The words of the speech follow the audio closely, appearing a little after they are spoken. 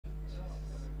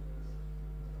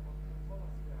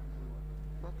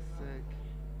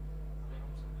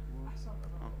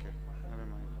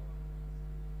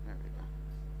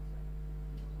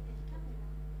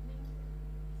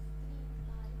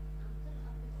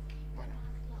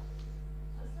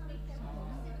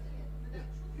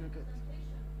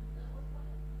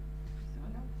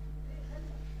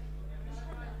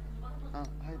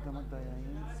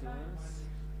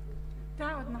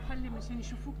تقعد محلي مشان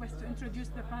يشوفوك بس to introduce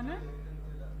the panel.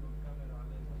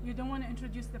 You don't want to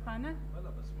introduce the panel?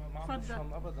 لا بس ما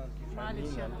بفهم ابدا كيف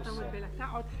معلش يلا طول بالك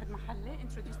تقعد محلي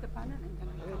introduce the panel and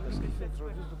then بس كيف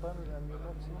introduce the panel and you're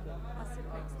not sitting? I'll sit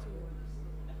next to you.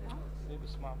 ايه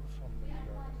بس ما بفهم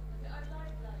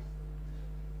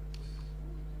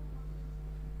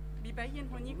بيبين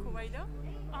هونيك هويدا؟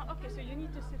 okay, so you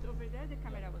need to sit over there, the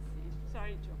camera will see you.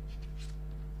 Sorry, Joe.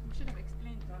 We should have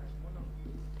explained that.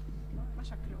 ما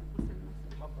شكله وصل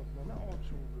ما بدنا نقعد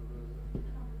شو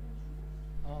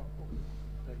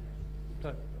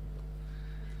طيب.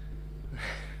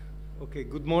 Okay,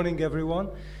 good morning everyone.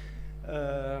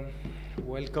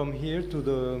 Welcome here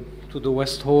to the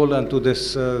West Hall and to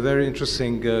this very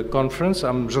interesting conference.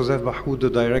 I'm Joseph Bahoud, the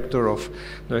director of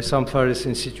the Issam Faris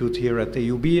Institute here at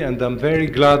AUB, and I'm very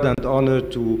glad and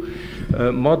honored to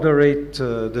moderate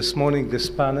this morning this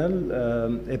panel,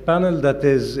 a panel that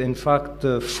is in fact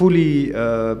fully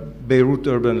Beirut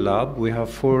Urban Lab. We have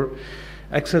 4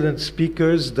 excellent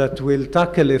speakers that will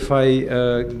tackle, if I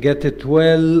get it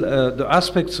well, the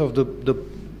aspects of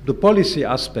the policy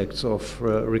aspects of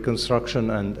reconstruction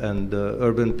and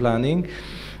urban planning.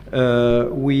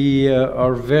 We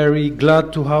are very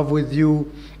glad to have with you,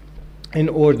 in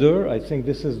order, I think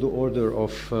this is the order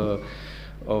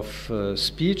of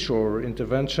speech or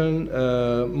intervention,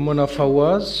 Mona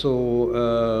Fawaz,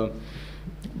 so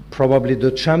probably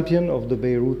the champion of the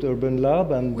Beirut Urban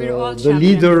Lab and the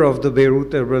leader of the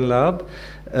Beirut Urban Lab.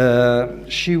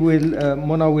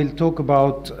 Mona will talk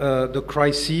about the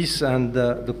crises and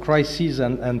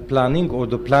and planning, or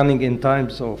the planning in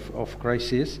times of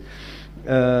crisis.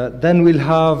 Then we'll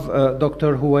have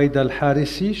Dr. Huwaida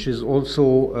Al-Harisi. She's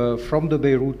also from the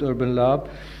Beirut Urban Lab,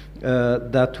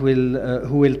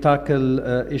 who will tackle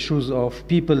issues of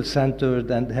people-centered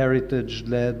and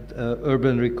heritage-led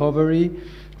urban recovery,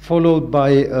 followed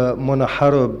by Mona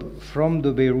Harab from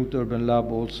the Beirut Urban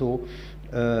Lab also,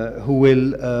 who will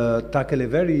tackle a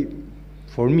very,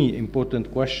 for me,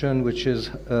 important question, which is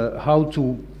how to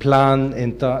plan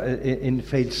in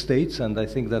failed states, and I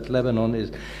think that Lebanon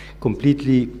is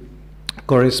completely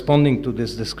corresponding to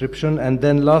this description. And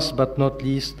then last but not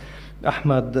least,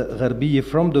 Ahmad Gharbi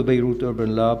from the Beirut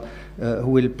Urban Lab, who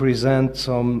will present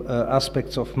some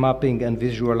aspects of mapping and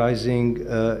visualizing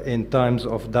in times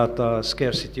of data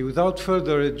scarcity. Without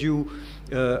further ado,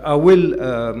 I will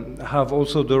have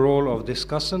also the role of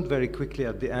discussant very quickly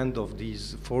at the end of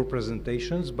these 4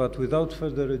 presentations, but without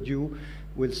further ado,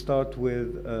 we'll start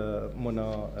with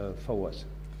Mona Fawaz.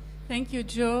 Thank you,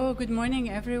 Joe. Good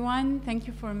morning, everyone. Thank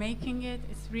you for making it.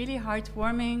 It's really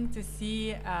heartwarming to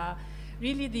see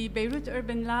really the Beirut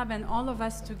Urban Lab and all of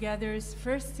us together's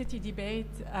first city debate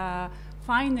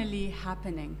finally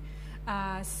happening.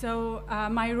 So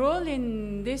my role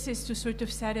in this is to sort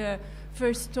of set a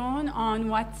first tone on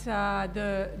what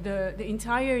the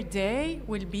entire day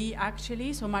will be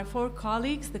actually. So my 4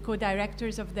 colleagues, the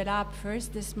co-directors of the lab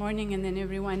first this morning, and then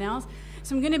everyone else.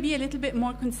 So I'm going to be a little bit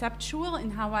more conceptual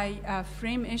in how I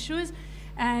frame issues,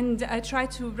 and I try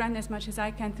to run as much as I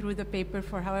can through the paper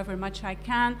for however much I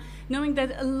can, knowing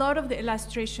that a lot of the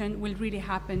illustration will really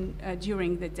happen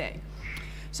during the day.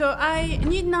 So I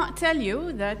need not tell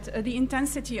you that the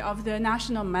intensity of the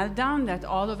national meltdown that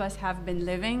all of us have been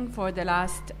living for the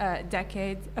last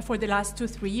decade, for the last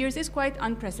 2-3 years, is quite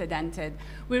unprecedented.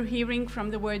 We're hearing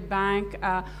from the World Bank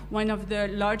one of the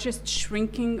largest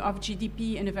shrinking of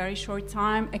GDP in a very short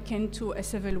time, akin to a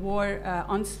civil war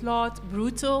onslaught,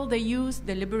 brutal, they use,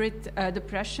 deliberate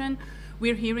depression.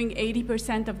 We're hearing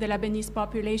 80% of the Lebanese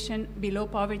population below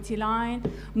poverty line,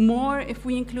 more if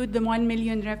we include the 1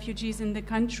 million refugees in the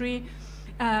country.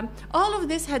 All of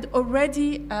this had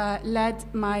already led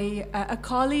a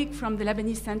colleague from the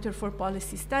Lebanese Center for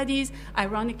Policy Studies,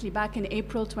 ironically back in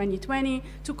April 2020,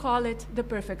 to call it the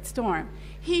perfect storm.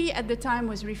 He, at the time,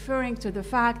 was referring to the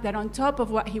fact that on top of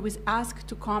what he was asked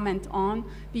to comment on,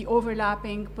 the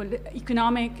overlapping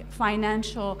economic,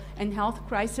 financial, and health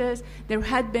crisis, there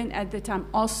had been at the time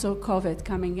also COVID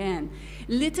coming in.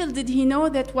 Little did he know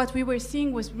that what we were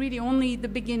seeing was really only the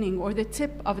beginning or the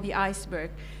tip of the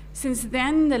iceberg. Since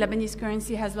then, the Lebanese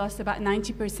currency has lost about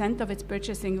 90% of its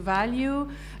purchasing value,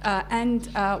 and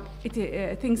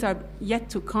things are yet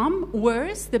to come.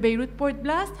 Worse, the Beirut port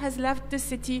blast has left the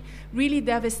city really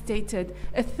devastated.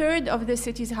 A third of the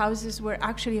city's houses were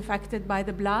actually affected by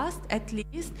the blast, at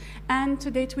least, and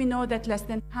to date we know that less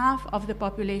than half of the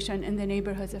population in the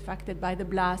neighborhoods affected by the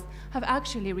blast have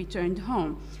actually returned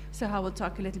home. So I will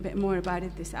talk a little bit more about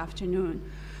it this afternoon.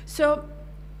 So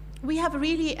we have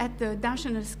really, at the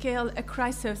national scale, a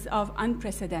crisis of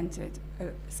unprecedented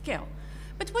scale.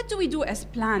 But what do we do as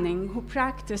planning who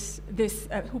practice this,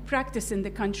 who practice in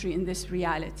the country in this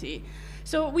reality?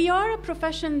 So we are a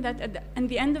profession that at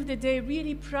the end of the day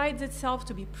really prides itself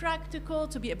to be practical,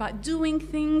 to be about doing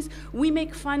things. We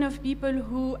make fun of people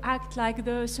who act like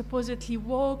the supposedly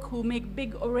woke, who make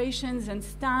big orations and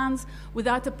stands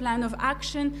without a plan of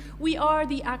action. We are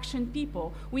the action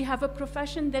people. We have a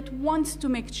profession that wants to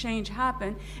make change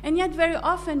happen. And yet very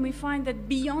often we find that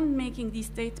beyond making these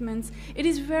statements, it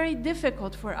is very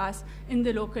difficult for us in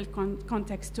the local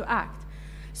context to act.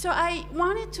 So I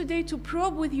wanted today to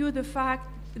probe with you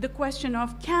the question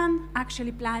of, can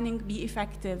actually planning be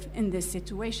effective in this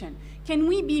situation? Can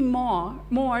we be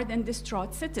more than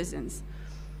distraught citizens?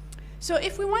 So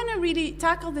if we want to really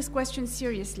tackle this question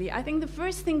seriously, I think the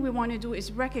first thing we want to do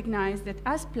is recognize that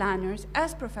as planners,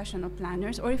 as professional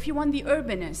planners, or if you want the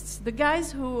urbanists, the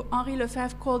guys who Henri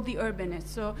Lefebvre called the urbanists.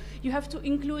 So you have to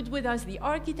include with us the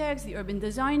architects, the urban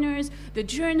designers, the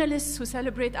journalists who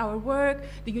celebrate our work,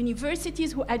 the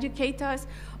universities who educate us.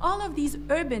 All of these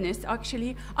urbanists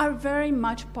actually are very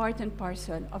much part and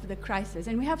parcel of the crisis.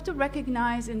 And we have to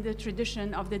recognize in the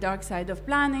tradition of the dark side of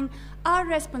planning our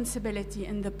responsibility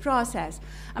in the process.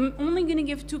 I'm only going to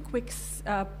give two quick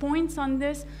points on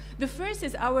this. The first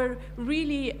is our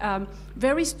really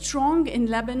very strong in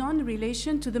Lebanon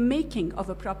relation to the making of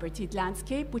a propertied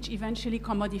landscape, which eventually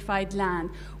commodified land.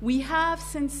 We have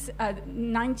since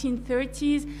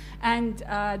 1930s and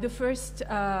the first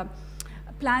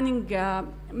planning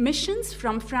missions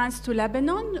from France to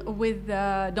Lebanon with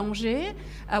d'Angers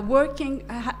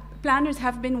planners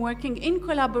have been working in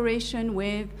collaboration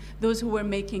with those who were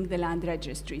making the land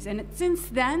registries. And since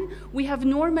then, we have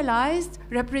normalized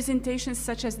representations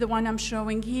such as the one I'm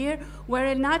showing here, where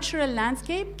a natural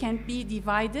landscape can be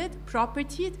divided,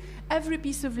 propertied, every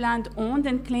piece of land owned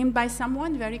and claimed by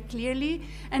someone very clearly.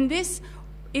 And this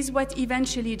is what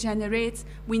eventually generates,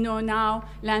 we know now,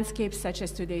 landscapes such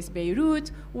as today's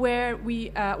Beirut, where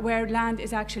land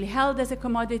is actually held as a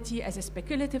commodity, as a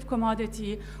speculative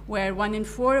commodity, where 1 in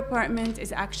 4 apartment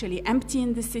is actually empty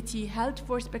in the city, held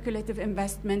for speculative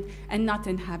investment, and not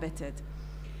inhabited.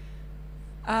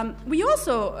 We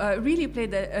also really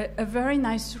played a very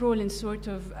nice role in sort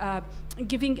of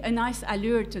giving a nice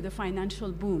allure to the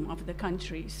financial boom of the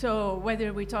country. So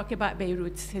whether we talk about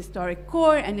Beirut's historic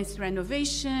core and its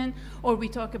renovation, or we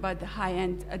talk about the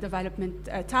high-end development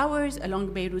towers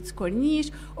along Beirut's Corniche,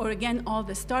 or again, all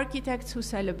the star architects who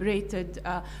celebrated,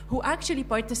 who actually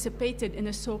participated in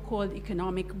a so-called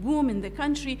economic boom in the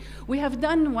country, we have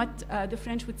done what the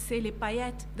French would say, les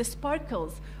paillettes, the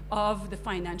sparkles of the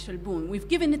financial boom. We've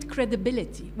given it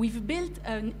credibility. We've built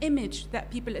an image that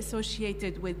people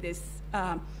associated with this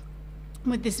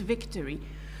victory.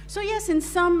 So yes, in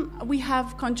sum, we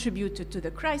have contributed to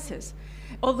the crisis.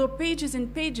 Although pages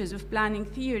and pages of planning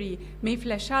theory may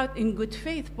flesh out in good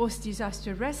faith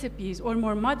post-disaster recipes, or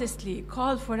more modestly,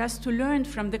 call for us to learn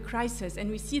from the crisis,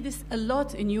 and we see this a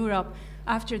lot in Europe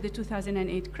after the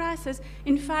 2008 crisis.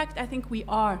 In fact, I think we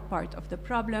are part of the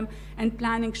problem, and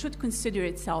planning should consider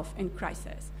itself in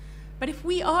crisis. But if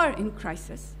we are in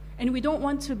crisis, and we don't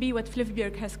want to be what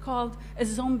Fliffberg has called a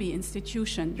zombie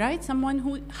institution, right? Someone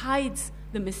who hides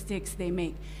the mistakes they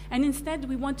make. And instead,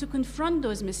 we want to confront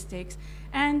those mistakes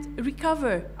and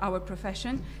recover our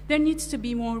profession. There needs to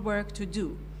be more work to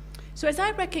do. So as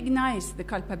I recognize the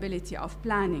culpability of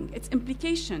planning, its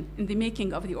implication in the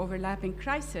making of the overlapping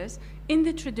crisis in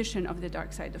the tradition of the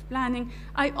dark side of planning,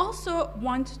 I also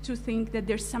want to think that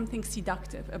there's something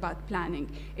seductive about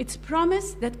planning. Its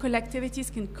promise that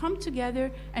collectivities can come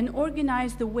together and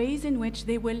organize the ways in which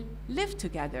they will live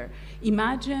together,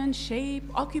 imagine, shape,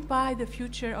 occupy the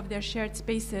future of their shared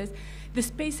spaces, the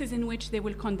spaces in which they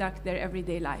will conduct their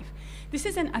everyday life. This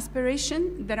is an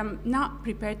aspiration that I'm not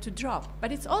prepared to drop,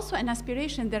 but it's also an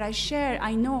aspiration that I share,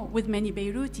 I know, with many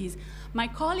Beirutis. My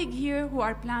colleague here who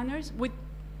are planners would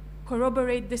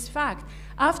corroborate this fact.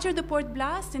 After the port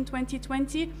blast in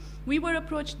 2020, we were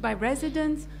approached by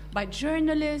residents, by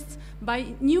journalists,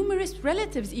 by numerous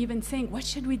relatives even saying, what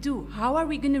should we do? How are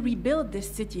we going to rebuild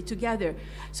this city together?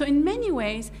 So in many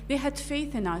ways, they had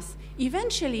faith in us.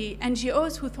 Eventually,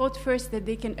 NGOs who thought first that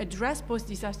they can address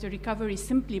post-disaster recovery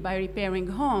simply by repairing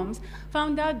homes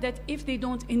found out that if they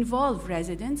don't involve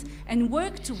residents and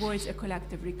work towards a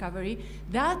collective recovery,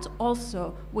 that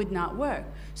also would not work.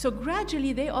 So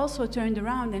gradually, they also turned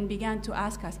around and began to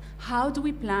ask us, how do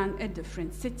we plan a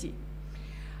different city?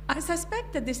 I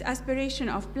suspect that this aspiration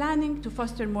of planning to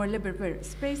foster more livable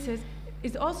spaces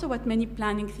is also what many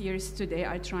planning theorists today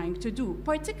are trying to do,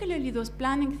 particularly those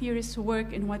planning theorists who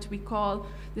work in what we call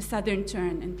the southern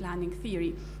turn in planning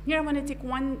theory. Here I want to take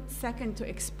 1 second to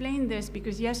explain this,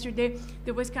 because yesterday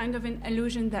there was kind of an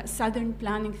illusion that southern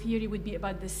planning theory would be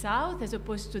about the south as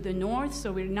opposed to the north,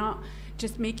 so we're not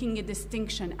just making a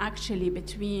distinction actually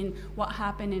between what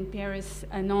happened in Paris,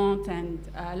 Nantes, and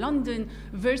London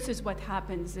versus what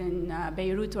happens in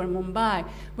Beirut or Mumbai.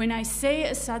 When I say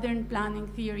a southern planning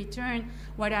theory turn,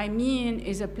 what I mean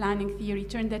is a planning theory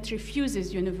turn that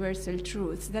refuses universal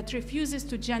truths, that refuses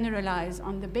to generalize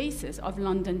on the basis of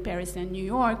London, Paris, and New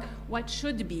York what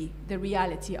should be the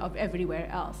reality of everywhere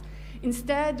else.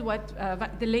 Instead, what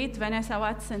the late Vanessa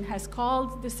Watson has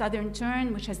called the southern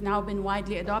turn, which has now been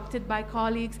widely adopted by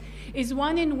colleagues, is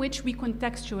one in which we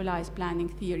contextualize planning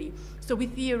theory. So we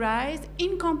theorize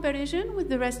in comparison with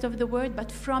the rest of the world,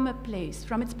 but from a place,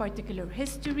 from its particular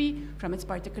history, from its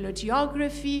particular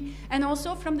geography, and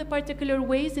also from the particular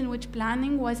ways in which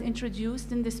planning was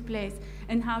introduced in this place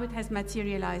and how it has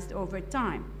materialized over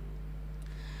time.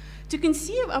 To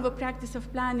conceive of a practice of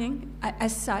planning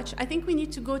as such, I think we need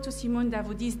to go to Simone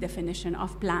Davoudy's definition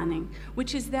of planning,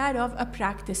 which is that of a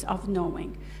practice of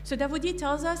knowing. So Davoudy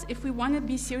tells us if we want to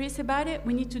be serious about it,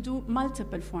 we need to do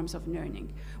multiple forms of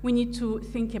learning. We need to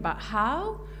think about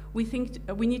how, we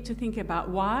need to think about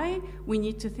why, we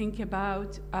need to think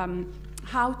about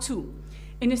how to.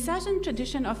 In a southern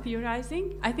tradition of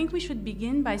theorizing, I think we should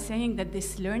begin by saying that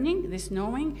this learning, this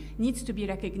knowing, needs to be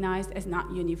recognized as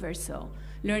not universal.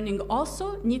 Learning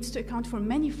also needs to account for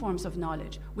many forms of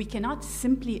knowledge. We cannot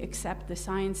simply accept the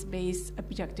science-based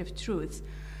objective truths.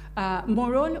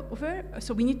 Moreover,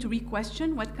 so we need to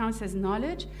re-question what counts as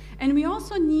knowledge, and we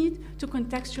also need to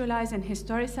contextualize and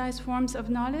historicize forms of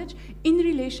knowledge in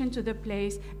relation to the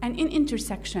place and in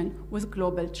intersection with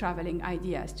global traveling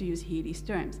ideas, to use Healy's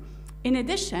terms. In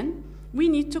addition, we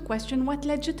need to question what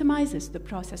legitimizes the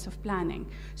process of planning.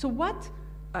 So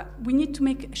we need to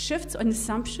make shifts on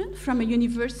assumption from a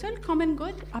universal common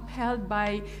good upheld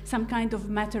by some kind of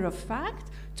matter of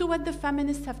fact to what the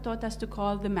feminists have taught us to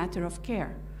call the matter of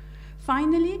care.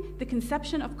 Finally, the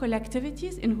conception of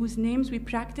collectivities in whose names we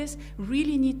practice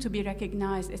really need to be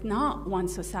recognized as not one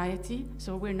society,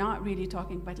 so we're not really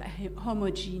talking about like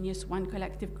homogeneous one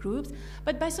collective groups,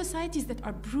 but by societies that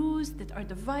are bruised, that are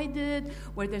divided,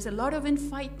 where there's a lot of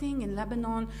infighting in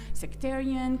Lebanon,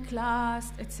 sectarian,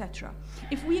 class, etc.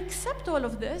 If we accept all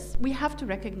of this, we have to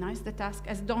recognize the task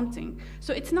as daunting.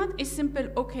 So it's not a simple,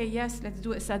 okay, yes, let's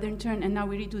do a southern turn and now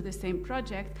we redo the same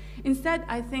project. Instead,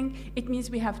 I think it means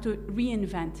we have to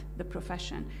reinvent the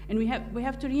profession. And we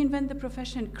have to reinvent the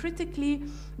profession critically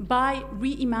by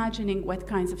reimagining what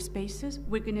kinds of spaces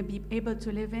we're going to be able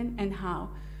to live in and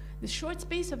how. The short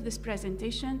space of this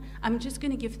presentation, I'm just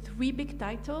going to give 3 big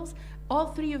titles. All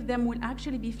 3 of them will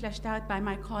actually be fleshed out by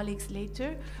my colleagues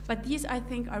later, but these, I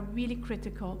think, are really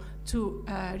critical to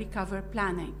recover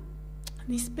planning.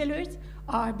 These pillars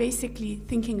are basically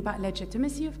thinking about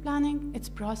legitimacy of planning, its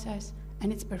process,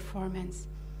 and its performance.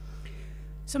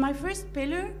 So my first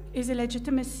pillar is a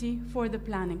legitimacy for the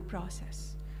planning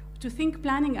process. To think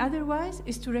planning otherwise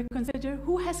is to reconsider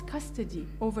who has custody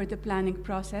over the planning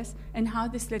process and how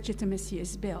this legitimacy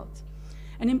is built.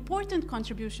 An important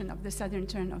contribution of the southern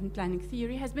turn of planning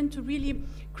theory has been to really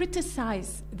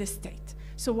criticize the state.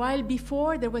 So while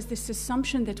before there was this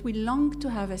assumption that we long to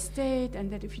have a state and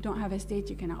that if you don't have a state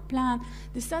you cannot plan,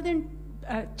 the southern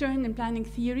turn in planning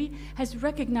theory has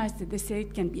recognized that the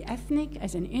state can be ethnic,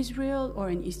 as in Israel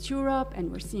or in East Europe,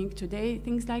 and we're seeing today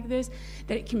things like this,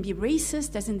 that it can be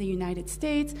racist, as in the United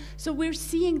States. So we're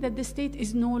seeing that the state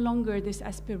is no longer this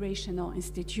aspirational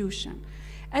institution.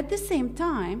 At the same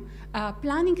time,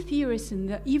 planning theorists,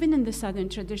 even in the southern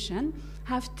tradition,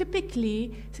 have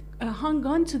typically hung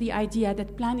on to the idea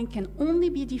that planning can only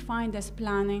be defined as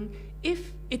planning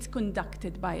if it's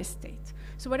conducted by a state.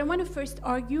 So what I want to first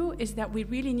argue is that we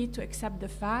really need to accept the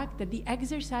fact that the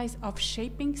exercise of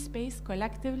shaping space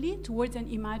collectively towards an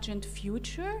imagined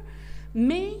future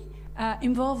may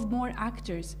involve more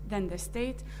actors than the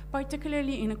state,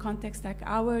 particularly in a context like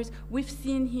ours. We've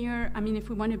seen here, I mean, if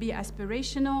we want to be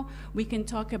aspirational, we can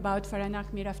talk about Faranah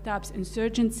Miraftab's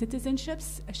insurgent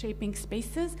citizenships shaping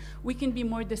spaces. We can be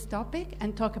more dystopic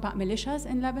and talk about militias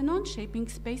in Lebanon shaping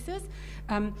spaces.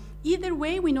 Either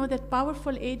way, we know that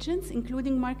powerful agents,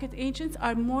 including market agents,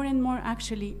 are more and more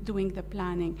actually doing the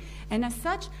planning. And as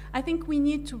such, I think we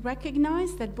need to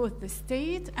recognize that both the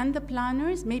state and the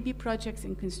planners may be projects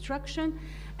in construction,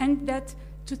 and that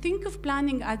To think of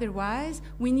planning otherwise,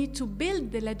 we need to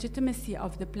build the legitimacy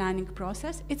of the planning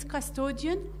process, its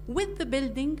custodian, with the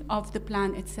building of the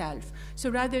plan itself. So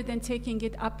rather than taking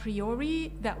it a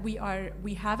priori that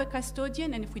we have a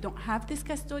custodian, and if we don't have this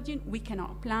custodian, we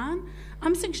cannot plan,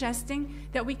 I'm suggesting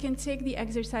that we can take the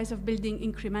exercise of building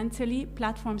incrementally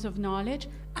platforms of knowledge,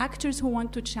 actors who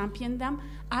want to champion them,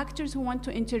 actors who want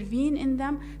to intervene in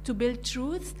them, to build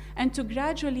truths, and to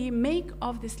gradually make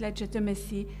of this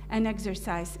legitimacy an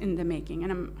exercise in the making.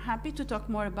 And I'm happy to talk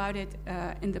more about it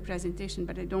in the presentation,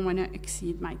 but I don't want to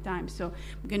exceed my time. So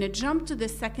I'm going to jump to the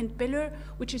second pillar,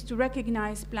 which is to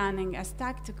recognize planning as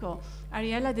tactical.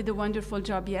 Ariella did a wonderful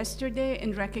job yesterday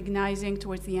in recognizing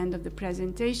towards the end of the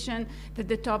presentation that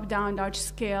the top-down,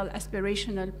 large-scale,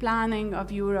 aspirational planning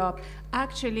of Europe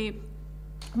actually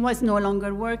was no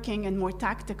longer working, and more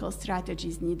tactical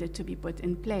strategies needed to be put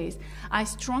in place. I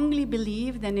strongly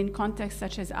believe that in contexts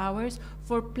such as ours,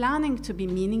 for planning to be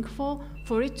meaningful,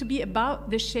 for it to be about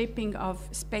the shaping of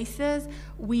spaces,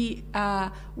 we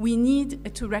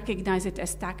need to recognize it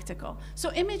as tactical.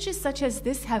 So images such as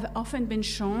this have often been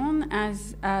shown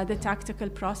as the tactical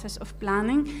process of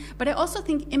planning, but I also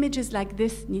think images like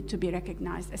this need to be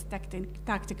recognized as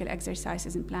tactical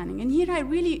exercises in planning. And here I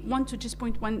really want to just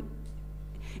point one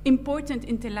important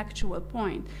intellectual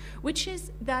point, which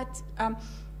is that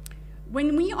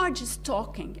when we are just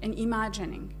talking and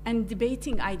imagining and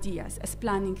debating ideas as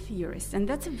planning theorists, and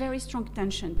that's a very strong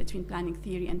tension between planning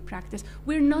theory and practice,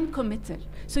 we're non-committal.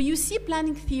 So you see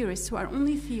planning theorists who are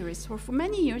only theorists who for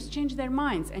many years change their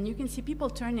minds, and you can see people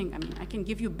turning, I mean, I can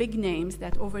give you big names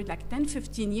that over like 10,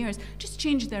 15 years just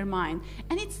change their mind.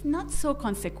 And it's not so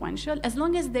consequential. As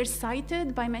long as they're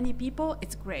cited by many people,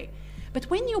 it's great. But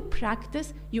when you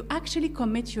practice, you actually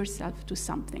commit yourself to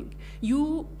something.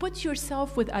 You put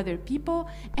yourself with other people,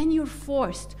 and you're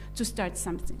forced to start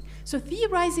something. So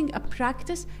theorizing a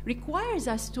practice requires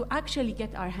us to actually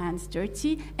get our hands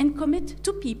dirty and commit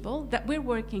to people that we're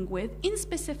working with in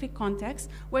specific contexts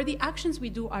where the actions we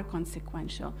do are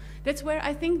consequential. That's where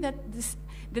I think that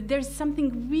there's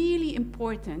something really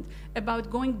important about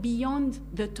going beyond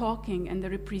the talking and the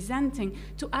representing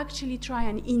to actually try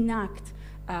and enact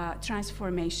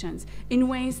transformations in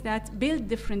ways that build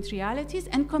different realities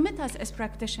and commit us as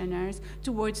practitioners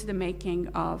towards the making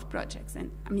of projects. And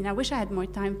I mean, I wish I had more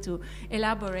time to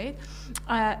elaborate.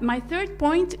 My third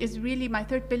point is really, my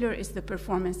third pillar is the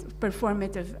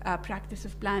performative practice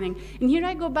of planning. And here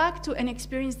I go back to an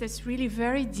experience that's really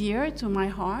very dear to my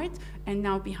heart, and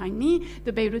now behind me,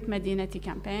 the Beirut Madinati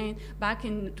campaign back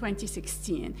in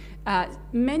 2016.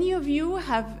 Many of you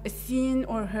have seen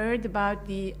or heard about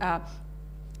the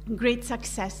great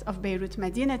success of Beirut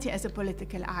Madinati as a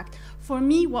political act. For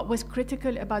me, what was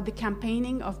critical about the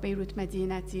campaigning of Beirut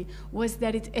Madinati was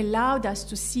that it allowed us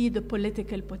to see the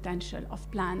political potential of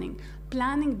planning.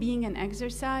 Planning being an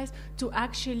exercise to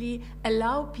actually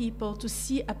allow people to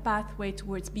see a pathway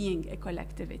towards being a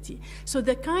collectivity. So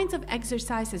the kinds of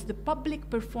exercises, the public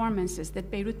performances that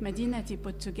Beirut Madinati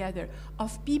put together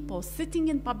of people sitting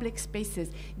in public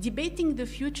spaces, debating the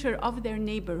future of their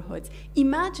neighborhoods,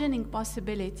 imagining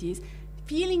possibilities,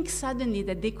 feeling suddenly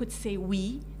that they could say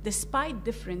we, despite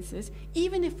differences,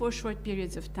 even if for short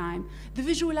periods of time, the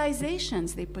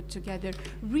visualizations they put together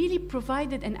really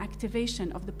provided an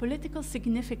activation of the political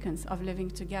significance of living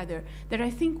together that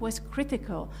I think was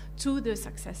critical to the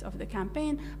success of the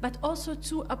campaign, but also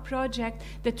to a project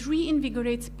that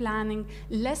reinvigorates planning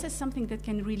less as something that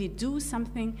can really do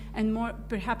something and more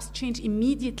perhaps change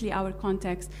immediately our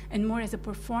context, and more as a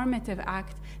performative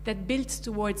act that builds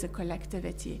towards a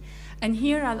collectivity. And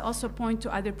here I'll also point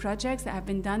to other projects that have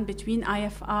been done between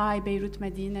IFI, Beirut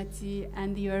Madinati,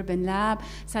 and the Urban Lab,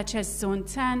 such as Zone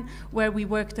 10, where we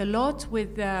worked a lot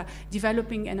with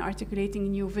developing and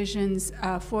articulating new visions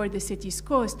for the city's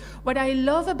coast. What I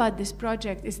love about this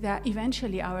project is that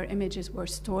eventually our images were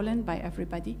stolen by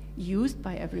everybody, used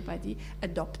by everybody,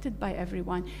 adopted by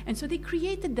everyone. And so they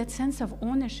created that sense of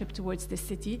ownership towards the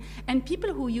city. And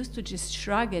people who used to just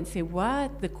shrug and say,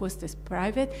 what, the coast is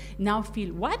private, now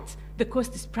feel, what? The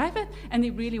coast is private? And they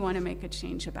really want to make a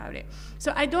change about it.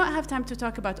 So I don't have time to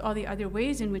talk about all the other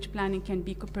ways in which planning can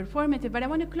be performative, but I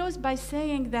want to close by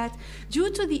saying that due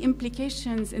to the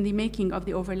implications in the making of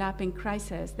the overlapping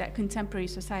crises that contemporary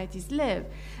societies live,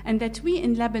 and that we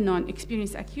in Lebanon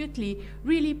experience acutely,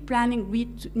 really planning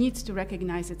needs to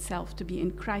recognize itself to be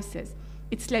in crisis.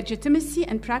 Its legitimacy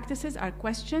and practices are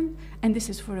questioned, and this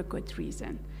is for a good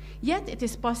reason. Yet it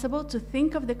is possible to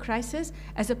think of the crisis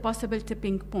as a possible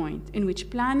tipping point in which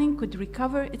planning could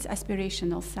recover its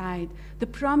aspirational side, the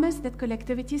promise that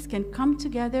collectivities can come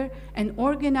together and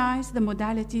organize the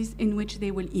modalities in which they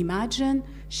will imagine,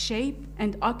 shape,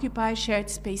 and occupy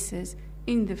shared spaces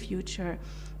in the future.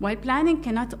 While planning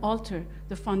cannot alter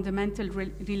the fundamental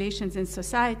relations in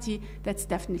society, that's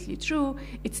definitely true,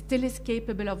 it still is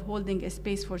capable of holding a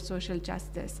space for social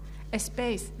justice, a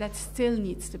space that still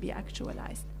needs to be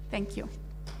actualized. Thank you.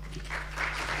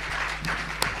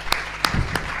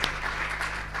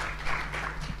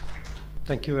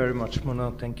 Thank you very much,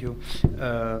 Mona. Thank you.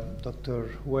 Dr.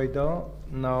 Huwaida,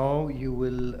 now you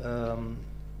will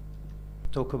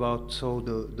talk about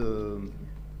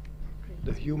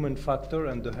the human factor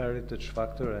and the heritage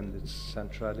factor and its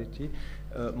centrality.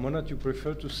 Mona, do you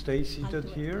prefer to stay seated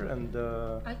here? And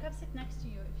I'll come sit next to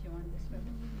you if you want this way.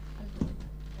 I'll do it.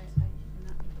 I'm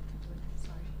not able to do it.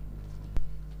 Sorry.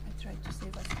 I tried to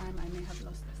save us time. I may have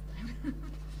lost this time.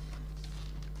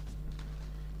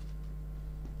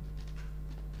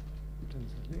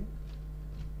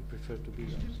 You prefer to be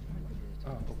here?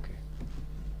 Ah, okay.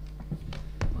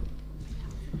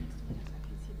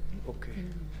 Okay.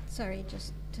 Sorry,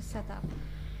 just to set up.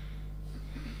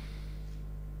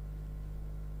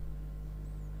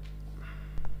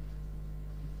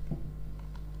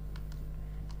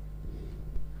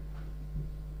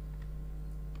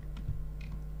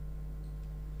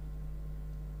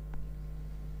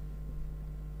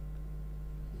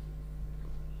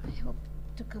 I hope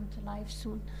to come to life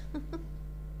soon.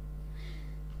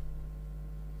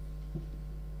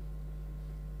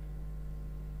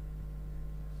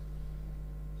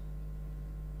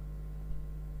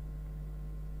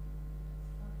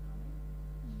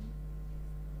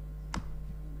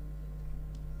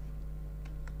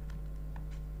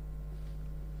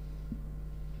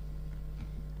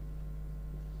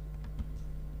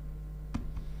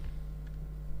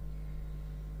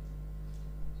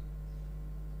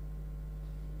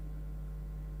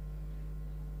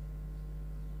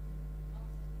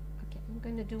 I'm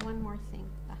going to do one more thing.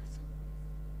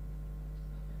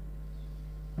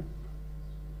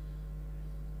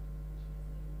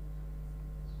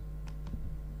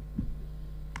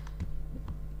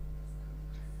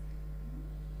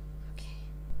 Okay.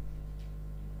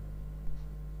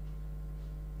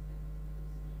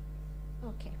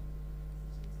 Okay.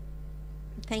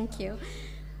 Thank you.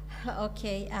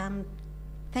 Okay.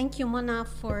 Thank you, Mona,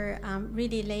 for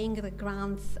really laying the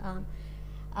grounds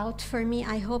out for me.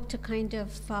 I hope to kind of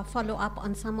follow up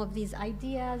on some of these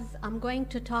ideas. I'm going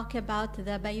to talk about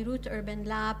the Beirut Urban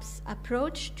Lab's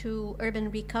approach to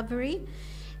urban recovery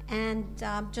and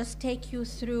just take you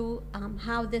through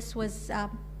how this was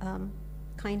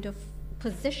kind of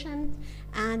positioned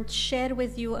and share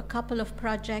with you a couple of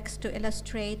projects to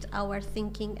illustrate our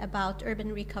thinking about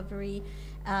urban recovery,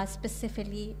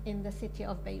 specifically in the city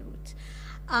of Beirut.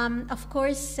 Of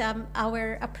course,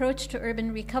 our approach to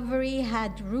urban recovery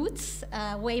had roots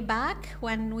way back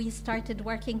when we started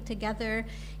working together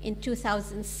in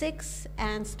 2006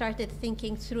 and started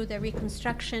thinking through the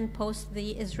reconstruction post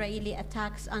the Israeli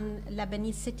attacks on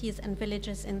Lebanese cities and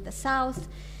villages in the south,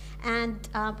 and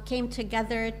came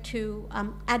together to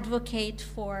advocate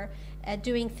for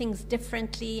doing things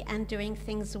differently and doing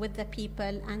things with the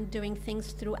people and doing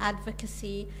things through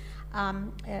advocacy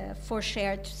for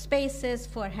shared spaces,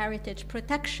 for heritage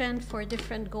protection, for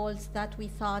different goals that we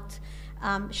thought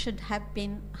should have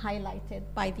been highlighted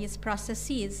by these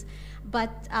processes.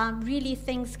 But really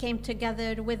things came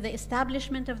together with the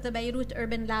establishment of the Beirut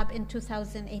Urban Lab in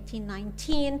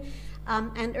 2018-19,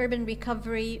 and urban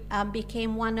recovery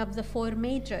became one of the 4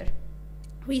 major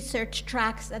research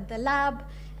tracks at the lab,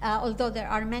 although there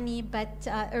are many, but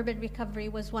urban recovery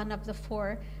was one of the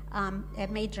 4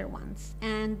 major ones,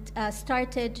 and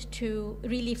started to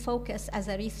really focus as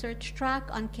a research track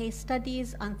on case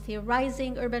studies, on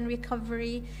theorizing urban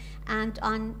recovery, and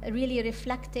on really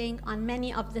reflecting on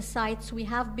many of the sites we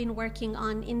have been working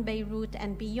on in Beirut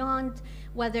and beyond,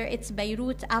 whether it's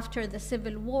Beirut after the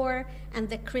civil war and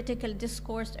the critical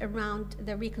discourse around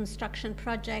the reconstruction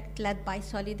project led by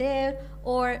Solidaire,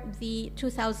 or the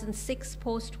 2006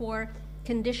 post-war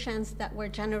conditions that were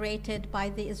generated by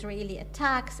the Israeli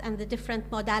attacks and the different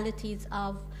modalities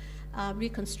of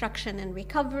reconstruction and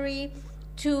recovery,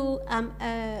 to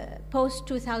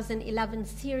post-2011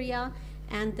 Syria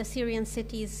and the Syrian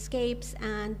cityscapes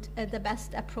and the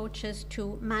best approaches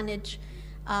to manage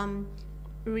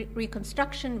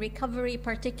reconstruction, recovery,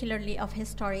 particularly of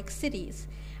historic cities.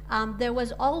 There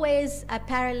was always a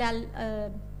parallel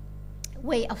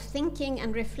way of thinking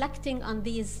and reflecting on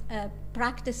these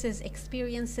practices,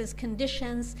 experiences,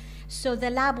 conditions. So the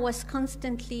lab was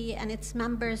constantly, and its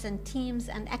members and teams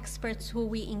and experts who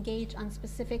we engage on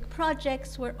specific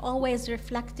projects were always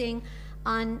reflecting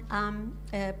on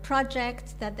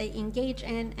projects that they engage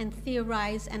in and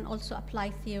theorize and also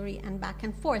apply theory and back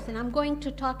and forth. And I'm going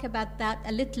to talk about that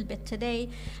a little bit today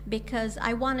because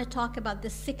I want to talk about the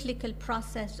cyclical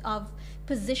process of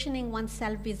positioning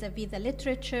oneself vis-a-vis the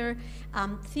literature,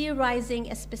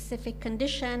 theorizing a specific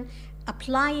condition,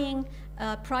 applying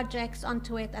projects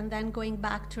onto it, and then going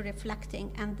back to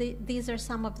reflecting. And these are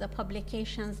some of the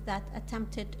publications that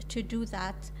attempted to do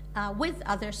that with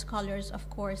other scholars, of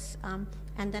course,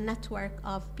 and a network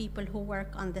of people who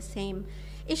work on the same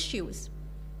issues.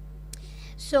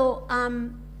 So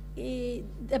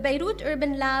the Beirut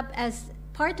Urban Lab, as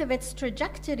part of its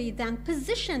trajectory, then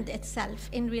positioned itself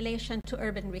in relation to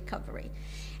urban recovery.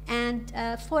 And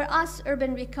for us,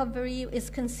 urban recovery is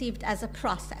conceived as a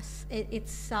process.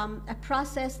 It's a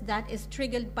process that is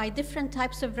triggered by different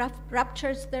types of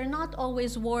ruptures. They're not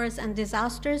always wars and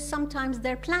disasters. Sometimes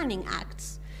they're planning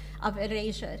acts of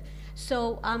erasure.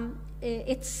 So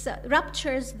it's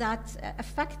ruptures that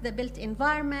affect the built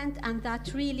environment and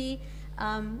that really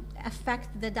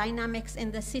affect the dynamics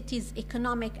in the city's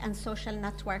economic and social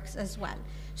networks as well.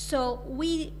 So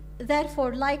we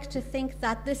therefore like to think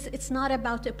that it's not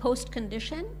about a post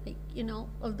condition, you know,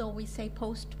 although we say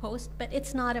post, but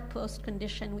it's not a post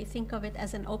condition. We think of it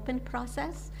as an open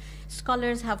process.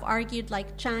 Scholars have argued,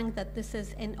 like Chang, that this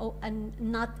is a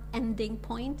not ending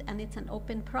point and it's an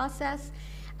open process.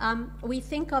 We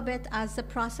think of it as a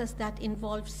process that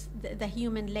involves the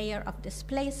human layer of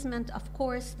displacement, of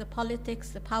course, the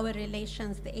politics, the power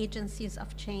relations, the agencies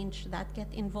of change that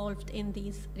get involved in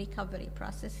these recovery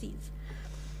processes.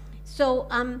 So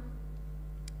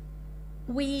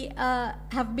we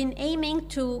have been aiming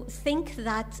to think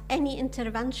that any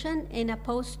intervention in a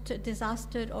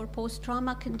post-disaster or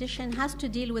post-trauma condition has to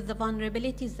deal with the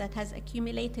vulnerabilities that has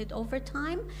accumulated over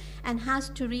time and has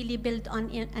to really build on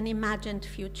an imagined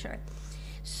future.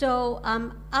 So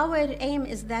our aim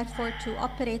is therefore to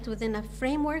operate within a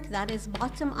framework that is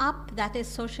bottom-up, that is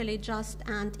socially just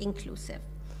and inclusive.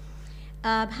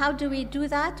 How do we do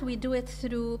that? We do it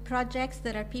through projects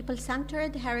that are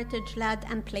people-centered, heritage-led,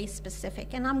 and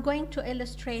place-specific. And I'm going to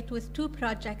illustrate with 2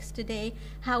 projects today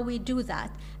how we do that.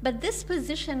 But this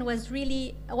position was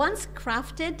really, once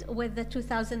crafted with the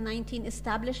 2019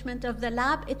 establishment of the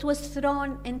lab, it was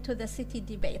thrown into the city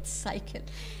debates cycle.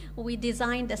 We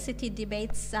designed a city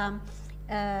debates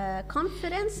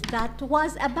conference that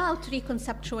was about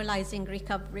reconceptualizing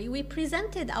recovery. We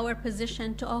presented our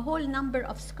position to a whole number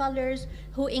of scholars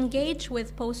who engage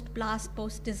with post-blast,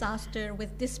 post-disaster,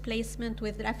 with displacement,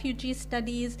 with refugee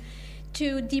studies,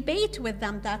 to debate with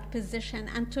them that position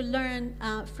and to learn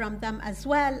from them as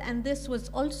well. And this was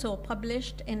also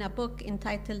published in a book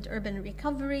entitled Urban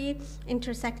Recovery,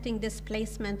 Intersecting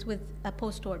Displacement with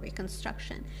Post-War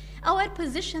Reconstruction. Our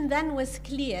position then was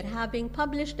clear. Having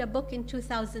published a book in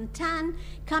 2010,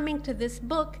 coming to this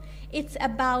book, it's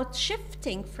about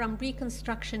shifting from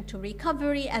reconstruction to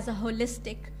recovery as a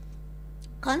holistic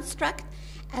construct,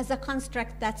 as a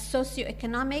construct that's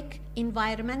socioeconomic,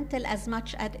 environmental, as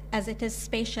much as it is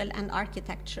spatial and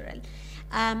architectural.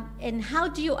 And how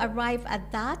do you arrive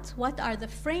at that? What are the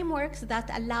frameworks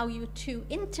that allow you to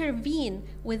intervene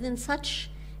within such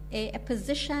a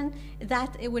position?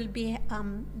 That it will be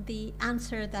the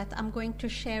answer that I'm going to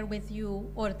share with you,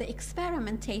 or the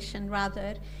experimentation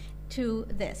rather, to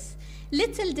this.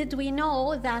 Little did we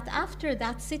know that after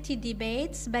that city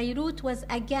debates, Beirut was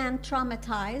again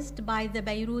traumatized by the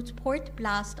Beirut port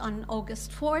blast on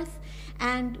August 4th,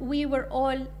 and we were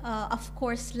all, of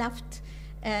course, left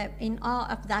in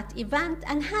awe of that event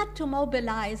and had to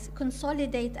mobilize,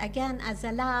 consolidate again as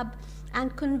a lab,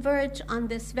 and converge on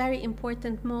this very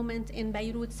important moment in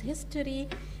Beirut's history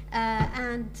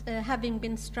and having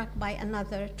been struck by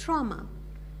another trauma.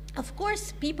 Of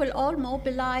course, people all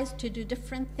mobilized to do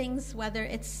different things, whether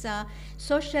it's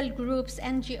social groups,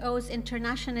 NGOs,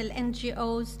 international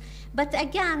NGOs. But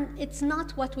again, it's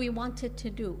not what we wanted to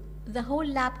do. The whole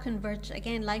lab converged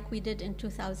again like we did in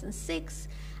 2006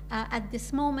 at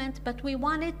this moment, but we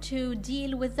wanted to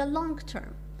deal with the long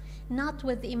term, not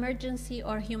with emergency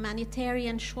or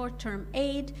humanitarian short-term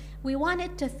aid. We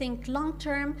wanted to think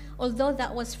long-term, although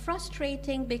that was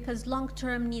frustrating because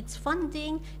long-term needs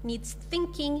funding, needs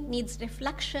thinking, needs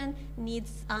reflection,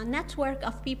 needs a network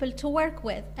of people to work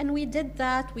with. And we did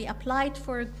that. We applied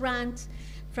for a grant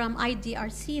from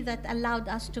IDRC that allowed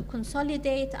us to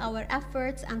consolidate our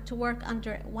efforts and to work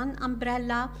under one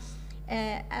umbrella.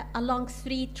 along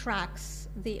 3 tracks: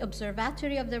 the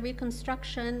observatory of the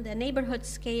reconstruction, the neighborhood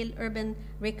scale urban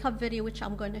recovery, which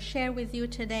I'm going to share with you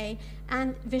today,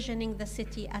 and visioning the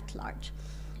city at large.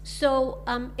 So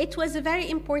it was a very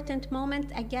important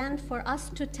moment, again, for us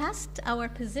to test our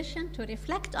position, to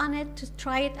reflect on it, to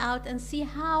try it out, and see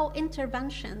how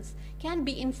interventions can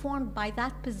be informed by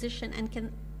that position and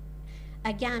can,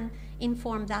 again,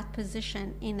 inform that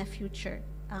position in a future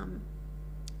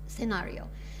scenario.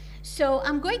 So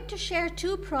I'm going to share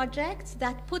 2 projects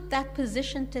that put that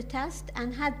position to test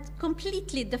and had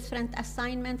completely different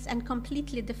assignments and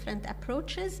completely different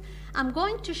approaches. I'm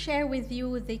going to share with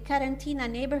you the Quarantina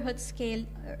Neighborhood Scale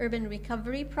Urban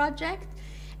Recovery Project,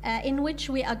 in which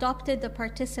we adopted a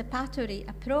participatory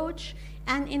approach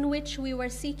and in which we were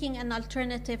seeking an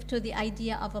alternative to the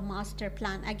idea of a master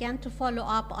plan. Again, to follow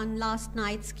up on last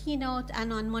night's keynote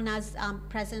and on Mona's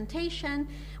presentation,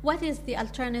 what is the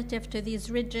alternative to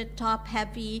these rigid,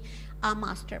 top-heavy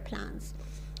master plans?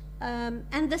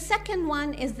 And the second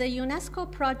one is the UNESCO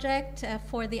project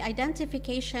for the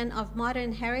identification of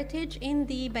modern heritage in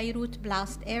the Beirut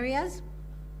blast areas.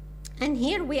 And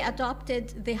here we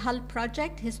adopted the HUL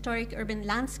project, Historic Urban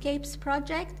Landscapes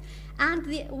project,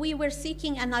 and we were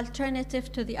seeking an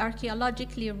alternative to the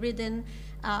archaeologically ridden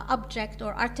object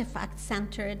or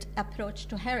artifact-centered approach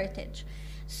to heritage.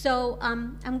 So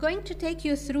I'm going to take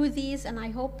you through these, and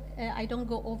I hope I don't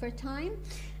go over time.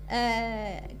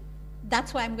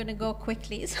 That's why I'm going to go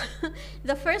quickly. So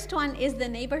the first one is the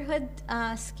neighborhood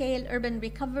scale urban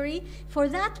recovery. For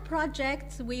that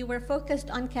project, we were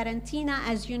focused on Quarantina.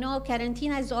 As you know,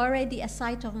 Quarantina is already a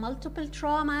site of multiple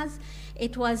traumas.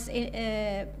 It was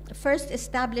first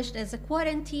established as a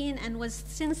quarantine and was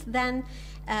since then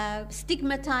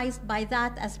stigmatized by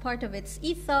that as part of its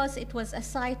ethos. It was a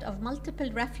site of multiple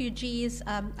refugees,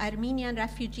 Armenian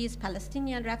refugees,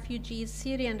 Palestinian refugees,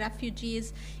 Syrian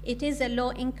refugees. It is a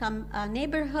low-income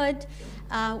neighborhood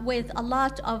with a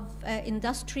lot of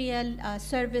industrial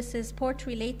services,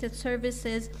 port-related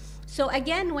services. So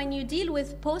again, when you deal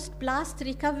with post-blast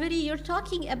recovery, you're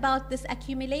talking about this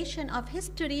accumulation of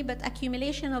history, but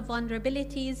accumulation of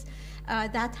vulnerabilities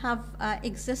that have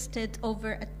existed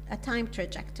over a time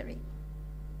trajectory.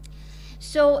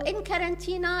 So in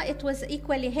Quarantina, it was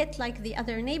equally hit like the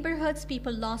other neighborhoods.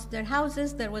 People lost their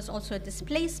houses. There was also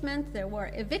displacement. There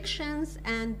were evictions,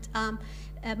 and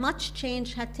much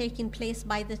change had taken place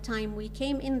by the time we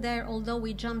came in there. Although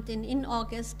we jumped in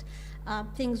August,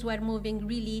 things were moving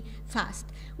really fast.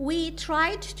 We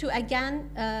tried to,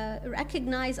 again,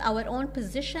 recognize our own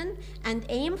position and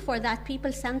aim for that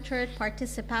people-centered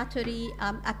participatory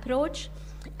approach,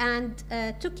 and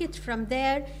took it from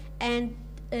there. And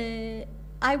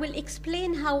I will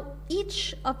explain how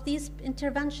each of these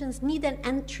interventions need an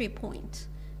entry point,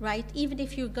 right? Even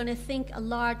if you're going to think a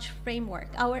large framework.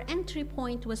 Our entry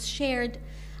point was shared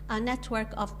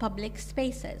network of public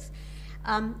spaces.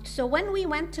 So when we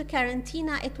went to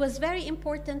Quarantina, it was very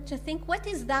important to think, what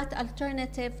is that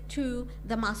alternative to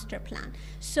the master plan?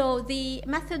 So the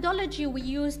methodology we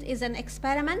used is an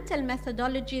experimental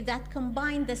methodology that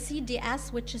combined the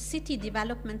CDS, which is City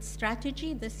Development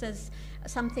Strategy. This is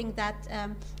something that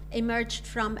emerged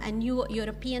from a new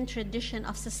European tradition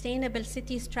of sustainable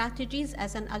city strategies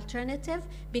as an alternative,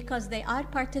 because they are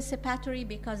participatory,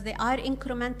 because they are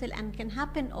incremental and can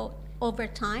happen over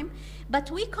time. But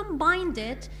we combined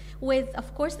it with,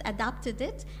 of course, adapted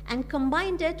it and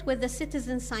combined it with the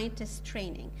citizen scientist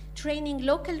training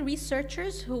local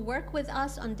researchers who work with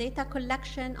us on data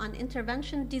collection, on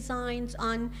intervention designs,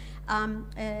 on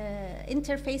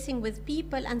interfacing with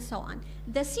people, and so on.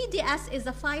 The CDS is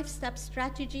a 5-step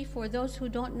strategy for those who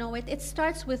don't know it. It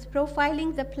starts with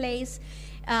profiling the place,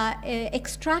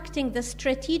 extracting the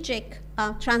strategic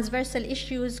transversal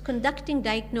issues, conducting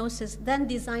diagnosis, then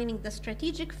designing the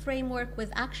strategic framework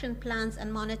with action plans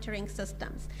and monitoring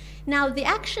systems. Now, the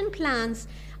action plans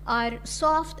are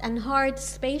soft and hard,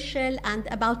 spatial, and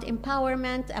about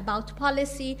empowerment, about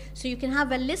policy. So you can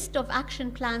have a list of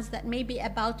action plans that may be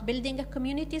about building a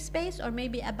community space or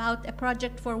maybe about a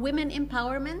project for women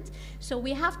empowerment. So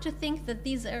we have to think that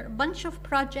these are a bunch of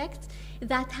projects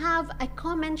that have a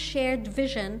common shared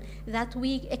vision that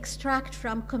we extract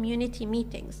from community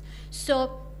meetings.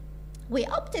 So we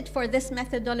opted for this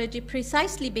methodology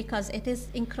precisely because it is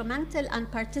incremental and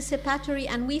participatory,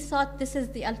 and we thought this is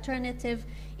the alternative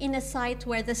in a site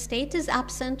where the state is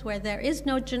absent, where there is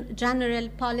no general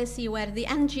policy, where the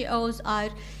NGOs are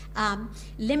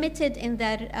limited in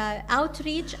their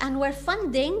outreach, and where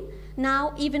funding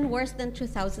now even worse than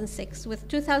 2006. With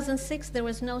 2006, there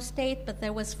was no state, but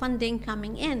there was funding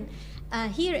coming in.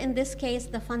 Here in this case,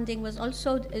 the funding was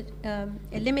also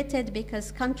limited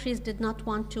because countries did not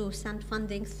want to send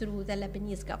funding through the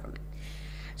Lebanese government.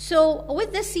 So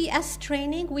with the CS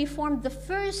training, we formed the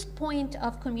first point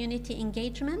of community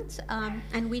engagement,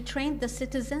 and we trained the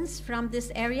citizens from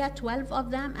this area, 12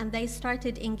 of them, and they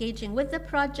started engaging with the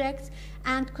project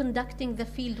and conducting the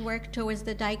field work towards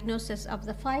the diagnosis of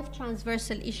the 5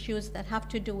 transversal issues that have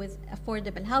to do with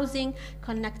affordable housing,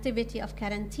 connectivity of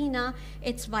Karantina,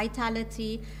 its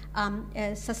vitality,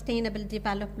 sustainable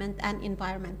development, and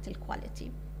environmental quality.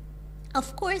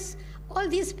 Of course, all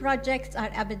these projects are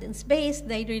evidence-based.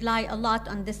 They rely a lot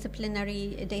on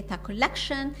disciplinary data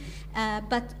collection,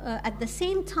 but at the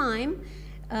same time,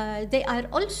 they are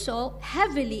also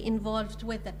heavily involved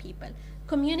with the people.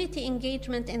 Community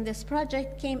engagement in this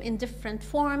project came in different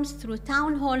forms through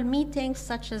town hall meetings,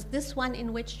 such as this one,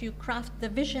 in which you craft the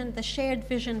vision, the shared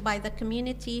vision by the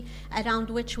community around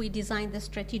which we designed the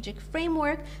strategic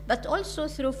framework, but also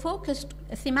through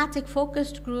thematic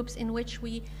focused groups in which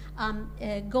we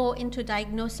go into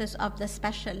diagnosis of the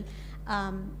special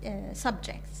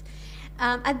subjects.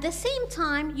 At the same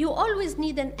time, you always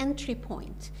need an entry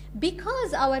point.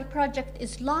 Because our project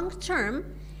is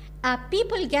long-term,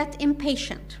 people get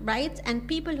impatient, right? And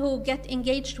people who get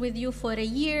engaged with you for a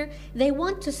year, they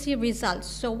want to see results.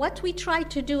 So what we try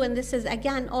to do, and this is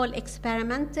again all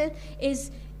experimental, is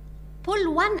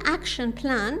pull one action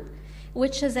plan,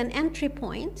 which is an entry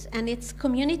point, and it's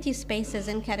community spaces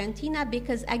in Karantina,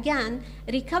 because again,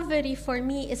 recovery for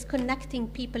me is connecting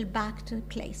people back to the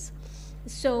place.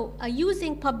 So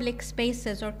using public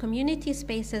spaces or community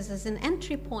spaces as an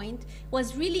entry point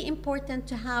was really important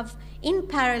to have in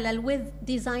parallel with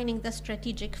designing the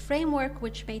strategic framework,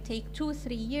 which may take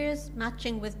 2-3 years,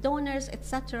 matching with donors,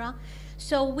 etc.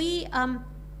 So we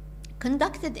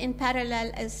conducted in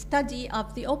parallel a study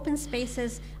of the open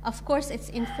spaces. Of course, it's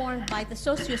informed by the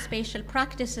socio-spatial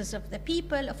practices of the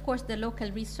people. Of course, the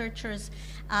local researchers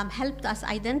helped us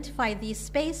identify these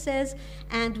spaces,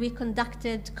 and we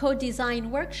conducted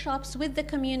co-design workshops with the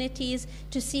communities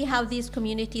to see how these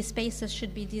community spaces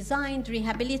should be designed,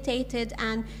 rehabilitated,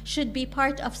 and should be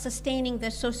part of sustaining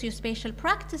their socio-spatial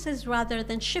practices rather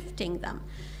than shifting them.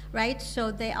 Right,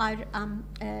 so they are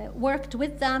worked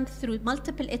with them through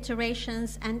multiple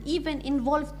iterations and even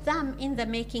involved them in the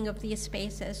making of these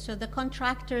spaces. So the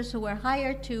contractors who were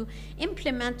hired to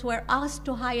implement were asked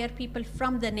to hire people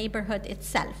from the neighborhood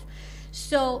itself.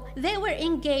 So they were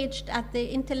engaged at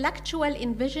the intellectual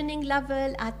envisioning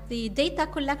level, at the data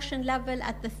collection level,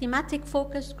 at the thematic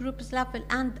focus groups level,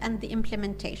 and the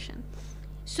implementation.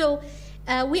 So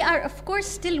we are, of course,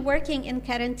 still working in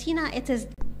Karantina. It is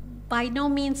by no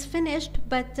means finished,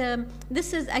 but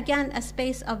this is again a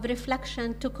space of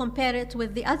reflection to compare it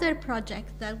with the other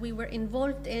project that we were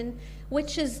involved in,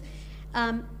 which is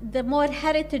the more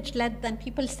heritage-led than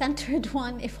people-centered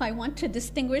one, if I want to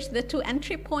distinguish the two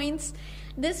entry points.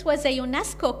 This was a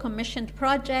UNESCO-commissioned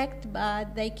project.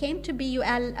 They came to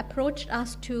BUL, approached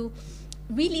us to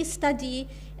really study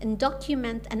and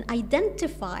document and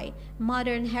identify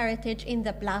modern heritage in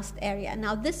the blast area.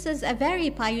 Now, this is a very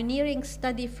pioneering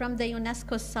study from the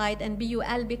UNESCO side and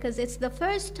BUL, because it's the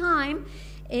first time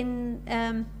in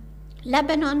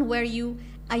Lebanon where you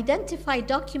identify,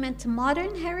 document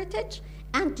modern heritage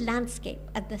and landscape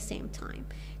at the same time,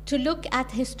 to look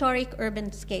at historic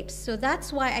urbanscapes. So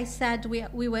that's why I said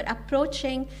we were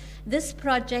approaching this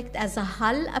project as a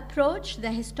hull approach,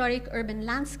 the historic urban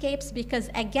landscapes, because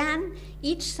again,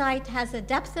 each site has a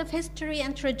depth of history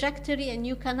and trajectory, and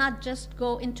you cannot just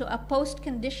go into a post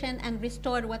condition and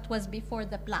restore what was before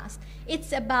the blast.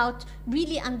 It's about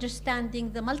really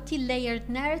understanding the multi-layered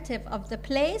narrative of the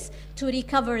place to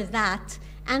recover that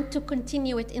and to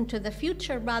continue it into the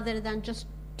future rather than just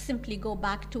simply go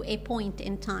back to a point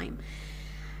in time.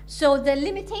 So the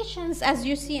limitations, as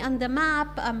you see on the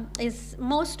map, is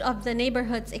most of the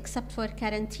neighborhoods except for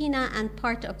Karantina and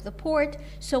part of the port.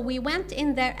 So we went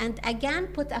in there and again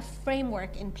put a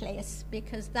framework in place,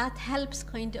 because that helps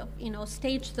kind of,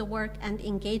 stage the work and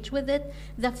engage with it.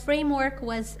 The framework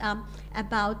was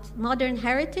about modern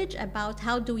heritage, about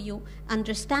how do you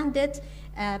understand it,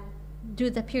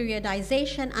 do the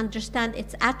periodization, understand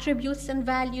its attributes and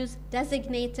values,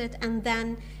 designate it, and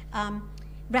then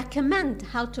recommend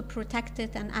how to protect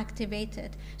it and activate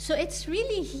it. So it's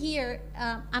really here,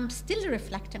 I'm still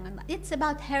reflecting on that. It's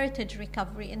about heritage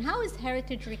recovery, and how is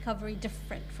heritage recovery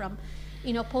different from,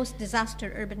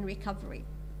 post-disaster urban recovery?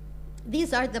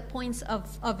 These are the points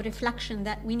of reflection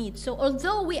that we need. So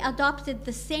although we adopted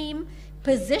the same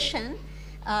position,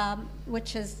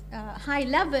 which is high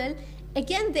level,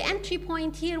 again, the entry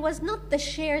point here was not the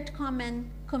shared common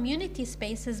community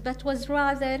spaces, but was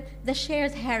rather the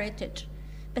shared heritage.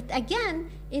 But again,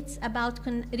 it's about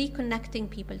reconnecting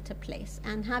people to place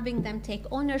and having them take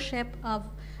ownership of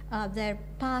their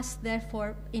past,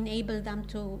 therefore enable them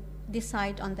to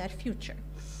decide on their future.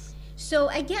 So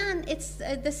again, it's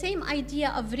the same idea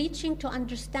of reaching to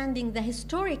understanding the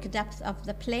historic depth of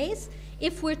the place.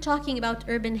 If we're talking about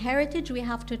urban heritage, we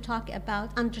have to talk about,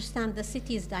 understand the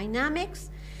city's dynamics.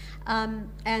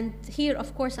 And here, of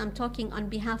course, I'm talking on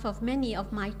behalf of many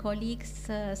of my colleagues.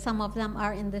 Some of them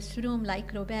are in this room, like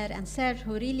Robert and Serge,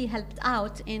 who really helped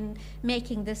out in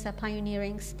making this a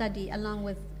pioneering study, along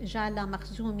with Jala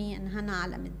Makhzoumi and Hana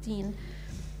Alamuddin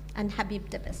and Habib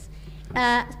Debes.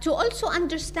 To also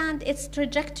understand its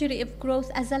trajectory of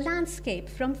growth as a landscape,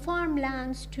 from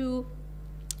farmlands to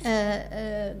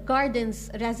gardens,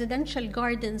 residential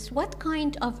gardens, what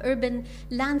kind of urban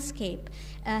landscape?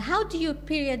 How do you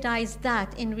periodize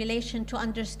that in relation to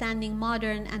understanding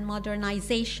modern and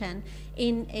modernization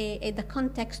in the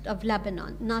context of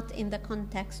Lebanon, not in the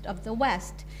context of the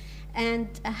West? And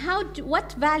what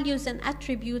values and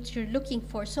attributes you're looking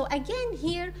for? So again,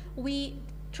 here we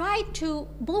try to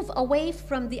move away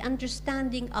from the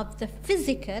understanding of the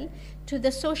physical to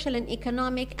the social and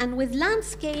economic, and with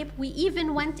landscape, we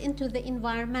even went into the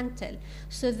environmental.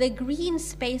 So the green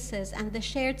spaces and the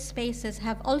shared spaces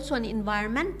have also an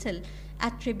environmental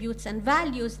attributes and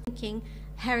values, thinking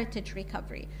heritage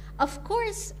recovery. Of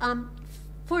course,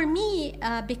 for me,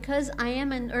 because I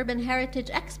am an urban heritage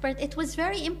expert, it was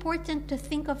very important to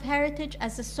think of heritage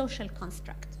as a social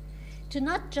construct, to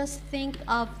not just think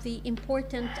of the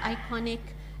important iconic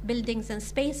buildings and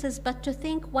spaces, but to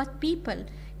think what people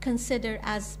consider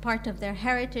as part of their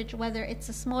heritage, whether it's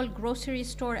a small grocery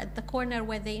store at the corner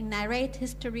where they narrate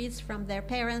histories from their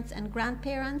parents and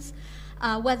grandparents,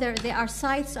 whether they are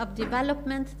sites of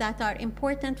development that are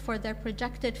important for their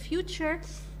projected future.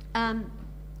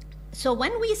 So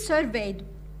when we surveyed,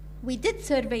 we did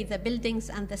survey the buildings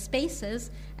and the spaces,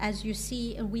 as you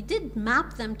see, and we did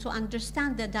map them to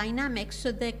understand the dynamics.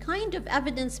 So the kind of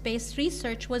evidence-based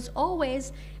research was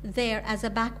always there as a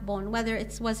backbone, whether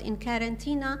it was in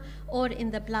Quarantina or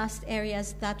in the blast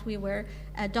areas that we were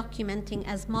documenting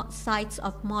as sites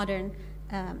of modern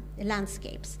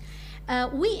landscapes.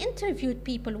 We interviewed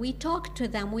people, we talked to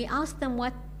them, we asked them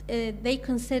what they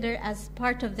consider as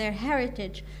part of their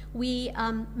heritage. We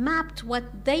mapped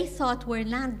what they thought were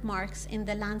landmarks in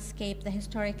the landscape, the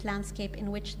historic landscape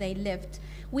in which they lived.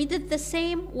 We did the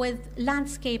same with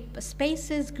landscape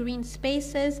spaces, green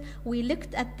spaces. We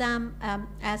looked at them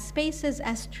as spaces,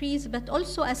 as trees, but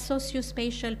also as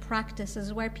socio-spatial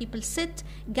practices where people sit,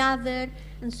 gather,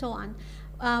 and so on.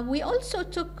 We also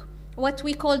took what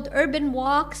we called urban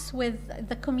walks with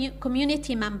the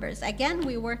community members. Again,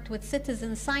 we worked with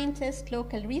citizen scientists,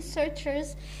 local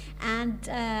researchers, and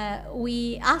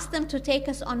we asked them to take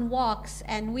us on walks,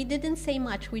 and we didn't say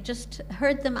much. We just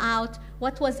heard them out,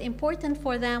 what was important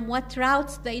for them, what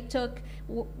routes they took,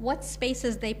 what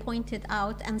spaces they pointed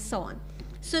out, and so on.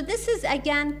 So this is,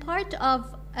 again, part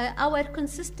of our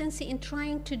consistency in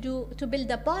trying to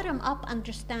build a bottom-up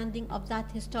understanding of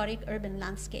that historic urban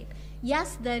landscape.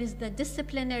 Yes, there is the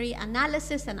disciplinary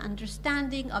analysis and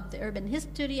understanding of the urban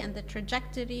history and the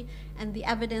trajectory and the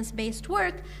evidence-based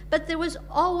work, but there was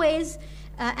always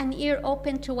an ear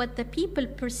open to what the people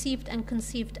perceived and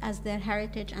conceived as their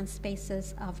heritage and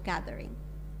spaces of gathering.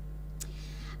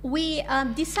 We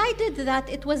decided that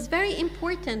it was very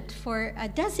important for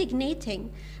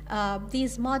designating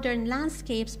these modern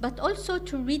landscapes, but also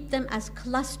to read them as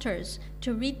clusters,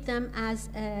 to read them as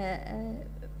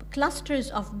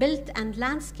clusters of built and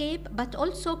landscape, but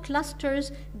also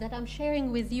clusters that I'm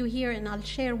sharing with you here, and I'll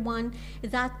share one,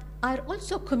 that are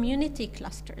also community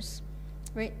clusters,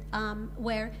 right?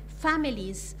 Where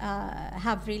families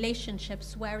have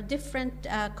relationships, where different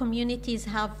communities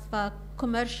have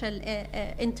commercial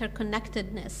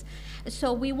interconnectedness.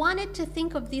 So we wanted to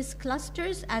think of these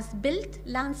clusters as built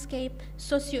landscape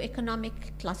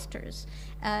socioeconomic clusters.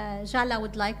 Jala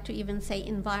would like to even say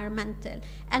environmental.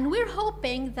 And we're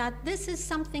hoping that this is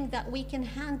something that we can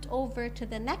hand over to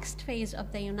the next phase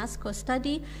of the UNESCO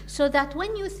study, so that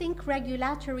when you think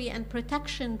regulatory and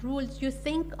protection rules, you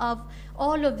think of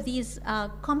all of these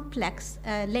complex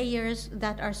layers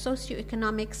that are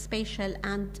socioeconomic, spatial,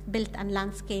 and built and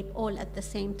landscape all at the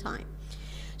same time.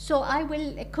 So I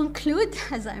will conclude,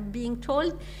 as I'm being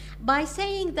told, by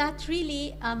saying that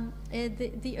really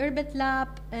the Urban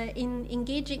Lab, in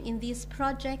engaging in these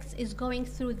projects, is going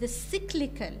through the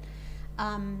cyclical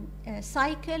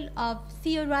cycle of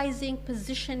theorizing,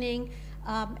 positioning,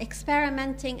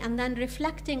 experimenting, and then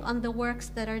reflecting on the works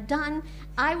that are done.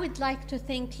 I would like to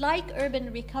think, like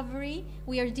urban recovery,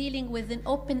 we are dealing with an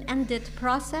open-ended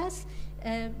process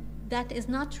that is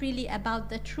not really about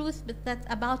the truth, but that's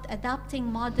about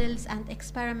adapting models and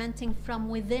experimenting from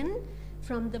within,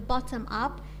 from the bottom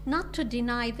up, not to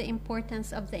deny the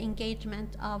importance of the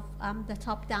engagement of the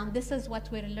top down. This is what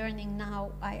we're learning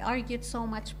now. I argued so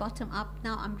much bottom up,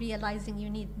 now I'm realizing you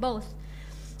need both.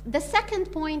 The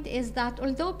second point is that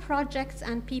although projects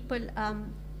and people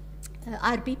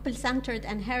are people-centered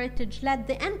and heritage-led,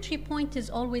 the entry point is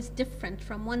always different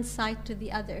from one side to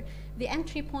the other. The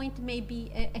entry point may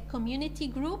be a community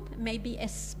group, maybe a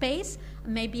space,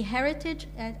 maybe heritage,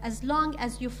 as long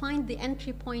as you find the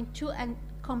entry point to a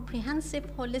comprehensive,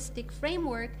 holistic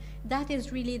framework. That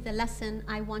is really the lesson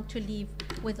I want to leave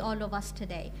with all of us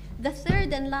today. The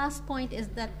third and last point is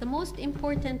that the most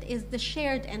important is the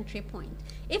shared entry point.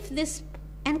 If this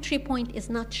entry point is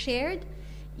not shared,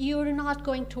 you're not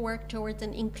going to work towards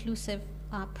an inclusive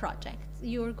project.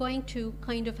 You're going to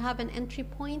kind of have an entry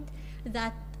point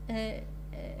that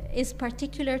is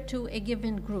particular to a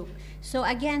given group. So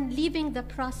again, leaving the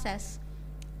process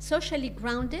socially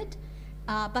grounded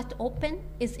but open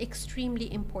is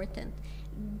extremely important.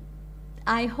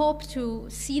 I hope to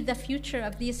see the future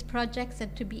of these projects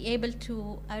and to be able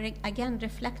to, again,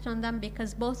 reflect on them,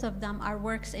 because both of them are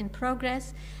works in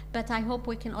progress, but I hope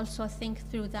we can also think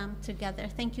through them together.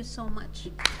 Thank you so much.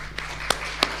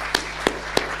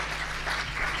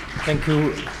 Thank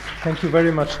you. Thank you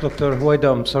very much, Dr.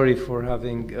 Huwaida. I'm sorry for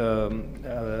having,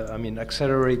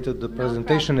 accelerated the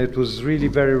presentation. It was really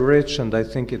very rich, and I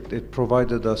think it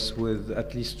provided us with,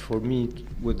 at least for me,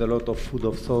 with a lot of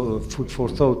food for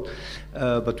thought.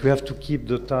 But we have to keep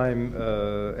the time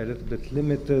a little bit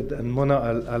limited. And Mona,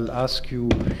 I'll ask you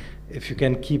if you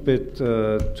can keep it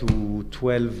to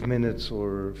 12 minutes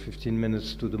or 15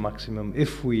 minutes to the maximum,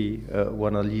 if we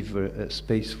want to leave a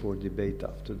space for debate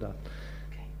after that.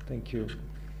 Okay. Thank you.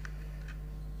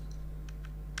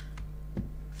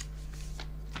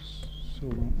 So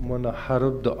Mona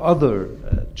Harb, the other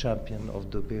champion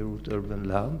of the Beirut Urban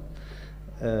Lab,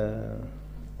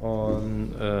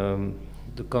 on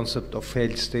the concept of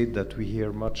failed state that we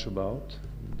hear much about.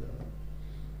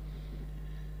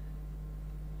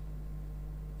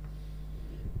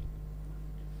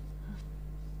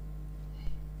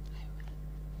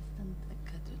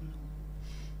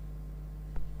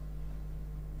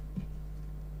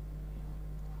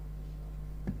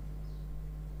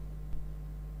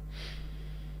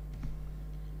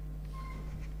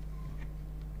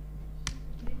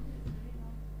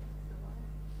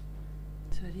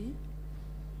 Sorry?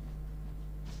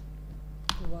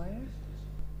 The wire?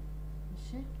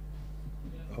 Okay.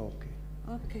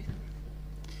 Okay.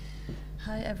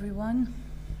 Hi, everyone.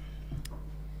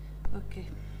 Okay.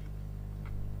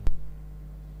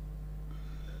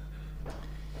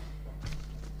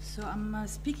 So I'm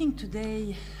speaking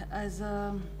today as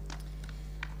the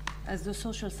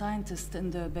social scientist in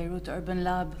the Beirut Urban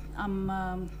Lab.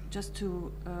 I'm just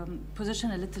to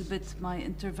position a little bit my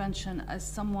intervention as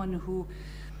someone who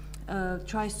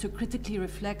tries to critically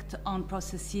reflect on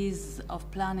processes of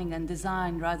planning and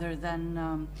design rather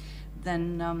than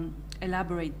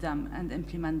elaborate them and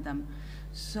implement them.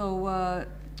 So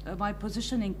my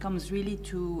positioning comes really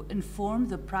to inform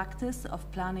the practice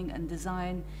of planning and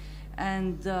design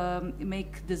and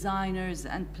make designers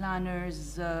and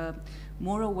planners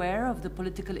more aware of the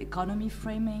political economy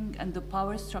framing and the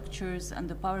power structures and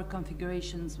the power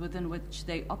configurations within which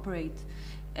they operate,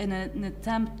 in an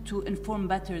attempt to inform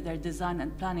better their design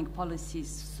and planning policies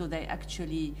so they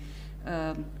actually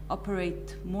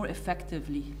operate more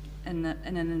effectively in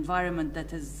an environment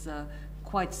that is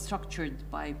quite structured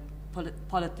by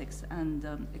politics and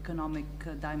economic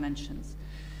dimensions.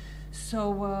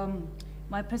 So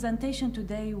my presentation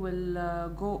today will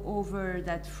go over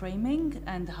that framing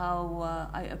and how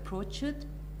I approach it,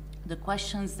 the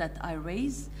questions that I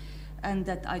raise, and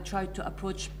that I try to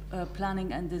approach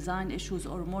planning and design issues,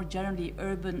 or more generally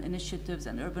urban initiatives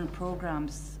and urban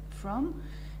programs from.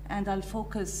 And I'll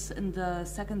focus in the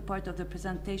second part of the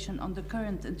presentation on the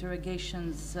current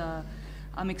interrogations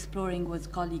I'm exploring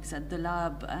with colleagues at the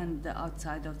lab and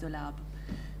outside of the lab.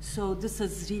 So this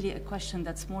is really a question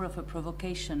that's more of a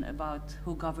provocation about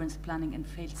who governs planning in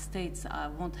failed states. I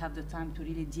won't have the time to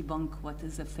really debunk what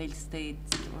is a failed state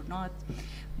or not,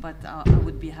 but I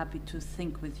would be happy to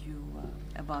think with you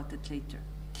about it later.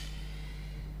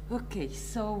 Okay,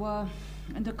 so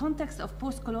in the context of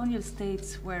post-colonial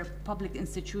states where public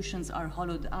institutions are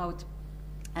hollowed out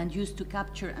and used to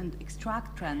capture and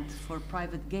extract rent for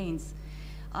private gains,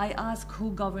 I ask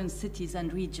who governs cities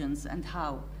and regions and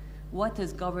how. what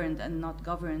is governed and not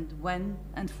governed, when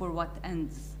and for what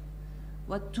ends,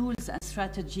 what tools and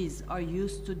strategies are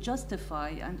used to justify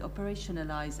and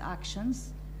operationalize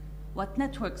actions, what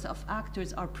networks of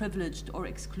actors are privileged or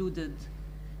excluded,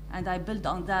 and I build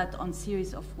on that on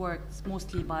series of works,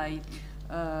 mostly by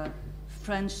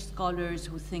French scholars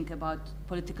who think about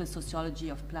political sociology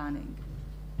of planning.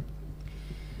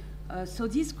 So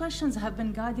these questions have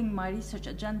been guiding my research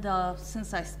agenda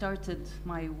since I started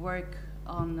my work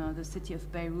on the city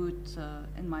of Beirut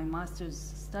in my master's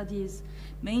studies,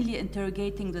 mainly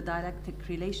interrogating the dialectic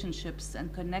relationships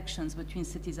and connections between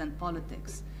cities and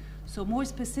politics. So more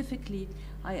specifically,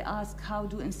 I ask, how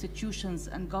do institutions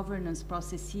and governance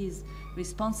processes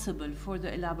responsible for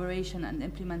the elaboration and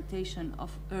implementation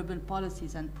of urban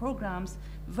policies and programs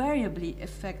variably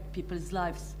affect people's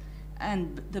lives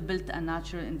and the built and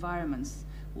natural environments?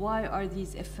 Why are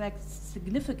these effects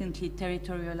significantly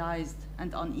territorialized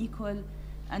and unequal?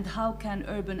 And how can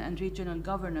urban and regional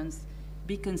governance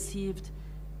be conceived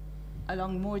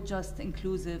along more just,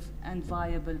 inclusive, and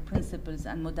viable principles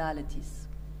and modalities?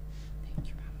 Thank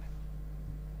you.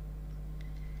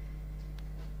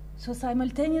 So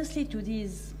simultaneously to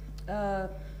these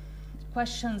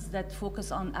questions that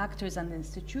focus on actors and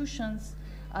institutions,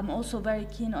 I'm also very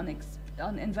keen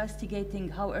on investigating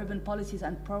how urban policies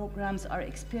and programs are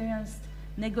experienced,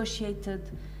 negotiated,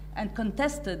 and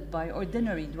contested by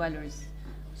ordinary dwellers.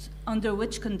 Under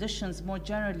which conditions, more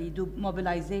generally, do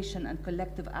mobilization and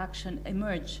collective action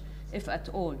emerge, if at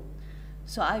all?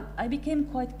 So I became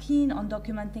quite keen on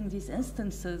documenting these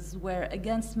instances where,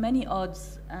 against many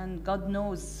odds, and God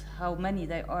knows how many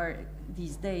there are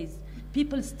these days,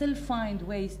 people still find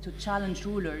ways to challenge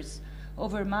rulers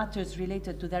over matters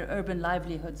related to their urban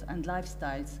livelihoods and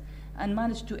lifestyles, and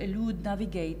manage to elude,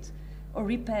 navigate, or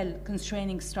repel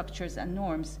constraining structures and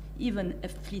norms, even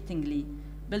if fleetingly,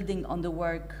 building on the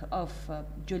work of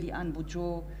Julianne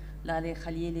Boudreau, Laleh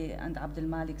Khalili, and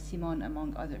Abdelmalik Simon,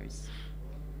 among others.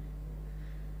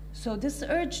 So this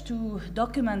urge to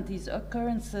document these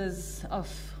occurrences of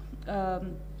a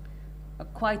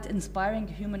quite inspiring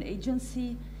human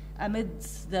agency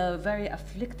amidst the very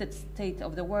afflicted state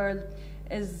of the world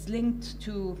is linked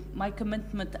to my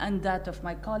commitment and that of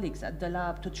my colleagues at the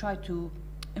lab to try to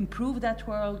improve that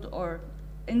world or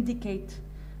indicate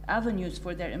avenues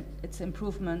for its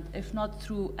improvement, if not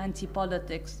through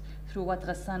anti-politics, through what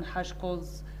Ghassan Haj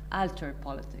calls alter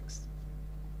politics.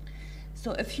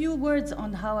 So a few words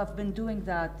on how I've been doing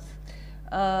that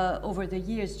over the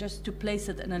years, just to place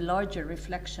it in a larger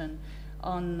reflection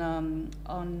on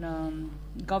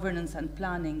governance and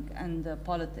planning and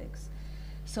politics.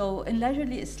 So in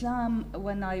Leisurely Islam,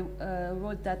 when I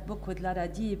wrote that book with Lara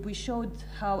Deeb, we showed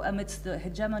how amidst the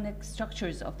hegemonic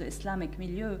structures of the Islamic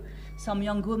milieu, some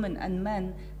young women and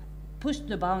men pushed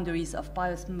the boundaries of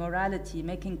pious morality,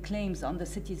 making claims on the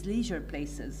city's leisure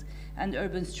places and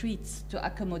urban streets to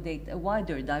accommodate a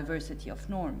wider diversity of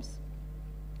norms.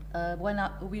 When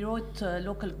we wrote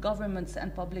Local Governments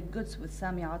and Public Goods with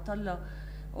Sami Atallah,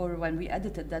 or when we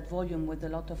edited that volume with a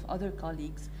lot of other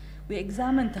colleagues, we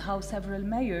examined how several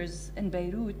mayors in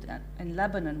Beirut, and in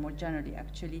Lebanon more generally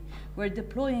actually, were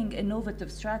deploying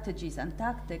innovative strategies and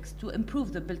tactics to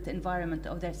improve the built environment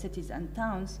of their cities and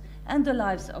towns and the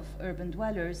lives of urban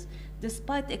dwellers,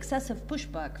 despite excessive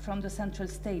pushback from the central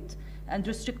state and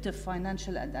restrictive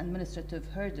financial and administrative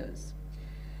hurdles.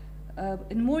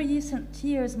 In more recent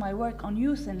years, my work on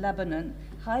youth in Lebanon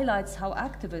highlights how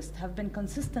activists have been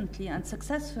consistently and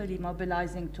successfully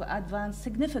mobilizing to advance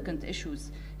significant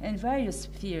issues in various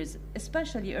spheres,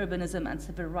 especially urbanism and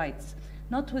civil rights,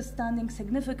 notwithstanding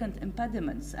significant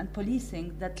impediments and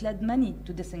policing that led many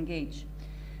to disengage.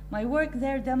 My work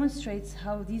there demonstrates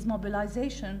how these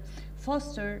mobilizations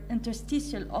foster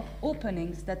interstitial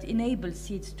openings that enable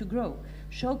seeds to grow,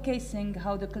 showcasing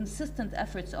how the consistent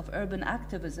efforts of urban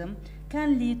activism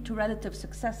can lead to relative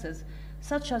successes,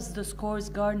 such as the scores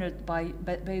garnered by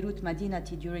Beirut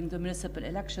Madinati during the municipal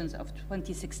elections of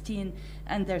 2016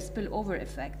 and their spillover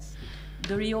effects,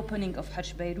 the reopening of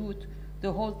Hajj Beirut,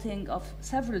 the halting of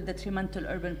several detrimental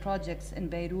urban projects in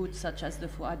Beirut, such as the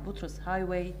Fuad Boutros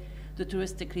Highway, the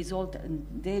touristic resort in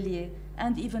Delia,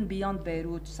 and even beyond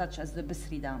Beirut, such as the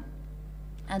Bisri Dam.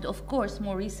 And of course,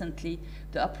 more recently,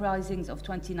 the uprisings of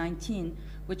 2019,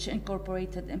 which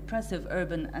incorporated impressive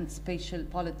urban and spatial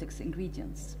politics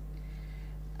ingredients.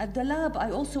 At the lab,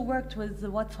 I also worked with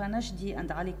Watfa Najdi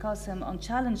and Ali Qasim on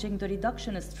challenging the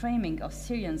reductionist framing of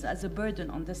Syrians as a burden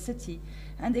on the city,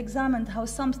 and examined how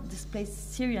some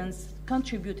displaced Syrians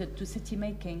contributed to city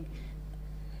making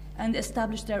and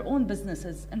established their own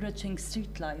businesses, enriching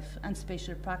street life and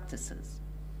spatial practices.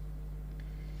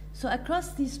 So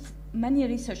across these many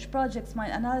research projects, my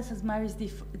analysis marries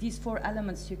these four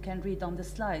elements you can read on the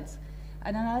slides.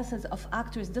 An analysis of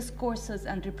actors' discourses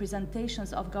and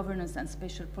representations of governance and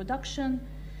spatial production.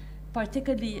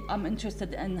 Particularly, I'm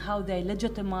interested in how they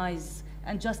legitimize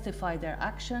and justify their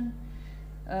action.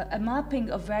 A mapping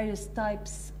of various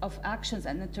types of actions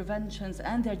and interventions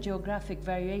and their geographic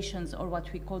variations, or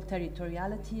what we call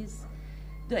territorialities.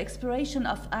 The exploration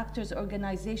of actors'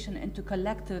 organization into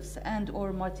collectives and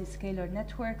or multiscalar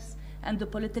networks, and the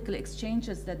political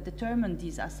exchanges that determine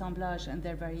these assemblages and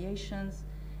their variations,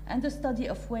 and the study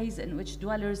of ways in which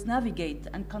dwellers navigate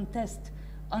and contest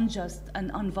unjust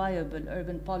and unviable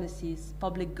urban policies,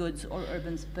 public goods, or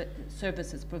urban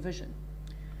services provision.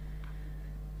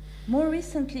 More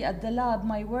recently at the lab,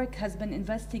 my work has been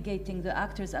investigating the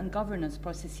actors and governance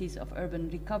processes of urban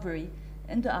recovery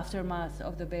in the aftermath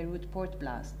of the Beirut port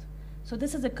blast. So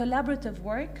this is a collaborative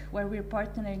work where we're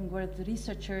partnering with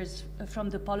researchers from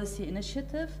the Policy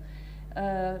Initiative,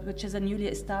 which is a newly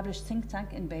established think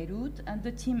tank in Beirut, and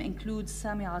the team includes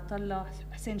Sami Atallah,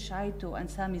 Hussein Shaito, and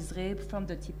Sami Zgheib from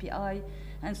the TPI,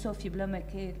 and Sophie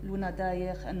Blemeke, Luna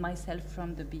Dayer, and myself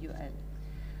from the BUL.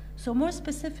 So more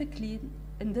specifically,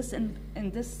 in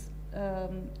this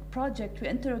project, we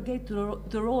interrogate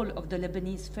the role of the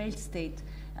Lebanese failed state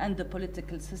and the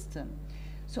political system.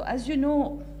 So as you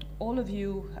know, all of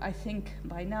you, I think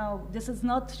by now, this is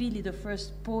not really the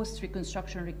first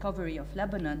post-reconstruction recovery of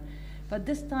Lebanon, but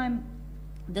this time,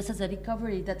 this is a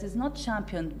recovery that is not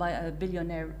championed by a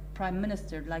billionaire prime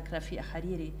minister like Rafiq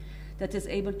Hariri that is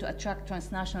able to attract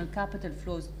transnational capital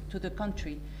flows to the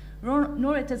country,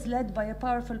 nor it is led by a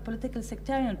powerful political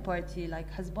sectarian party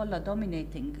like Hezbollah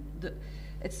dominating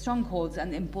its strongholds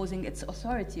and imposing its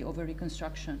authority over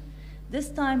reconstruction. This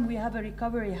time we have a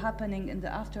recovery happening in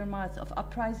the aftermath of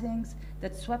uprisings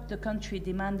that swept the country,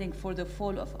 demanding for the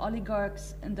fall of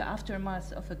oligarchs, in the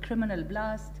aftermath of a criminal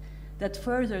blast that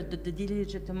furthered the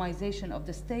delegitimization of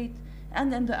the state,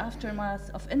 and in the aftermath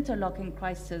of interlocking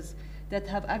crises that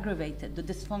have aggravated the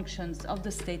dysfunctions of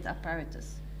the state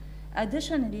apparatus.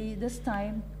 Additionally, this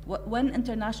time, when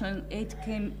international aid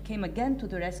came again to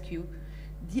the rescue,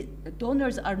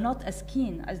 donors are not as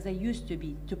keen as they used to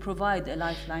be to provide a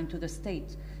lifeline to the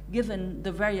state, given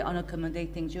the very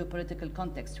unaccommodating geopolitical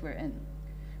context we're in.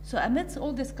 So amidst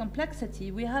all this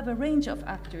complexity, we have a range of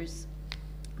actors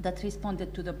that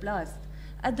responded to the blast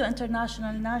at the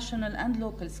international, national, and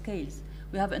local scales.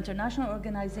 We have international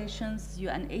organizations,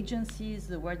 UN agencies,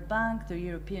 the World Bank, the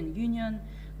European Union.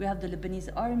 We have the Lebanese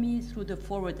Army through the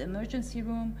Forward Emergency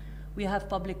Room. We have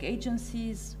public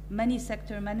agencies, many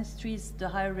sector ministries, the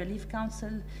Higher Relief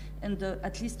Council in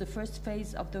at least the first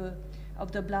phase of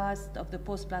the blast, of the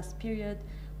post-blast period.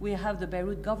 We have the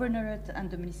Beirut Governorate and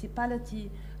the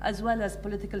municipality, as well as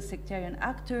political sectarian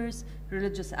actors,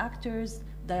 religious actors,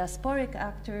 diasporic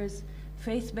actors,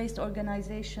 faith-based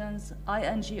organizations,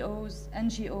 INGOs,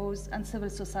 NGOs, and civil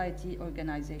society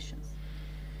organizations.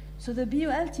 So the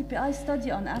BUL TPI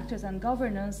study on actors and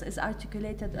governance is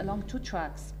articulated along two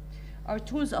tracks. Our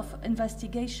tools of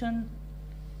investigation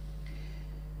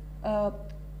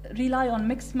rely on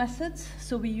mixed methods,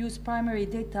 so we use primary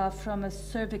data from a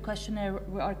survey questionnaire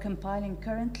we are compiling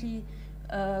currently,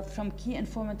 from key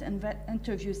informant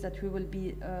interviews that we will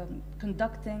be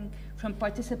conducting, from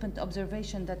participant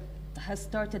observation that has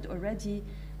started already,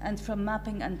 and from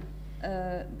mapping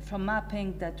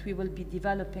that we will be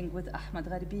developing with Ahmed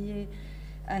Gharbiye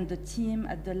and the team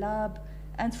at the lab,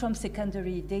 and from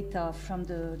secondary data from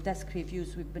the desk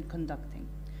reviews we've been conducting.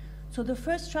 So the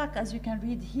first track, as you can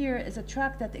read here, is a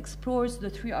track that explores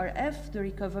the 3RF, the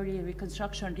Recovery,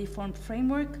 Reconstruction, Reform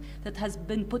Framework that has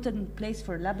been put in place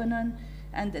for Lebanon,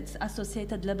 and its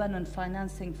associated Lebanon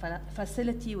Financing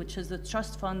Facility, which is a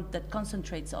trust fund that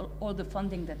concentrates all the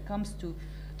funding that comes to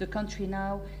the country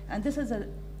now. And this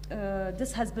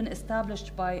has been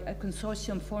established by a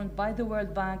consortium formed by the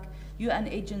World Bank, UN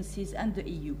agencies, and the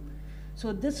EU.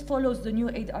 So this follows the new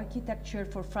aid architecture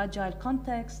for fragile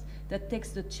contexts that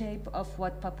takes the shape of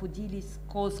what Papoudoulis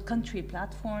calls country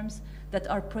platforms that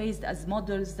are praised as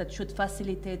models that should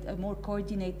facilitate a more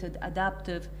coordinated,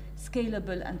 adaptive,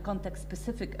 scalable, and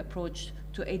context-specific approach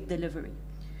to aid delivery.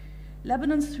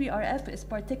 Lebanon's 3RF is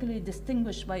particularly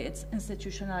distinguished by its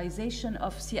institutionalization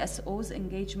of CSOs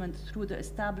engagement through the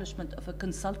establishment of a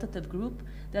consultative group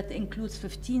that includes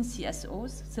 15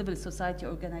 CSOs, civil society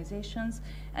organizations,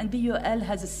 and BUL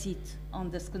has a seat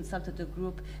on this consultative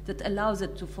group that allows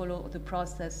it to follow the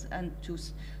process and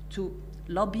to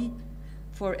lobby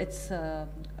for its, to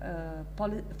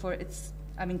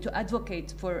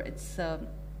advocate for its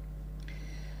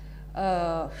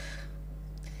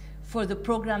for the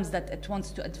programs that it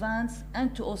wants to advance,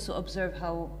 and to also observe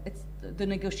how the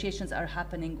negotiations are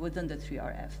happening within the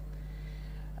 3RF.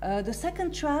 The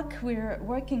second track we're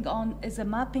working on is a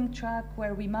mapping track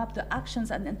where we map the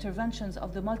actions and interventions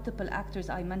of the multiple actors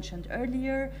I mentioned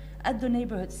earlier at the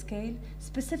neighborhood scale,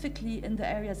 specifically in the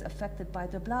areas affected by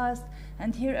the blast.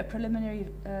 And here a preliminary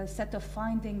set of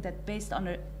findings that, based on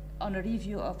a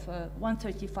review of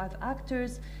 135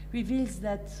 actors, reveals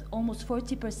that almost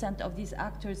 40% of these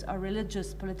actors are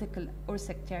religious, political, or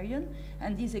sectarian,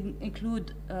 and these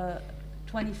include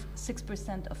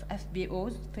 26% of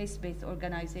FBOs, faith-based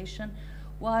organization,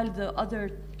 while the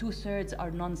other 2/3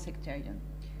 are non-sectarian.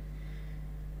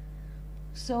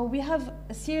 So we have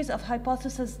a series of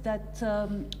hypotheses that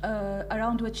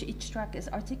around which each track is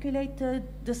articulated.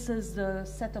 This is the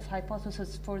set of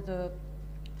hypotheses for the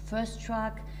first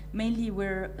track. Mainly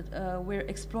we're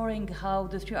exploring how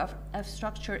the 3RF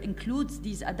structure includes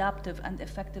these adaptive and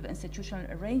effective institutional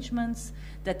arrangements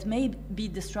that may be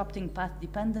disrupting path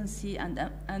dependency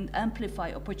and amplify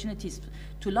opportunities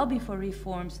to lobby for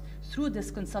reforms through this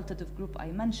consultative group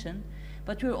I mentioned.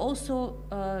 But we're also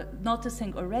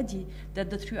noticing already that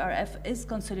the 3RF is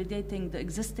consolidating the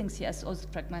existing CSO's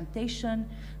fragmentation,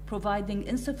 providing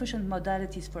insufficient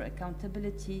modalities for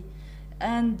accountability,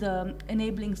 and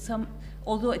enabling some,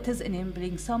 although it is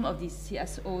enabling some of these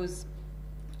CSOs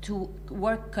to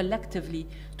work collectively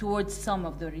towards some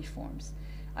of the reforms.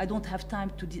 I don't have time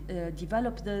to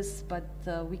develop this, but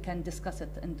we can discuss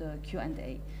it in the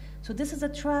Q&A. So this is a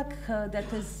track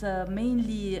that is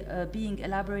mainly being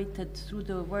elaborated through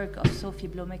the work of Sophie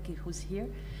Blomecki, who's here,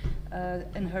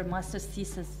 in her master's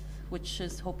thesis, which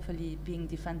is hopefully being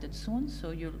defended soon. So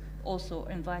you're also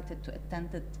invited to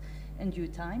attend it in due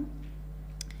time.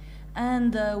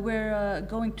 And we're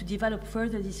going to develop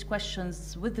further these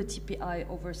questions with the TPI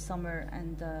over summer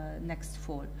and next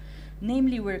fall.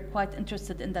 Namely, we're quite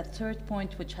interested in that third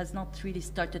point, which has not really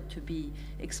started to be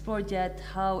explored yet.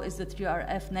 How is the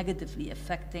 3RF negatively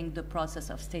affecting the process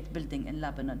of state building in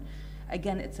Lebanon?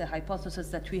 Again, it's a hypothesis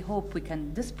that we hope we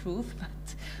can disprove,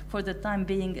 but for the time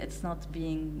being, it's not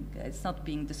being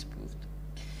disproved.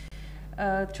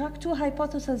 Track 2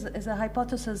 hypothesis is a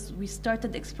hypothesis we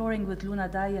started exploring with Luna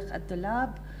Dayeq at the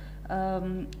lab,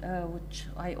 which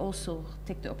I also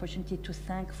take the opportunity to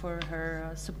thank for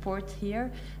her support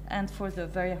here and for the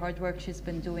very hard work she's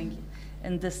been doing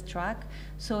in this track.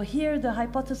 So here the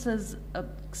hypothesis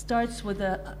starts with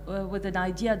an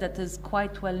idea that is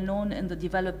quite well known in the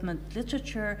development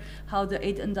literature, how the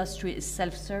aid industry is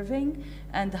self-serving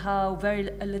and how very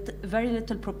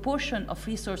little proportion of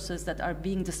resources that are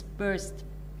being dispersed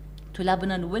to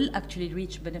Lebanon will actually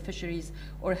reach beneficiaries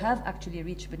or have actually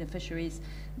reached beneficiaries.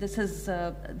 This is,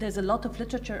 there's a lot of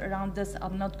literature around this.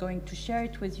 I'm not going to share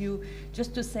it with you,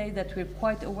 just to say that we're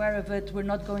quite aware of it. We're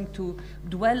not going to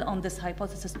dwell on this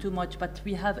hypothesis too much, but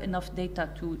we have enough data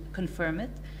to confirm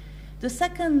it. The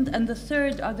second and the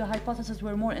third are the hypotheses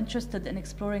we're more interested in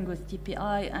exploring with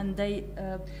TPI, and they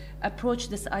approach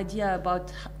this idea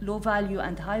about low value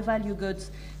and high value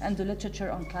goods and the literature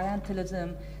on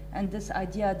clientelism, and this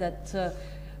idea that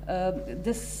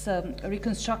this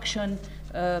reconstruction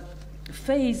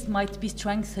phase might be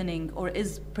strengthening or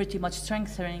is pretty much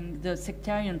strengthening the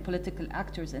sectarian political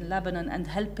actors in Lebanon and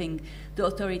helping the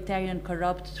authoritarian,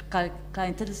 corrupt,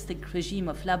 clientelistic regime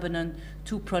of Lebanon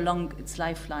to prolong its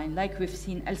lifeline, like we've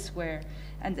seen elsewhere.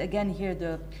 And again, here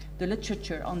the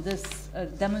literature on this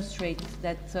demonstrates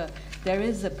that there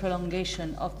is a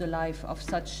prolongation of the life of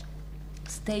such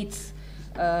states,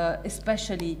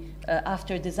 especially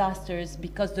after disasters,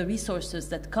 because the resources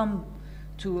that come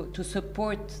to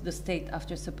support the state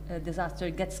after disaster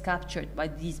gets captured by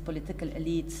these political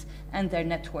elites and their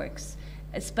networks,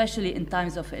 especially in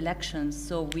times of elections.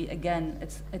 So we, again,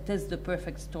 it is the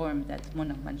perfect storm that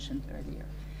Mona mentioned earlier.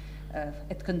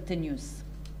 It continues.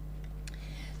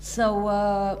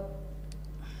 So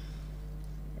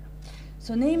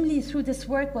namely, through this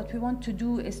work, what we want to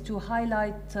do is to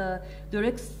highlight the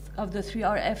risks of the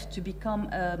 3RF to become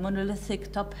a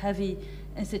monolithic, top-heavy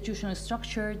institutional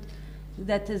structure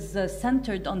that is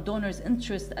centered on donors'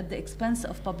 interest at the expense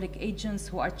of public agents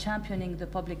who are championing the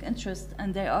public interest.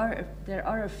 And there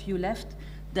are a few left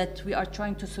that we are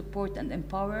trying to support and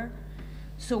empower.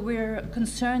 So we're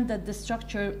concerned that the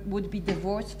structure would be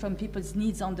divorced from people's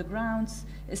needs on the grounds,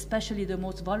 especially the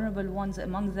most vulnerable ones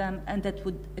among them, and that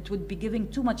it would be giving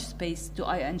too much space to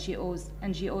NGOs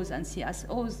and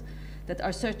CSOs that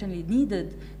are certainly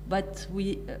needed, but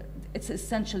it's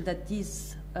essential that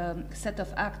these set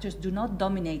of actors do not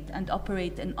dominate and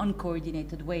operate in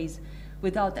uncoordinated ways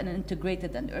without an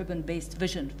integrated and urban-based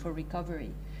vision for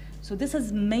recovery. So this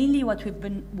is mainly what we've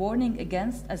been warning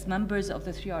against as members of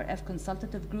the 3RF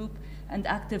consultative group, and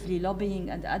actively lobbying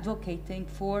and advocating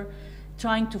for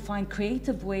trying to find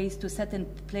creative ways to set in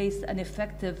place an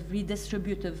effective,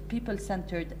 redistributive,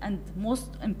 people-centered, and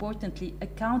most importantly,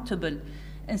 accountable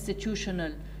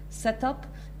institutional setup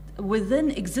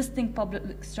within existing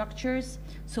public structures.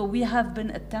 So we have been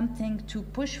attempting to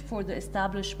push for the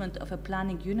establishment of a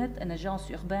planning unit, an agence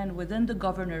urbaine within the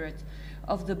governorate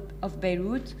of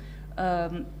Beirut.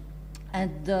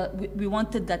 We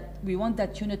want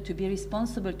that unit to be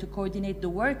responsible to coordinate the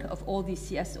work of all these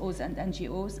CSOs and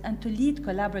NGOs, and to lead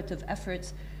collaborative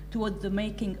efforts toward the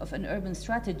making of an urban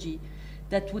strategy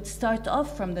that would start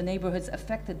off from the neighborhoods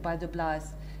affected by the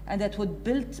blast, and that would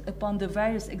build upon the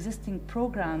various existing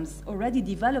programs already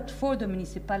developed for the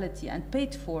municipality and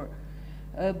paid for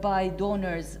by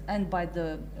donors and by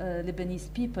the Lebanese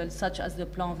people, such as the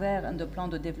Plan Vert and the Plan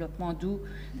de Développement Doux,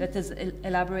 that is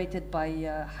elaborated by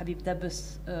Habib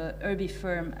Dabbas' URBI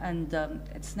firm and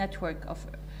its network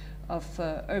of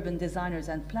urban designers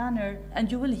and planners. And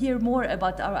you will hear more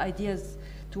about our ideas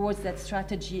towards that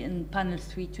strategy in panel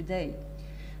 3 today.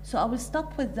 So I will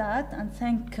stop with that and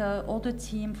thank all the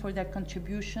team for their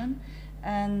contribution,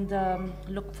 and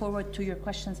look forward to your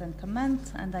questions and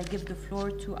comments. And I give the floor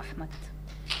to Ahmed.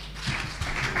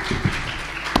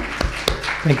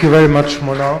 Thank you very much,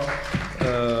 Mona.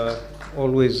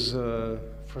 Always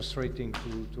frustrating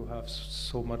to have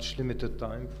so much limited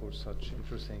time for such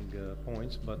interesting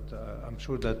points, but I'm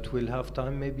sure that we'll have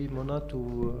time, maybe, Mona,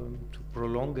 to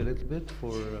prolong a little bit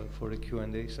for a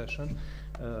Q&A session.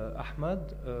 Ahmed,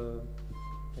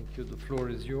 thank you. The floor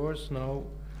is yours now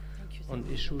on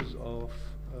issues of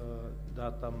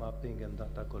data mapping and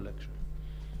data collection.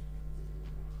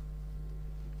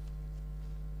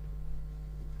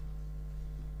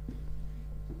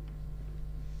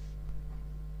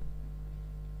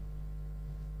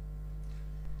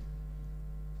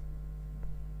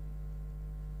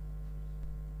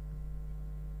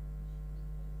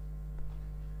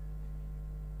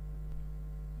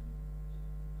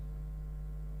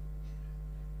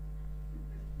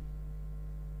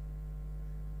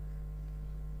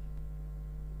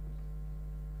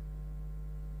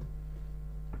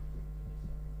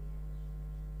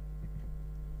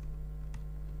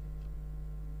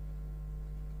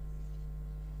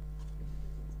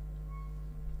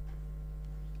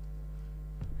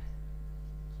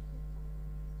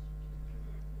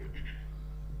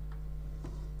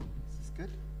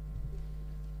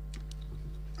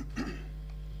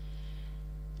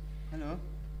 Hello.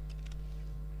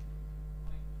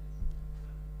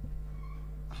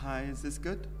 Hi, is this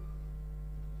good?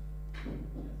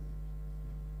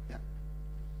 Yeah.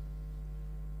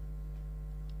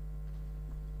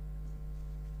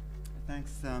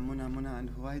 Thanks, Mona and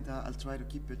Huwaida. I'll try to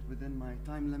keep it within my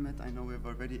time limit. I know we've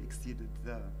already exceeded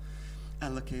the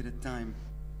allocated time.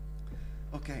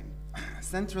 Okay.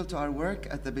 Central to our work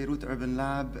at the Beirut Urban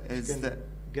Lab is the...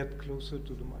 Get closer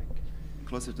to the mic.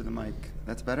 Closer to the mic.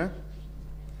 That's better?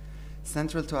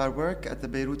 Central to our work at the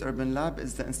Beirut Urban Lab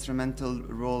is the instrumental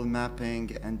role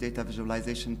mapping and data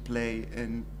visualization play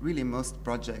in really most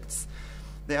projects.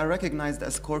 They are recognized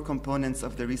as core components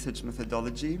of the research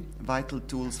methodology, vital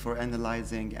tools for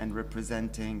analyzing and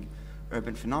representing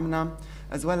urban phenomena,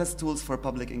 as well as tools for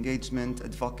public engagement,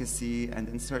 advocacy, and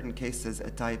in certain cases,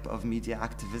 a type of media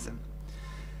activism.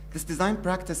 This design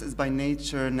practice is by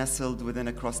nature nestled within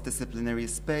a cross-disciplinary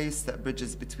space that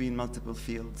bridges between multiple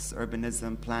fields: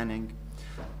 urbanism, planning,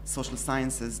 social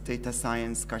sciences, data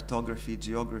science, cartography,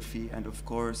 geography, and of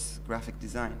course, graphic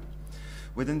design.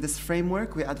 Within this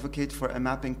framework, we advocate for a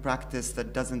mapping practice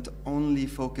that doesn't only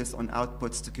focus on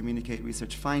outputs to communicate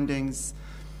research findings,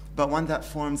 but one that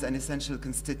forms an essential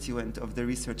constituent of the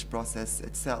research process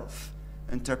itself,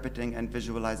 interpreting and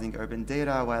visualizing urban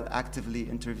data while actively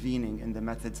intervening in the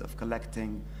methods of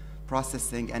collecting,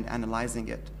 processing, and analyzing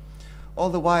it, all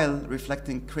the while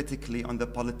reflecting critically on the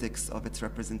politics of its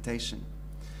representation.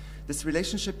 This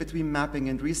relationship between mapping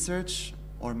and research,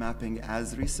 or mapping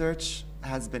as research,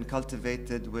 has been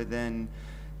cultivated within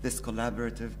this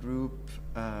collaborative group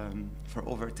for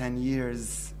over 10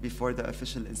 years before the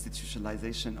official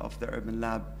institutionalization of the Urban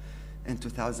Lab in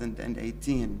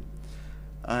 2018.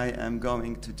 I am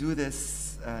going to do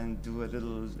this and do a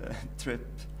little trip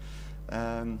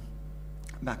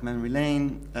back memory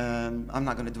lane. I'm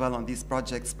not going to dwell on these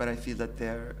projects, but I feel that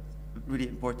they're really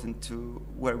important to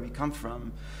where we come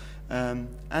from.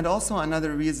 And also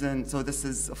another reason, so this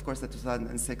is, of course, the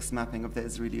 2006 mapping of the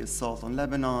Israeli assault on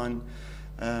Lebanon,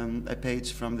 a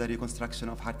page from the Reconstruction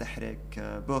of Har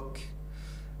Tahrik book,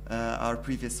 our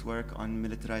previous work on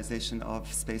militarization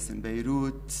of space in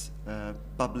Beirut,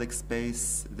 public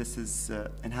space, this is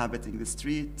inhabiting the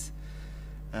street,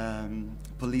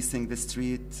 policing the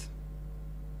street,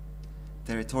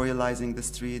 territorializing the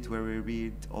street, where we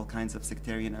read all kinds of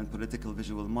sectarian and political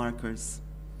visual markers.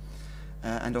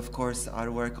 And of course,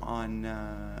 our work on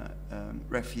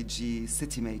refugee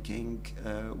city making,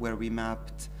 where we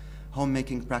mapped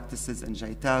homemaking practices in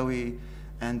Jaitawi,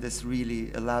 and this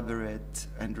really elaborate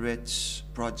and rich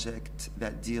project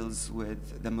that deals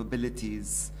with the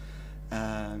mobilities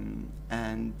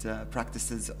and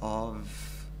practices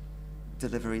of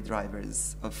delivery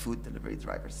drivers, of food delivery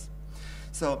drivers.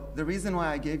 So the reason why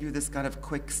I gave you this kind of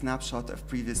quick snapshot of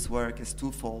previous work is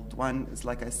twofold. One is,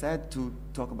 like I said, to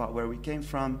talk about where we came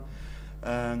from.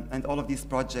 And all of these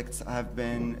projects have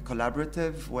been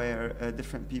collaborative, where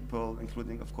different people,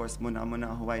 including, of course,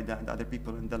 Muna, Huwaida, and other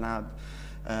people in the lab,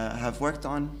 have worked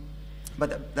on.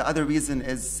 But the other reason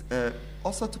is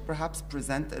also to perhaps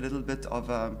present a little bit of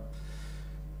a,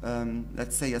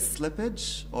 let's say, a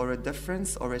slippage or a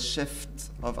difference or a shift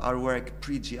of our work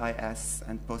pre-GIS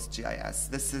and post-GIS.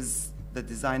 This is the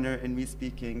designer in me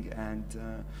speaking,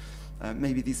 and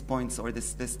maybe these points or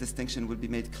this distinction will be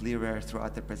made clearer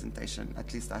throughout the presentation.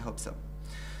 At least I hope so.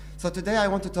 So today I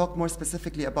want to talk more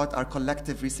specifically about our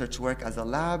collective research work as a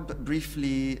lab.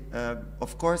 Briefly,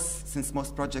 of course, since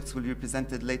most projects will be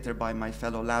presented later by my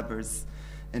fellow labbers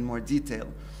in more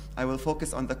detail, I will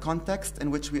focus on the context in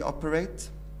which we operate,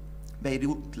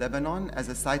 Beirut, Lebanon, as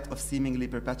a site of seemingly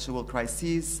perpetual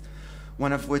crises,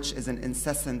 one of which is an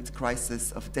incessant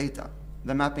crisis of data,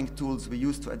 the mapping tools we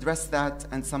use to address that,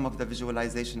 and some of the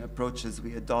visualization approaches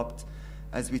we adopt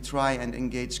as we try and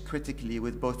engage critically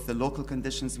with both the local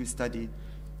conditions we study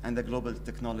and the global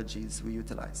technologies we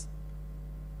utilize.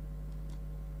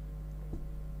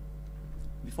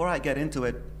 Before I get into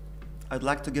it, I'd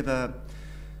like to give a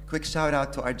quick shout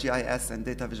out to our GIS and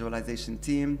data visualization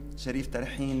team, Sharif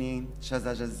Tarhini,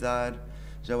 Shaza Jazzar,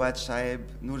 Jawad Shaib,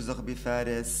 Noor Zoghbi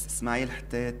Faris, Ismail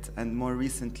Htet, and more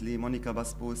recently, Monica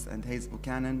Baspous and Hayes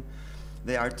Buchanan.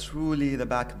 They are truly the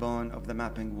backbone of the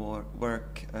mapping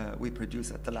work we produce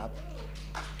at the lab.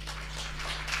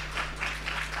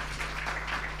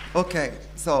 Okay,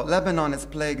 so Lebanon is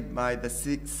plagued by the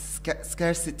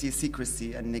scarcity,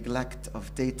 secrecy, and neglect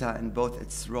of data in both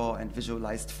its raw and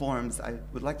visualized forms. I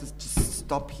would like to just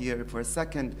stop here for a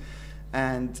second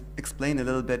and explain a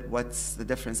little bit what's the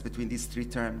difference between these three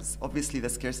terms. Obviously, the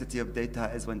scarcity of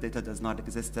data is when data does not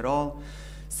exist at all.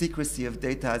 Secrecy of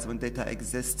data is when data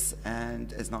exists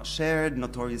and is not shared.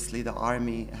 Notoriously, the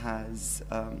army has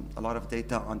a lot of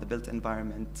data on the built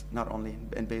environment, not only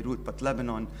in Beirut, but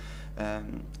Lebanon,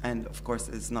 and of course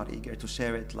is not eager to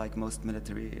share it like most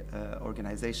military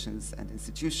organizations and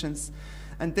institutions.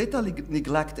 And data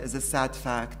neglect is a sad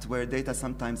fact where data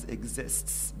sometimes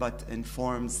exists, but in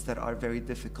forms that are very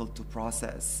difficult to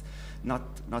process, not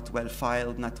well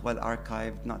filed, not well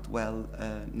archived, not well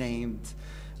named.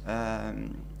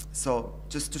 So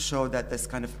just to show that this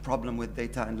kind of problem with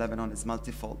data in Lebanon is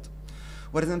multifold.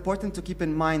 What is important to keep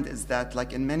in mind is that,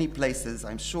 like in many places,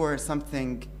 I'm sure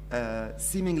something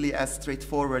seemingly as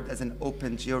straightforward as an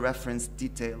open georeferenced,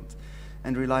 detailed,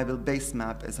 and reliable base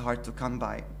map is hard to come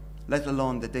by, let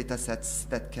alone the data sets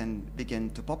that can begin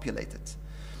to populate it.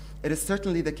 It is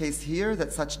certainly the case here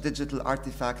that such digital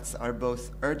artifacts are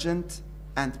both urgent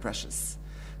and precious.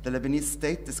 The Lebanese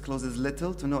state discloses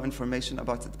little to no information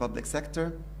about its public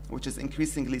sector, which is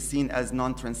increasingly seen as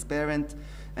non-transparent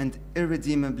and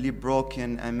irredeemably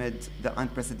broken amid the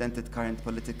unprecedented current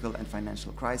political and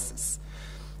financial crisis.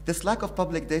 This lack of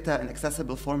public data in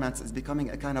accessible formats is becoming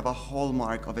a kind of a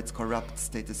hallmark of its corrupt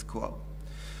status quo.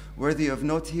 Worthy of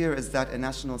note here is that a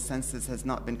national census has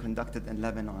not been conducted in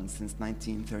Lebanon since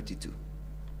 1932.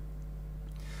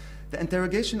 The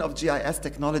interrogation of GIS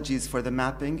technologies for the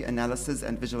mapping, analysis,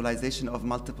 and visualization of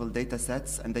multiple data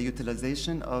sets and the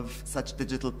utilization of such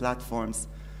digital platforms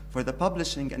for the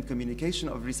publishing and communication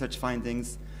of research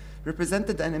findings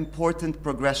represented an important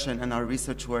progression in our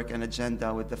research work and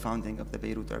agenda with the founding of the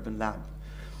Beirut Urban Lab.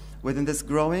 Within this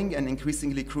growing and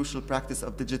increasingly crucial practice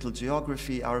of digital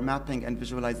geography, our mapping and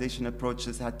visualization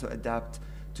approaches had to adapt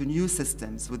to new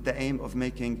systems with the aim of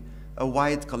making a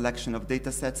wide collection of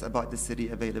data sets about the city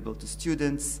available to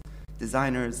students,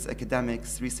 designers,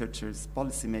 academics, researchers,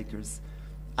 policymakers,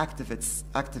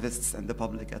 activists, and the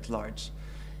public at large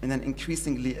in an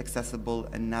increasingly accessible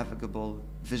and navigable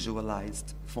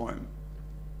visualized form.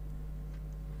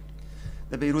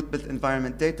 The Beirut Built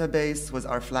Environment Database was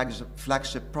our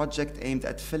flagship project aimed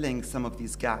at filling some of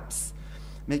these gaps,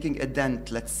 making a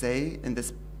dent, let's say, in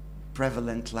this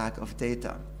prevalent lack of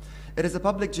data. It is a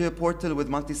public geoportal with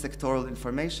multi-sectoral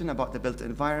information about the built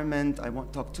environment. I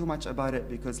won't talk too much about it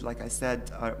because, like I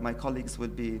said, my colleagues will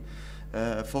be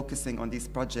focusing on these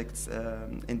projects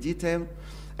in detail.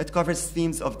 It covers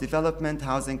themes of development,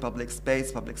 housing, public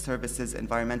space, public services,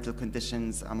 environmental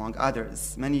conditions, among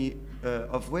others, many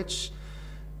of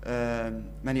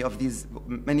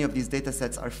these data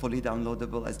sets are fully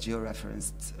downloadable as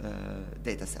georeferenced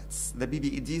data sets. The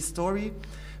BBED story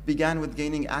began with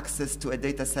gaining access to a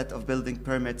data set of building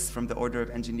permits from the Order of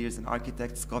Engineers and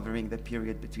Architects covering the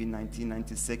period between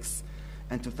 1996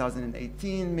 and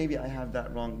 2018. Maybe I have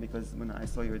that wrong because when I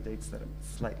saw your dates that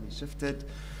slightly shifted.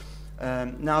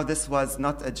 Now this was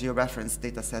not a georeferenced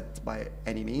data set by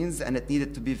any means, and it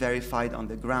needed to be verified on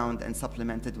the ground and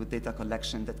supplemented with data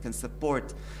collection that can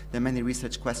support the many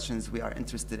research questions we are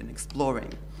interested in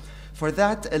exploring. For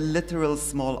that, a literal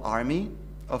small army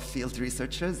of field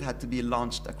researchers had to be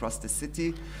launched across the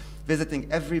city, visiting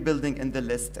every building in the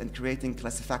list and creating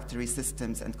classificatory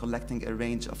systems and collecting a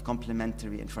range of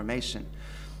complementary information.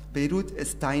 Beirut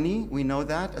is tiny, we know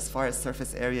that, as far as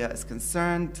surface area is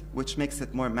concerned, which makes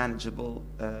it more manageable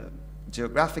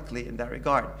geographically in that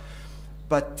regard.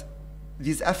 But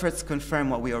these efforts confirm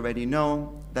what we already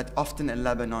know, that often in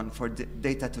Lebanon, for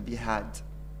data to be had,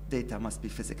 data must be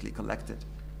physically collected.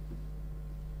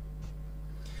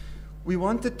 We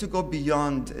wanted to go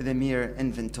beyond the mere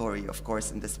inventory, of course,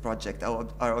 in this project.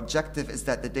 Our objective is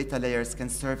that the data layers can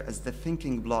serve as the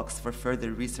thinking blocks for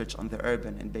further research on the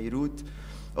urban in Beirut.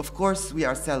 Of course, we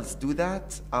ourselves do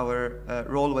that. Our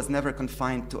role was never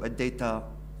confined to a data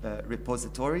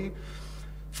repository.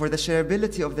 For the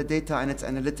shareability of the data and its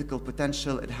analytical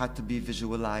potential, it had to be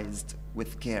visualized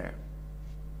with care.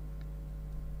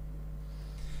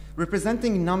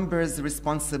 Representing numbers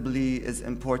responsibly is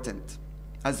important.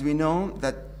 As we know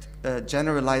that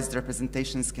generalized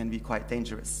representations can be quite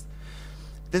dangerous.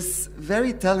 This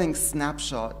very telling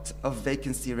snapshot of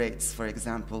vacancy rates, for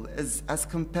example, is as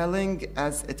compelling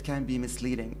as it can be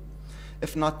misleading,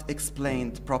 if not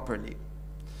explained properly.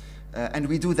 And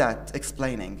we do that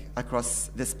explaining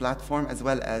across this platform as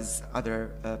well as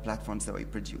other platforms that we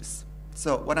produce.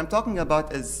 So what I'm talking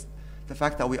about is the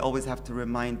fact that we always have to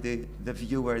remind the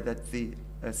viewer that the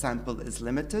sample is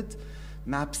limited.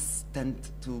 Maps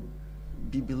tend to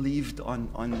be believed on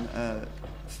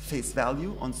face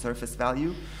value, on surface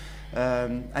value.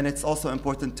 And it's also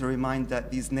important to remind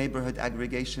that these neighborhood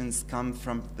aggregations come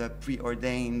from the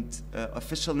preordained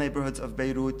official neighborhoods of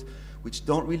Beirut, which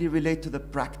don't really relate to the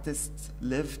practiced,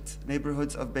 lived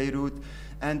neighborhoods of Beirut.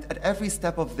 And at every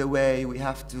step of the way, we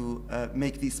have to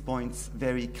make these points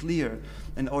very clear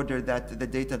in order that the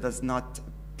data does not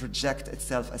project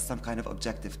itself as some kind of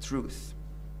objective truth.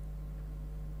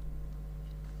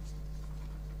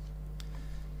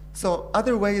 So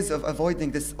other ways of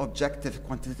avoiding this objective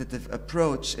quantitative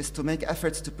approach is to make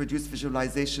efforts to produce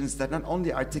visualizations that not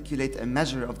only articulate a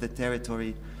measure of the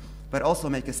territory, but also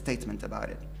make a statement about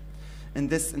it. In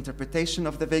this interpretation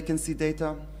of the vacancy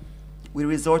data, we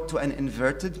resort to an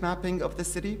inverted mapping of the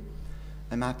city,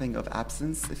 a mapping of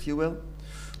absence, if you will,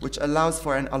 which allows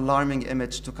for an alarming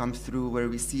image to come through where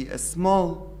we see a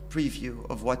small preview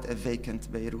of what a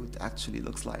vacant Beirut actually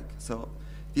looks like. So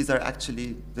these are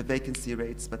actually the vacancy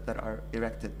rates, but that are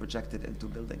projected into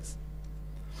buildings.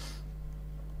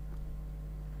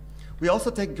 We also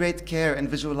take great care in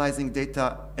visualizing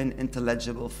data in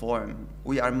intelligible form.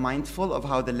 We are mindful of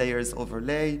how the layers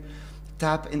overlay,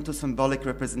 tap into symbolic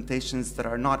representations that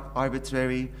are not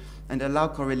arbitrary, and allow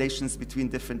correlations between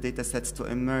different data sets to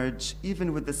emerge,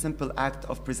 even with the simple act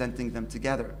of presenting them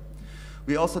together.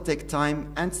 We also take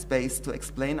time and space to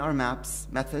explain our maps,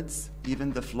 methods,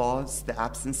 even the flaws, the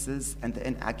absences, and the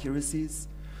inaccuracies,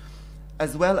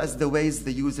 as well as the ways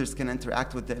the users can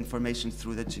interact with the information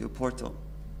through the geoportal.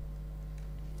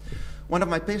 One of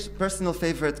my personal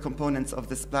favorite components of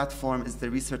this platform is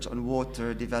the research on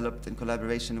water developed in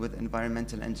collaboration with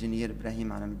environmental engineer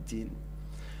Ibrahim Alamuddin.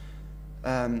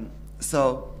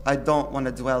 So I don't want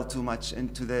to dwell too much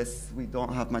into this. We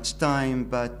don't have much time,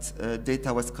 but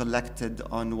data was collected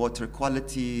on water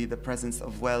quality, the presence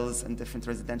of wells in different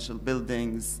residential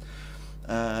buildings,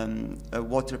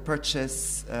 water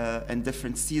purchase in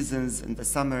different seasons, in the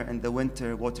summer and the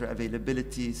winter, water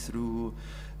availability through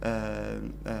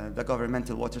the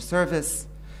governmental water service.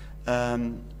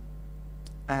 And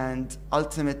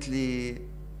ultimately,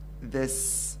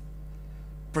 this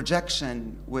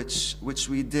projection which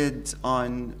we did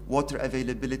on water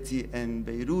availability in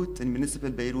Beirut, in municipal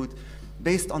Beirut,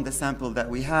 based on the sample that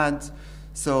we had.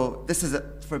 So this is,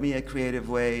 for me, a creative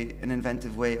way, an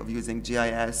inventive way of using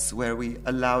GIS, where we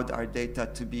allowed our data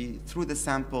to be, through the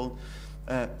sample,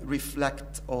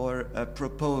 reflect or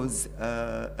propose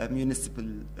a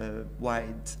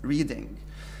municipal-wide reading.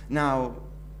 Now,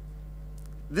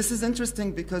 this is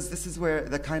interesting because this is where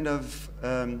the kind of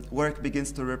work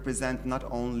begins to represent not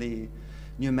only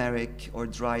numeric or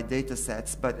dry data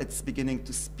sets, but it's beginning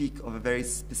to speak of a very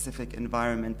specific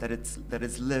environment that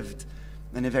is lived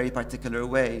in a very particular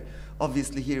way.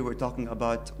 Obviously, here we're talking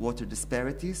about water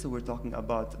disparity, so we're talking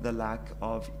about the lack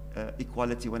of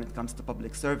equality when it comes to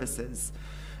public services.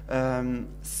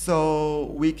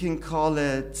 So we can call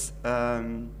it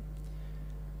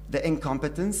the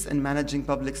incompetence in managing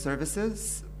public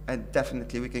services, and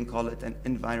definitely we can call it an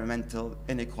environmental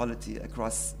inequality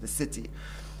across the city.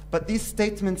 But these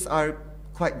statements are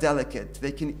quite delicate.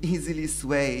 They can easily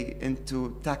sway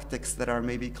into tactics that are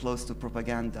maybe close to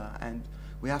propaganda, and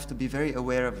we have to be very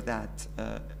aware of that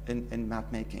in map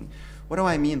making. What do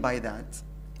I mean by that?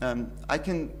 I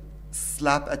can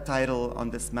slap a title on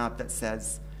this map that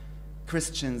says,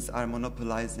 "Christians are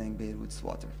monopolizing Beirut's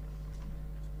water."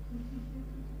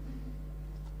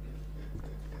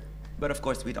 But of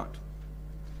course we don't.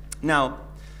 Now,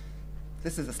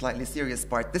 this is a slightly serious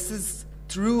part. This is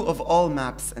true of all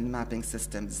maps and mapping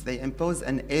systems. They impose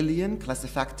an alien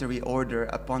classificatory order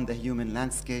upon the human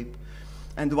landscape,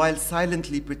 and while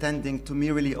silently pretending to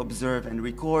merely observe and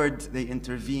record, they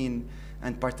intervene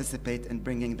and participate in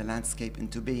bringing the landscape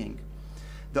into being.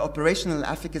 The operational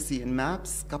efficacy in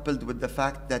maps, coupled with the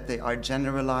fact that they are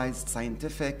generalized,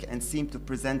 scientific, and seem to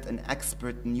present an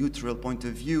expert, neutral point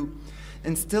of view,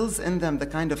 instills in them the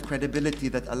kind of credibility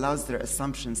that allows their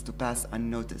assumptions to pass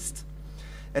unnoticed.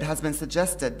 It has been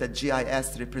suggested that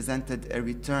GIS represented a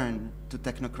return to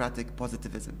technocratic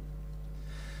positivism.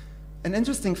 An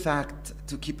interesting fact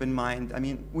to keep in mind, I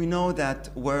mean, we know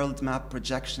that world map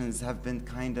projections have been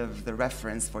kind of the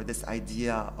reference for this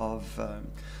idea of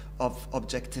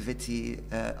objectivity,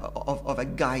 of a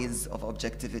guise of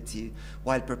objectivity,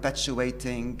 while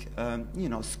perpetuating,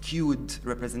 skewed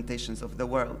representations of the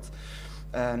world.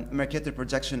 Mercator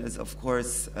projection is, of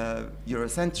course,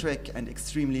 Eurocentric and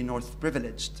extremely North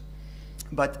privileged.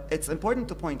 But it's important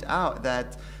to point out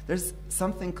that there's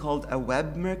something called a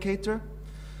web Mercator,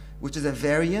 which is a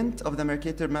variant of the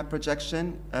Mercator map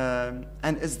projection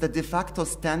and is the de facto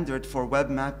standard for web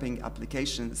mapping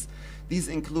applications. These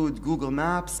include Google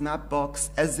Maps,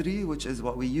 Mapbox, Esri, which is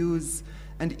what we use,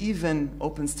 and even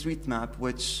OpenStreetMap,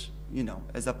 which,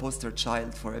 is a poster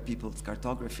child for a people's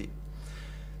cartography.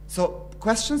 So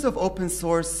questions of open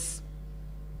source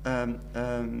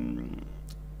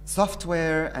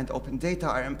software and open data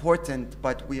are important,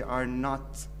 but we are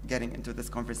not getting into this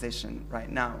conversation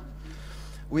right now.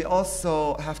 We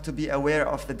also have to be aware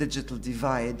of the digital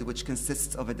divide, which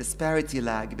consists of a disparity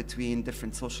lag between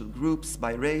different social groups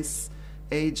by race,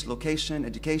 age, location,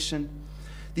 education.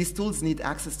 These tools need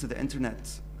access to the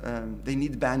internet. They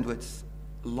need bandwidth,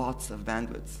 lots of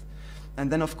bandwidth. And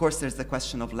then, of course, there's the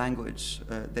question of language.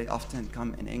 They often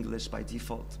come in English by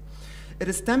default. It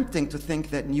is tempting to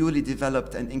think that newly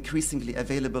developed and increasingly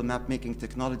available map-making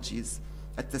technologies,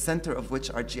 at the center of which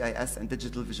are GIS and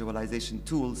digital visualization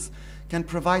tools, can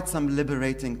provide some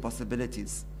liberating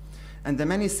possibilities. And the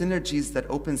many synergies that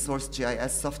open source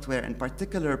GIS software in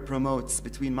particular promotes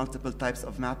between multiple types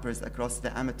of mappers across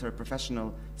the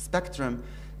amateur-professional spectrum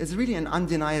is really an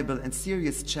undeniable and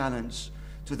serious challenge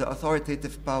to the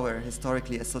authoritative power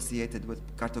historically associated with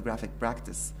cartographic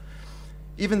practice.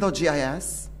 Even though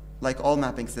GIS, like all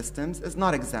mapping systems, is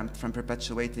not exempt from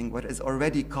perpetuating what is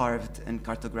already carved in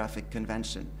cartographic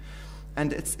convention.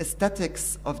 And its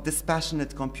aesthetics of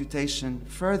dispassionate computation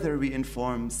further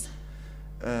reinforce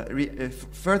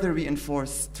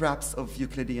traps of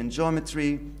Euclidean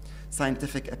geometry,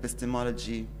 scientific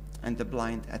epistemology, and the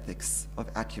blind ethics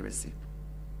of accuracy.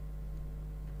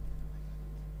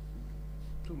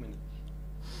 2 minutes.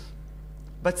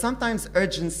 But sometimes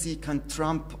urgency can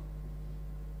trump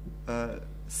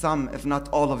some, if not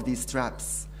all, of these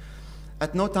traps.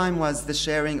 At no time was the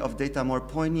sharing of data more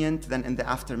poignant than in the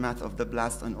aftermath of the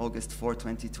blast on August 4,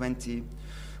 2020,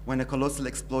 when a colossal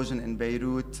explosion in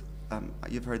Beirut,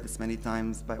 you've heard this many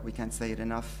times, but we can't say it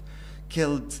enough,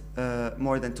 killed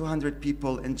more than 200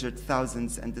 people, injured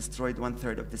thousands, and destroyed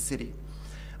 1/3 of the city.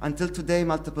 Until today,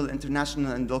 multiple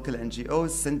international and local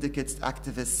NGOs, syndicates,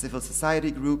 activists, civil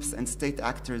society groups, and state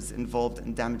actors involved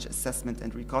in damage assessment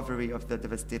and recovery of the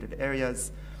devastated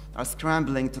areas are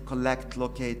scrambling to collect,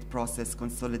 locate, process,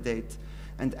 consolidate,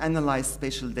 and analyze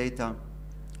spatial data,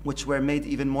 which were made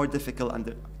even more difficult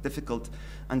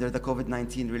under the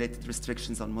COVID-19 related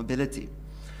restrictions on mobility.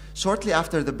 Shortly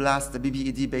after the blast, the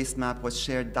BBED-based map was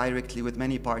shared directly with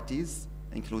many parties,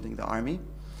 including the Army.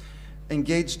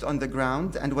 engaged on the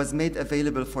ground and was made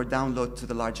available for download to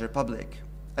the larger public.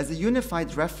 As a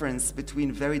unified reference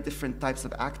between very different types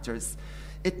of actors,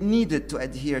 it needed to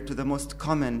adhere to the most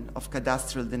common of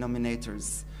cadastral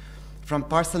denominators, from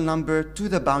parcel number to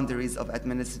the boundaries of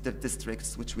administrative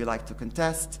districts, which we like to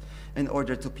contest, in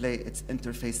order to play its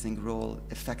interfacing role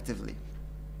effectively.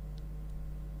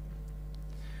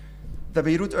 The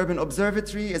Beirut Urban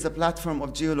Observatory is a platform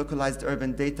of geolocalized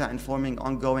urban data informing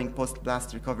ongoing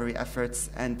post-blast recovery efforts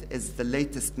and is the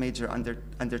latest major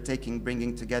undertaking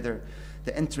bringing together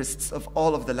the interests of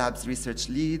all of the lab's research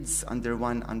leads under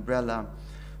one umbrella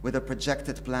with a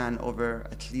projected plan over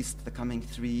at least the coming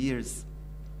 3 years.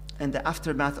 In the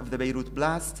aftermath of the Beirut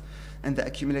blast and the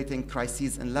accumulating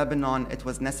crises in Lebanon, it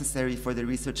was necessary for the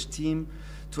research team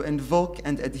to invoke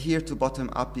and adhere to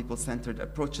bottom-up, people-centered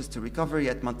approaches to recovery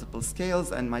at multiple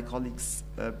scales, and my colleagues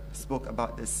spoke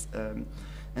about this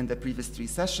in the previous 3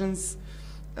 sessions.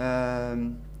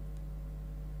 And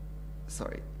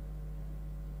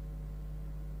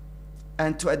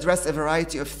to address a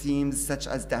variety of themes such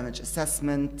as damage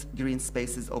assessment, green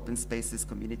spaces, open spaces,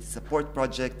 community support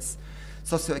projects,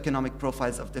 socioeconomic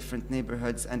profiles of different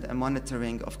neighborhoods, and a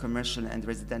monitoring of commercial and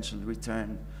residential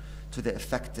return to the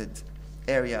affected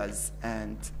areas.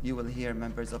 And you will hear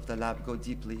members of the lab go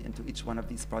deeply into each one of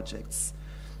these projects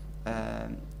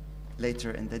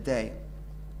later in the day.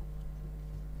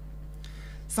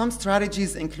 Some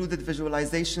strategies included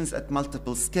visualizations at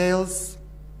multiple scales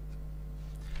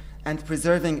and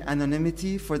preserving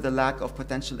anonymity for the lack of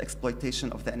potential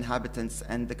exploitation of the inhabitants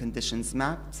and the conditions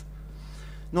mapped.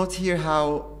 Note here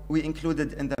how we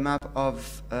included in the map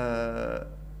of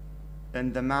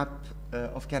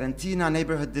Quarantina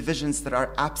neighborhood divisions that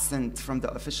are absent from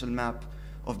the official map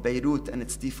of Beirut and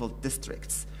its default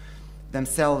districts,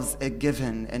 themselves a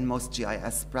given in most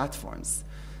GIS platforms.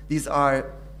 These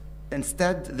are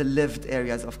instead the lived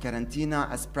areas of Quarantina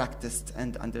as practiced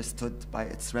and understood by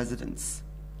its residents.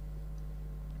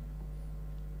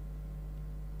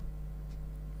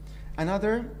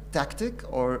 Another tactic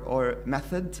or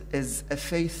method is a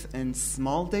faith in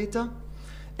small data,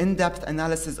 in-depth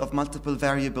analysis of multiple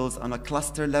variables on a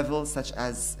cluster level, such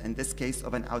as in this case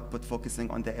of an output focusing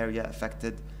on the area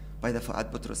affected by the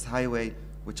Fuad Boutros Highway,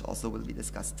 which also will be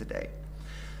discussed today.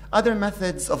 Other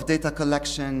methods of data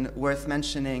collection worth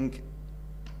mentioning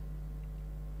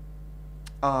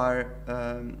are,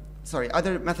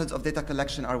 other methods of data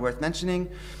collection are worth mentioning.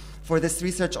 For this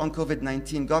research on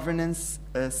COVID-19 governance,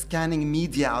 scanning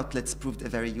media outlets proved a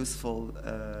very useful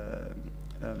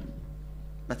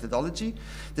methodology.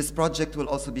 This project will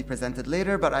also be presented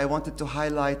later, but I wanted to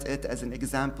highlight it as an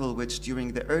example which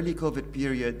during the early COVID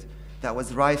period that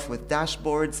was rife with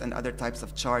dashboards and other types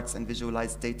of charts and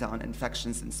visualized data on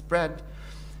infections and spread,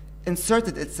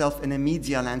 inserted itself in a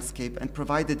media landscape and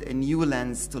provided a new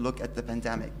lens to look at the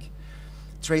pandemic,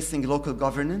 tracing local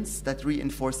governance that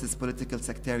reinforces political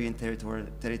sectarian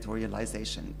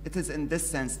territorialization. It is in this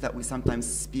sense that we sometimes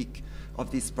speak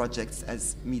of these projects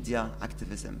as media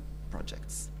activism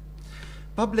projects.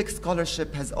 Public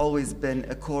scholarship has always been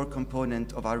a core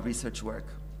component of our research work.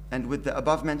 And with the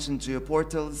above-mentioned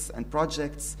geoportals and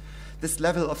projects, this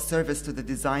level of service to the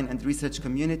design and research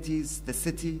communities, the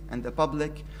city, and the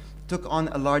public took on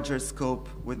a larger scope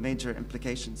with major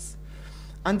implications.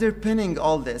 Underpinning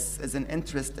all this is an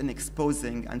interest in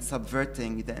exposing and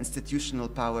subverting the institutional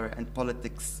power and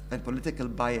politics and political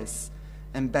bias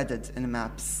embedded in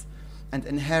maps and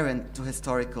inherent to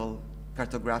historical,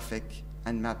 cartographic,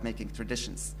 and map-making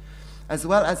traditions, as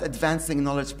well as advancing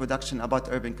knowledge production about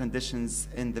urban conditions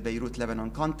in the Beirut, Lebanon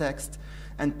context,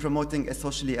 and promoting a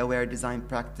socially aware design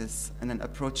practice and an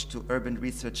approach to urban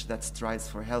research that strives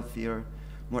for healthier,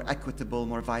 more equitable,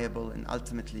 more viable, and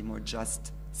ultimately more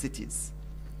just cities.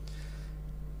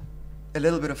 A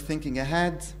little bit of thinking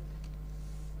ahead.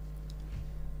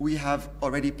 We have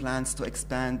already plans to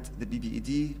expand the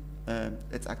BBED.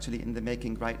 It's actually in the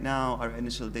making right now. Our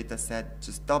initial data set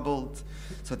just doubled.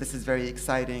 So this is very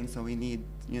exciting. So we need,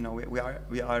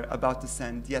 we are about to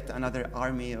send yet another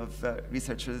army of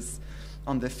researchers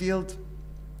on the field.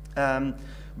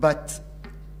 But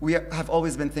we have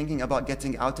always been thinking about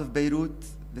getting out of Beirut.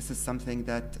 This is something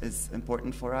that is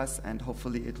important for us, and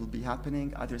hopefully it will be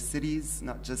happening. Other cities,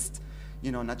 not just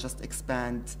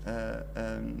expand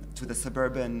to the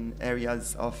suburban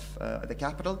areas of the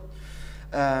capital.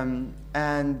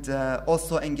 And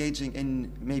also engaging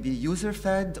in maybe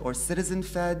user-fed or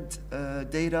citizen-fed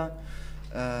data.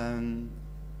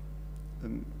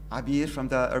 Abir from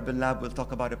the Urban Lab will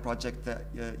talk about a project that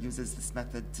uses this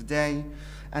method today.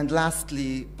 And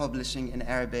lastly, publishing in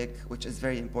Arabic, which is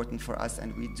very important for us,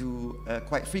 and we do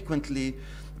quite frequently,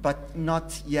 but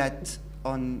not yet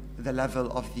on the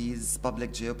level of these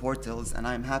public geoportals. And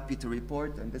I'm happy to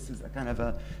report, and this is a kind of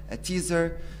a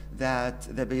teaser, that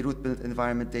the Beirut Built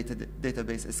Environment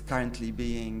Database is currently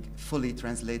being fully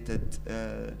translated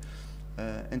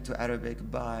into Arabic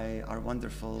by our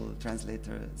wonderful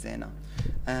translator, Zaina.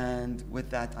 And with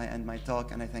that, I end my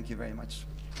talk, and I thank you very much.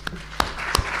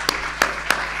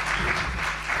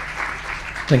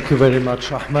 Thank you very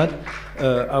much, Ahmed.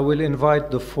 I will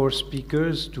invite the 4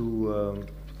 speakers to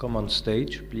come on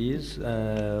stage, please.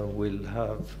 We'll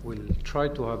try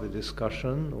to have a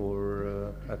discussion,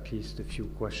 or at least a few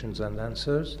questions and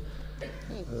answers.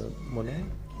 Monet?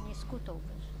 Can you scoot over?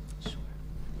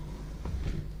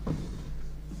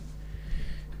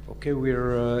 Okay,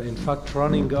 we're in fact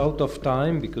running out of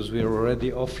time because we're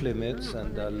already off limits,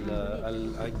 and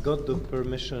I got the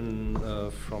permission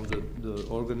from the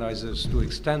organizers to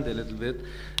extend a little bit.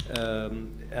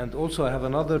 And also I have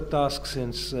another task,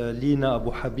 since Lina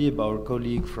Abu Habib, our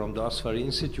colleague from the Asfari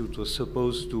Institute, was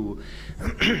supposed to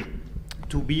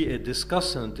be a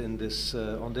discussant in this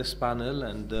on this panel,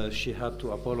 and she had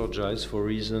to apologize for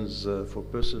reasons, for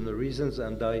personal reasons,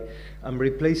 and I'm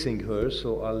replacing her.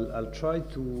 So I'll try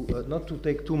to not to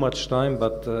take too much time,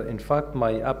 but in fact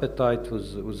my appetite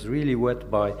was really whet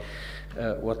by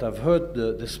what I've heard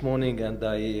this morning, and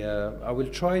I will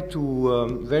try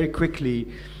to very quickly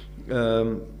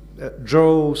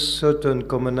draw certain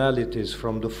commonalities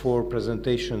from the 4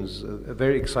 presentations,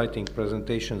 very exciting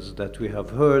presentations that we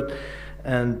have heard,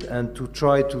 and to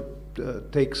try to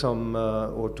take some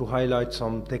or to highlight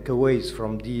some takeaways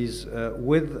from these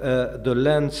with the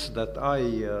lens that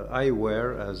I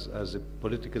wear as a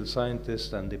political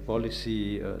scientist and a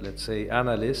policy, let's say,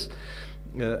 analyst,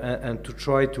 and to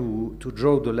try to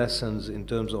draw the lessons in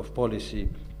terms of policy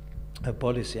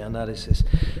analysis.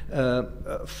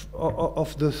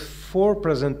 Of the 4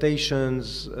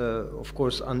 presentations, of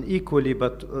course, unequally,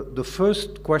 but the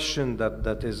first question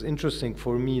that is interesting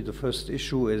for me, the first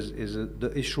issue is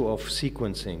the issue of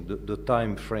sequencing, the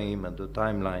time frame and the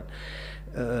timeline.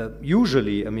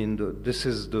 Usually, I mean, this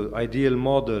is the ideal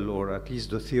model, or at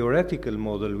least the theoretical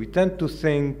model. We tend to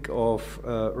think of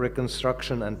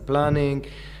reconstruction and planning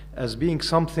as being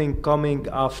something coming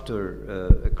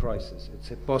after a crisis.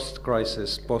 It's a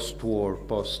post-crisis, post-war,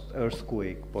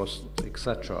 post-earthquake,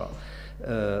 post-etc.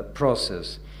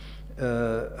 Process.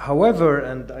 However,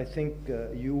 and I think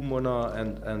you, Mona,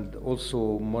 and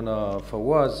also Mona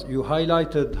Fawaz, you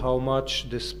highlighted how much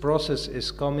this process is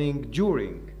coming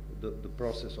during the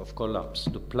process of collapse.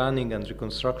 The planning and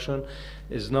reconstruction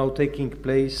is now taking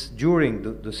place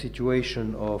during the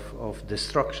situation of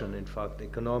destruction, in fact,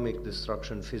 economic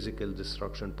destruction, physical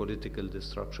destruction, political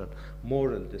destruction,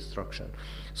 moral destruction.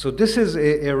 So this is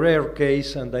a rare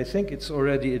case, and I think it's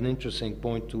already an interesting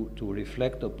point to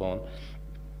reflect upon,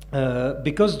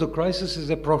 because the crisis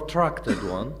is a protracted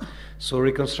one, so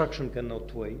reconstruction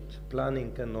cannot wait,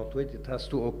 planning cannot wait, it has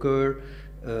to occur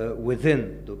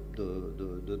within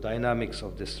the dynamics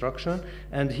of destruction.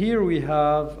 And here we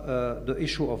have the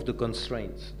issue of the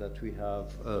constraints that we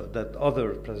have, that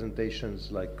other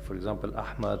presentations, like, for example,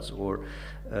 Ahmad's or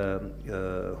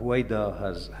Huwaida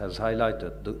has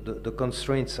highlighted, the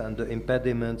constraints and the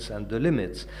impediments and the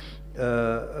limits.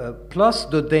 Plus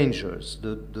the dangers,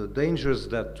 the dangers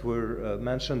that were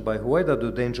mentioned by Huwaida,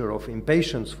 the danger of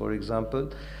impatience, for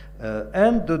example,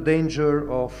 and the danger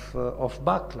of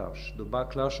backlash, the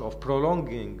backlash of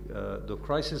prolonging the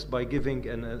crisis by giving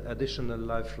an additional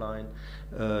lifeline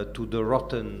to the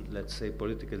rotten, let's say,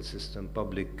 political system,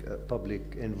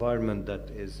 public environment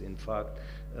that is in fact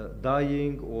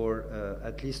dying, or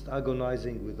at least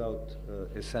agonizing without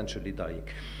essentially dying.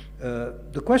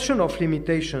 The question of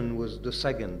limitation was the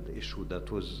second issue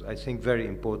that was, I think, very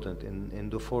important in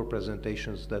the 4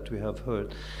 presentations that we have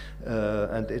heard.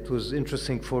 And it was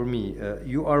interesting for me.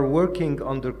 You are working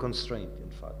under constraint, in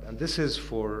fact. And this is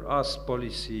for us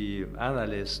policy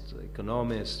analysts,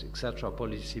 economists, etc.,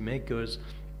 policy makers,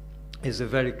 is a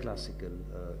very classical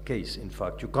case. In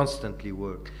fact, you constantly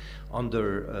work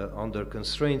under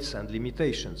constraints and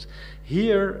limitations.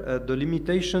 Here, the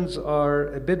limitations are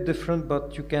a bit different,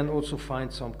 but you can also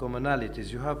find some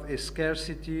commonalities. You have a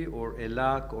scarcity or a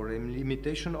lack or a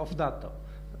limitation of data.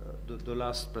 The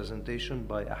last presentation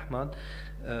by Ahmad,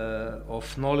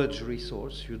 of knowledge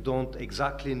resource. You don't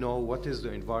exactly know what is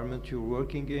the environment you're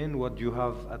working in, what you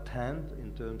have at hand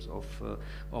in terms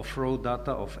of raw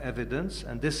data, of evidence,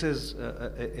 and this is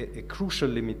a crucial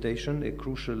limitation, a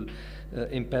crucial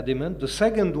impediment. The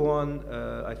second one,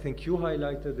 I think you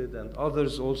highlighted it, and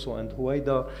others also, and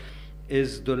Huwaida,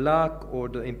 is the lack or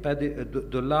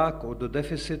the lack or the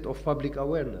deficit of public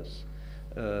awareness.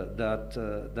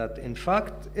 that in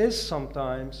fact is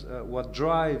sometimes what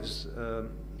drives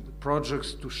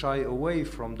projects to shy away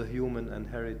from the human and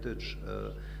heritage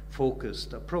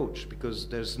focused approach, because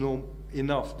there's not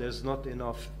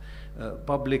enough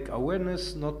public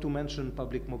awareness, not to mention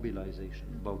public mobilization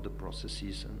about the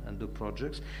processes and the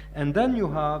projects. And then you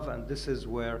have, and this is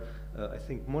where I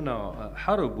think Mona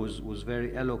Harab was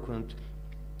very eloquent,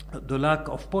 the lack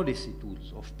of policy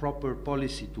tools, of proper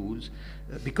policy tools,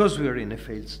 because we are in a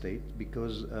failed state,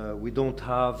 because we don't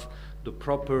have the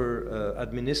proper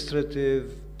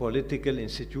administrative, political,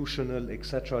 institutional,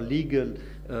 etc., legal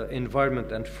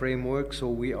environment and framework, so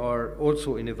we are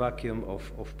also in a vacuum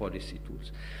of policy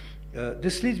tools.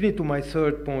 This leads me to my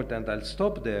third point, and I'll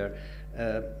stop there.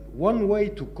 One way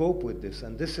to cope with this,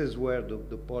 and this is where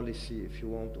the policy, if you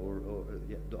want, or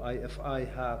the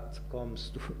IFI hat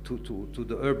comes to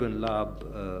the urban lab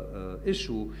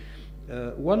issue.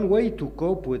 One way to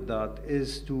cope with that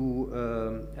is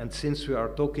to, and since we are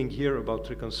talking here about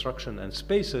reconstruction and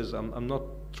spaces, I'm not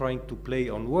trying to play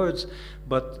on words,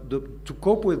 but to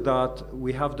cope with that,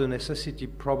 we have the necessity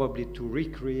probably to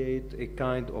recreate a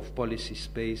kind of policy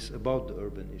space about the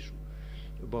urban issue,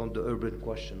 about the urban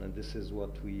question, and this is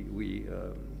what we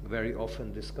very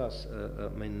often discuss,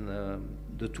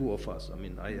 the two of us,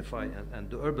 IFI and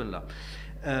the Urban Lab.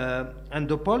 And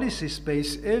the policy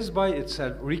space is by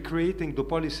itself recreating the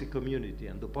policy community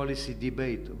and the policy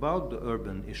debate about the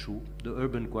urban issue, the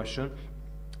urban question,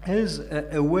 is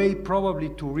a way probably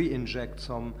to re-inject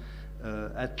some,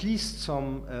 at least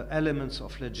some elements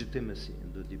of legitimacy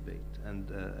in the debate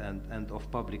and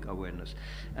of public awareness.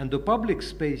 And the public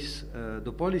space,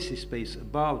 the policy space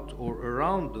about or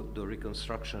around the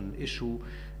reconstruction issue,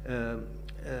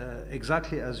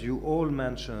 exactly as you all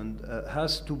mentioned,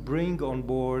 has to bring on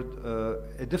board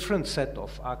a different set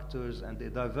of actors and a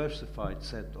diversified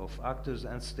set of actors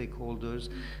and stakeholders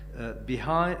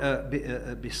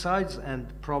besides and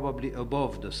probably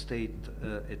above the state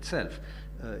itself.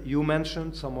 You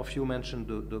mentioned, some of you mentioned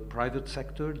the private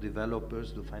sector,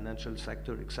 developers, the financial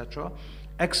sector, etc.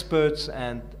 Experts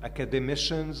and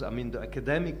academicians, the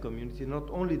academic community, not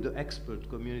only the expert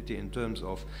community in terms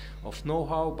of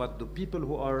know-how, but the people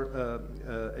who are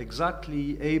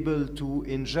exactly able to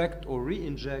inject or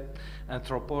re-inject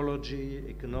anthropology,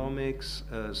 economics,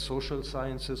 social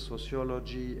sciences,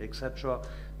 sociology, etc.,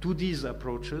 to these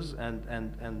approaches and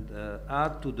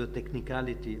add to the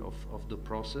technicality of the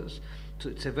process. So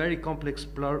it's a very complex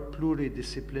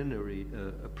pluridisciplinary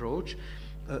approach.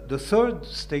 The third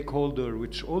stakeholder,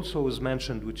 which also was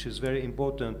mentioned, which is very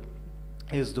important,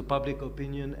 is the public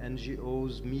opinion,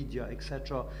 NGOs, media,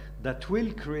 etc., that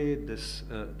will create this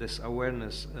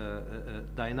awareness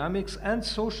dynamics and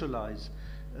socialize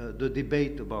the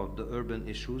debate about the urban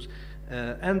issues.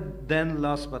 And then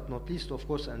last but not least, of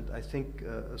course, and I think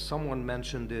someone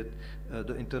mentioned it,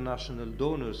 the international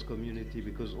donors community,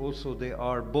 because also they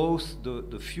are both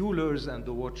the fuelers and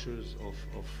the watchers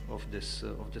of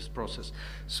this process.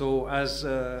 So as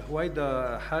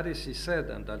Huwaida Harisi said,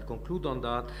 and I'll conclude on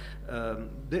that,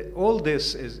 all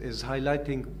this is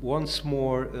highlighting once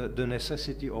more the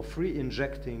necessity of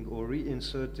re-injecting or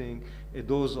reinserting a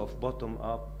dose of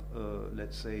bottom-up,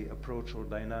 let's say, approach or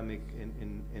dynamic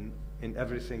in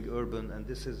everything urban, and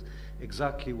this is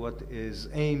exactly what is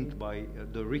aimed by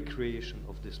the recreation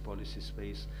of this policy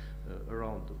space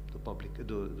around the public,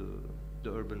 the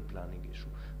urban planning issue.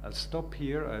 I'll stop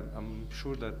here. I'm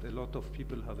sure that a lot of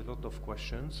people have a lot of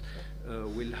questions.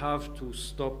 We'll have to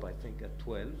stop, I think, at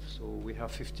 12, so we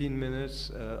have 15 minutes.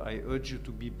 I urge you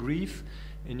to be brief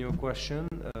in your question.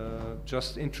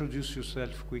 Just introduce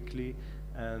yourself quickly,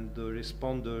 and the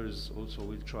responders also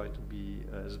will try to be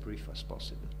as brief as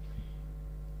possible.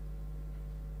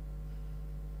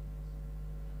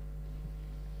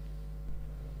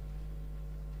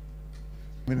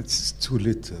 It's too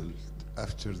little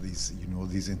after these,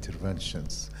 these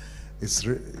interventions. It's a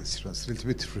little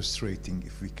bit frustrating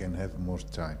if we can have more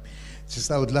time.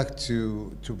 Just I would like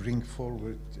to bring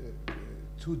forward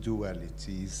two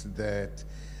dualities. That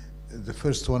the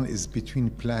first one is between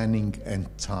planning and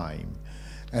time.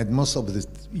 And most of the,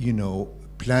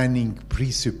 planning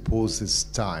presupposes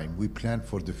time. We plan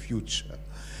for the future.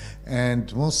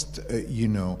 And most,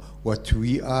 what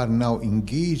we are now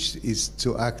engaged is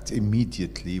to act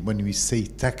immediately. When we say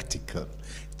tactical,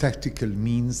 tactical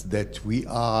means that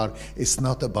it's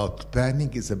not about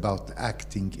planning, it's about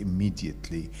acting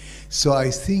immediately. So I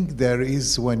think there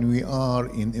is, when we are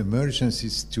in emergency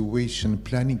situation,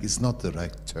 planning is not the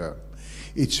right term.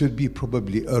 It should be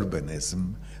probably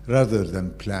urbanism rather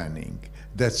than planning.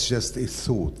 That's just a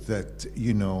thought that,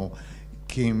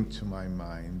 came to my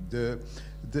mind.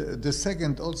 The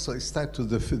second also is tied to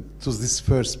this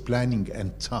first, planning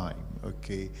and time.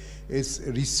 Okay, it's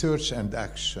research and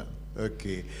action.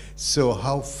 Okay, so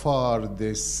how far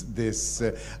this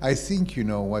I think, you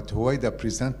know, what Huwaida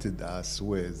presented us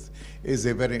with is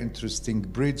a very interesting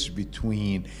bridge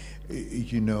between,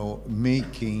 you know,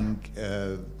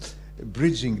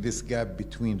 bridging this gap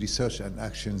between research and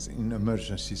actions in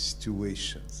emergency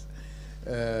situations.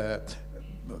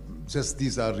 Just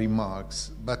these are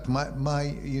remarks, but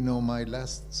my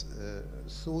last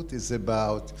thought is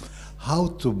about how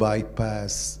to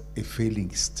bypass a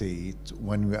failing state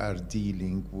when we are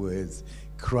dealing with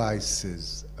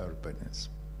crisis urbanism.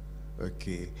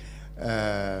 Okay,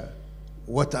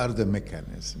 what are the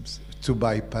mechanisms to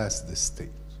bypass the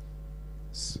state?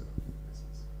 So.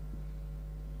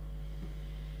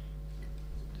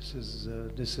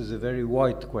 This is a very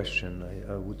wide question.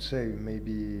 I would say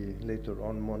maybe later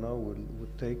on Mona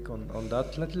would take on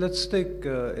that. Let's take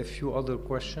a few other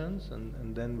questions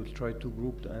and then we'll try to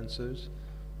group the answers.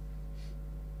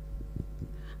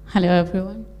 Hello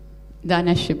everyone,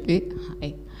 Dana Shibli.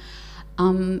 Hi.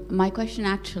 My question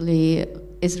actually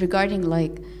is regarding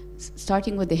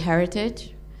starting with the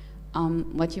heritage,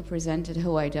 what you presented,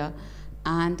 Huwaida.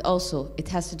 And also, it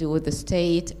has to do with the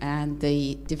state and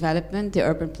the development, the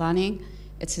urban planning.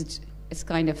 It's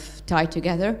kind of tied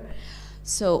together.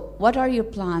 So, what are your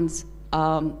plans?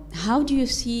 How do you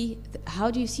see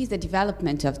the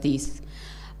development of these?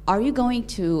 How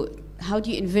do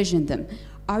you envision them?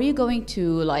 Are you going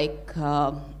to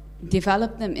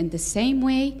develop them in the same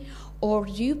way, or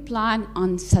do you plan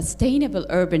on sustainable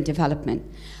urban development?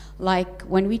 Like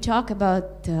when we talk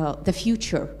about the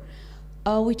future.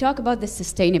 We talk about the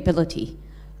sustainability.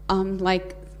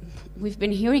 Like we've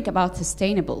been hearing about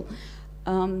sustainable.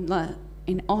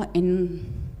 In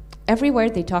everywhere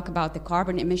they talk about the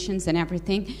carbon emissions and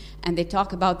everything, and they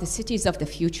talk about the cities of the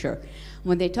future.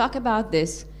 When they talk about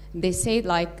this, they say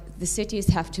the cities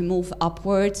have to move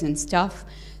upwards and stuff.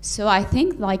 So I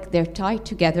think they're tied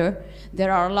together.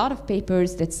 There are a lot of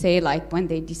papers that say when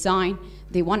they design,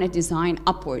 they want to design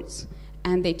upwards.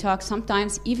 And they talk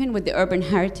sometimes, even with the urban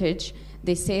heritage,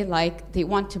 they say they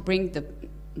want to bring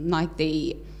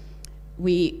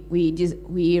we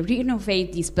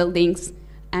renovate these buildings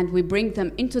and we bring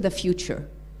them into the future.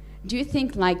 Do you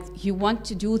think you want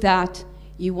to do that?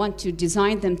 You want to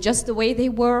design them just the way they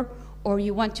were, or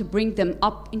you want to bring them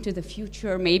up into the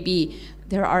future? Maybe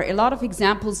there are a lot of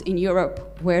examples in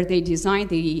Europe where they design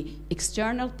the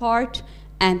external part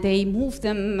and they move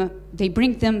them, they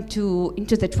bring them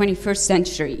into the 21st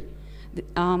century.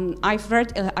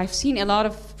 I've seen a lot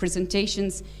of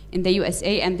presentations in the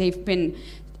USA, and they've been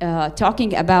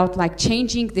talking about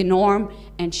changing the norm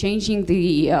and changing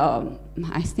the,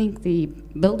 I think the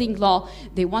building law.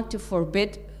 They want to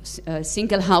forbid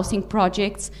single housing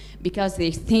projects because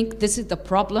they think this is the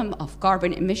problem of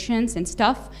carbon emissions and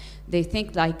stuff. They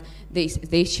think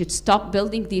they should stop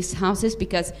building these houses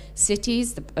because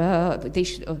cities, they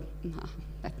should,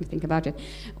 let me think about it.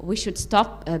 We should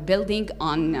stop building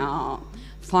on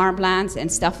farmlands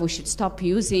and stuff. We should stop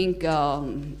using,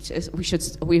 we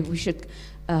should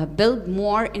build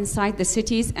more inside the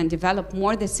cities and develop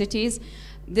more the cities.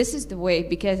 This is the way,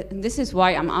 because this is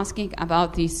why I'm asking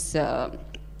about these,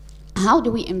 how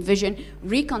do we envision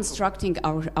reconstructing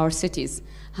our cities?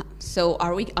 So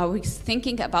are we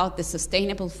thinking about the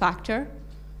sustainable factor?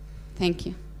 Thank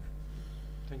you.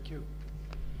 Thank you.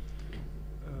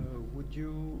 Would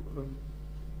you?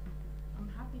 I'm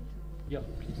happy to. Yeah,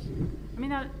 please. I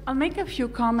mean, I'll make a few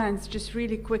comments just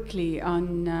really quickly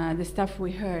on the stuff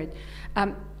we heard.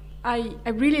 I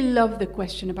really love the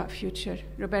question about future,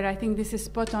 Roberta. I think this is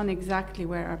spot on exactly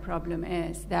where our problem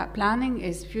is, that planning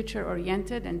is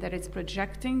future-oriented and that it's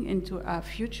projecting into a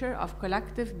future of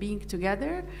collective being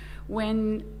together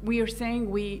when we are saying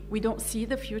we don't see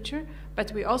the future,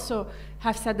 but we also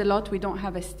have said a lot, we don't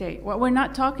have a state. What we're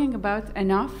not talking about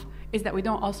enough is that we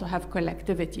don't also have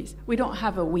collectivities. We don't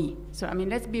have a we. So, I mean,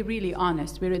 let's be really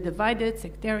honest. We're a divided,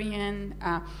 sectarian,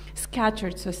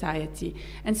 scattered society.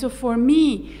 And so for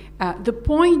me, the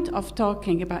point of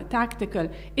talking about tactical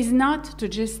is not to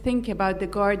just think about the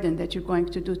garden that you're going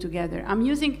to do together. I'm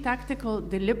using tactical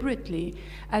deliberately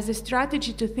as a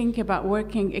strategy to think about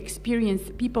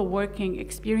people working,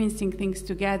 experiencing things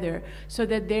together, so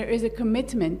that there is a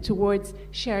commitment towards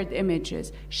shared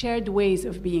images, shared ways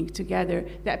of being together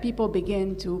that people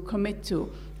begin to commit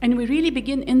to. And we really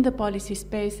begin in the policy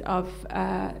space of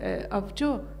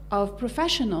Joe, of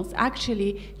professionals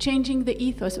actually changing the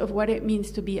ethos of what it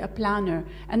means to be a planner.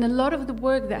 And a lot of the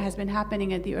work that has been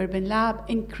happening at the Urban Lab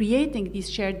in creating these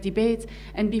shared debates,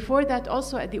 and before that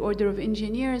also at the Order of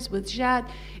Engineers with Jad,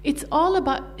 it's all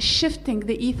about shifting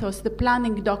the ethos, the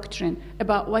planning doctrine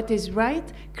about what is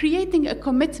right, creating a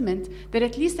commitment that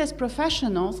at least as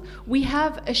professionals, we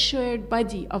have a shared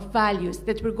body of values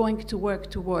that we're going to work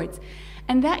towards.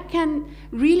 And that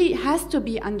has to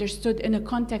be understood in a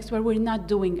context where we're not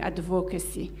doing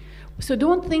advocacy. So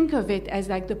don't think of it as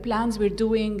like the plans we're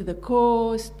doing, the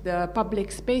coast, the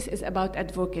public space is about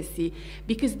advocacy,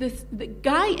 because the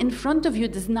guy in front of you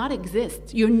does not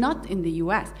exist. You're not in the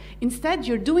US. Instead,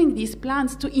 you're doing these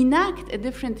plans to enact a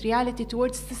different reality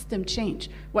towards system change.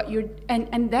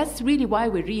 And that's really why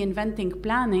we're reinventing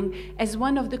planning as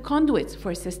one of the conduits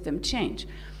for system change.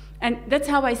 And that's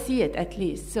how I see it, at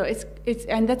least. So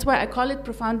and that's why I call it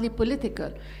profoundly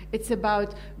political. It's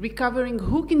about recovering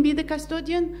who can be the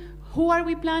custodian, who are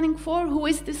we planning for, who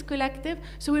is this collective.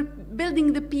 So we're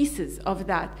building the pieces of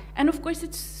that. And of course,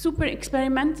 it's super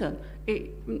experimental.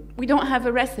 We don't have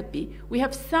a recipe. We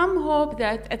have some hope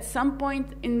that at some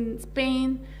point in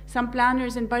Spain, some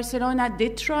planners in Barcelona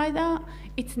did try that.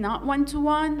 It's not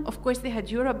one-to-one. Of course, they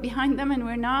had Europe behind them, and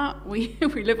we're not. We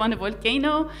live on a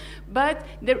volcano. But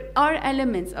there are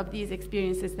elements of these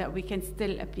experiences that we can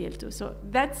still appeal to. So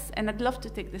and I'd love to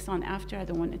take this on after. I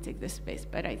don't want to take this space,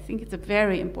 but I think it's a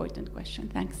very important question.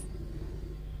 Thanks.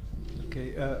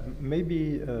 Okay,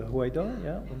 maybe Huwaida,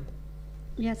 yeah?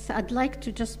 Yes, I'd like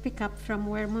to just pick up from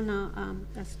where Mona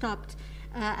stopped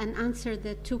and answer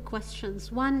the two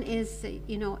questions. One is,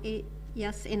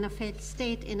 yes, in a failed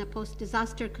state, in a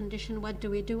post-disaster condition, what do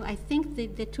we do? I think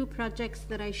the two projects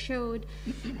that I showed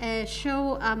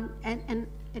show an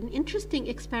interesting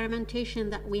experimentation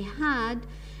that we had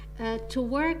to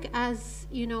work as,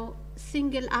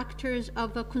 single actors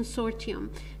of a consortium.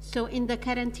 So in the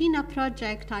Quarantina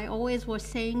project, I always was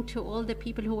saying to all the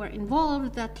people who were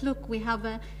involved that, look, we have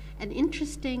an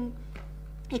interesting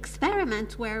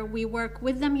experiment where we work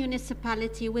with the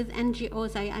municipality, with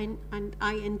NGOs and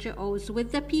INGOs,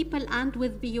 with the people and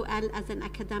with BUL as an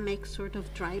academic sort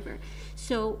of driver.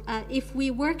 So if we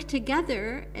work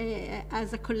together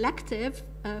as a collective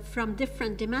from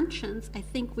different dimensions, I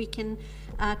think we can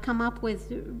come up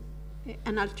with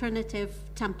an alternative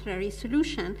temporary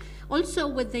solution. Also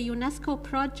with the UNESCO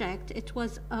project, it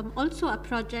was also a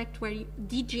project where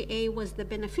DGA was the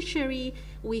beneficiary.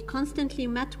 We constantly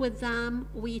met with them.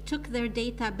 We took their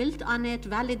data, built on it,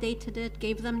 validated it,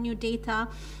 gave them new data.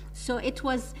 So it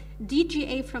was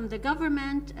DGA from the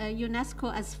government,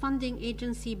 UNESCO as funding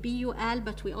agency, BUL,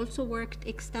 but we also worked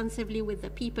extensively with the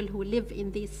people who live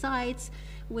in these sites,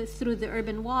 through the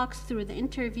urban walks, through the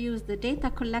interviews, the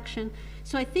data collection.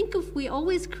 So I think if we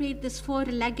always create this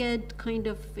four-legged kind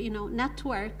of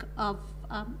network of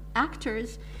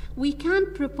actors, we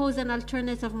can propose an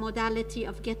alternative modality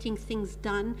of getting things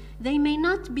done. They may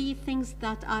not be things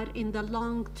that are in the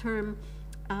long-term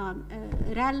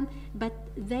realm, but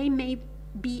they may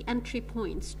be entry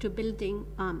points to building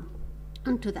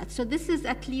onto that. So this is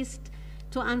at least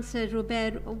to answer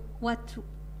Robert what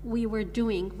we were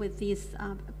doing with these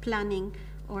planning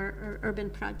or urban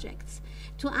projects.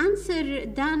 To answer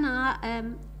Dana,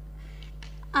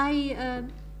 I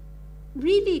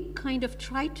really kind of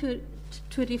try to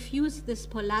refuse this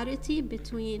polarity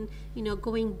between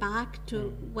going back to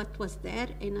what was there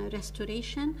in a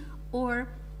restoration or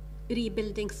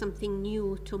rebuilding something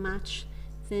new to match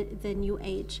the new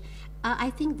age.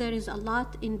 I think there is a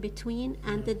lot in between,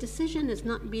 and the decision is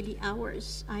not really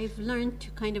ours. I've learned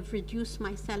to kind of reduce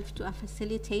myself to a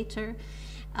facilitator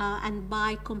and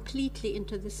buy completely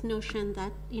into this notion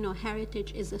that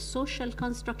heritage is a social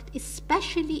construct,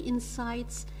 especially in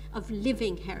sites of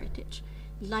living heritage,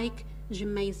 like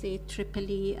Jemaise,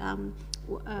 Tripoli,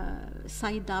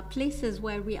 Saida, places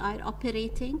where we are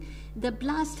operating. The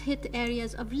blast hit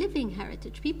areas of living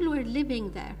heritage. People were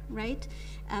living there, right?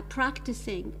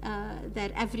 Practicing their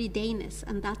everydayness,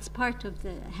 and that's part of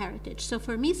the heritage. So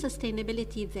for me,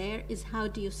 sustainability there is how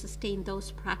do you sustain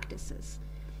those practices,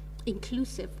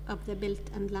 inclusive of the built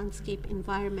and landscape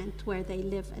environment where they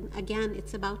live. And again,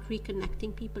 it's about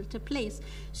reconnecting people to place.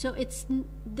 So it's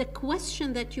the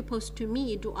question that you pose to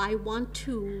me, do I want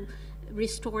to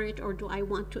restore it or do I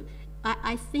want to?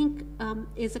 I think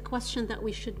is a question that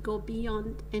we should go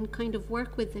beyond and kind of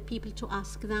work with the people to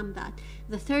ask them that.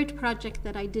 The third project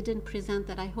that I didn't present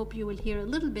that I hope you will hear a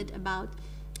little bit about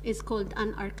is called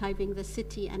Unarchiving the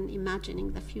City and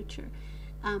Imagining the Future.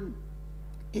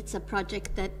 It's a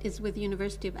project that is with the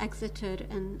University of Exeter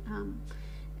and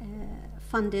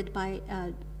funded by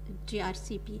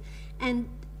GRCP. And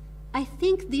I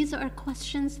think these are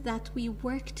questions that we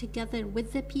work together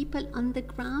with the people on the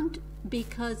ground,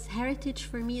 because heritage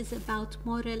for me is about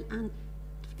moral and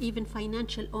even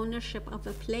financial ownership of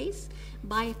a place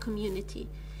by a community.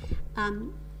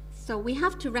 So we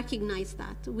have to recognize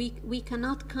that. We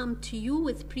cannot come to you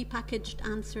with prepackaged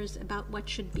answers about what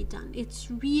should be done. It's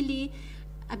really,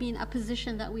 I mean, a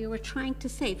position that we were trying to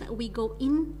say, that we go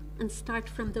in and start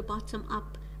from the bottom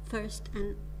up first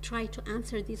and try to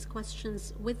answer these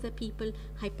questions with the people,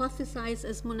 hypothesize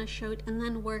as Mona showed, and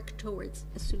then work towards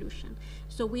a solution.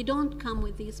 So we don't come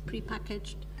with these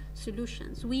prepackaged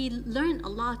solutions. We learn a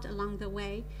lot along the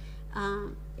way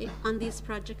on these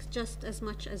projects, just as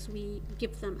much as we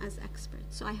give them as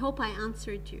experts. So I hope I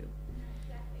answered you.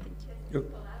 Thank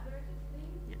you.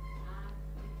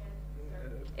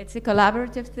 It's a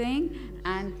collaborative thing,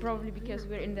 and probably because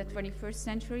we're in the 21st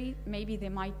century, maybe they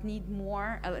might need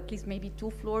more, at least maybe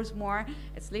 2 floors more.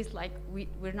 It's least like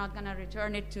we're not going to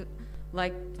return it to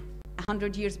like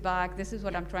 100 years back. This is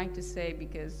what I'm trying to say,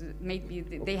 because maybe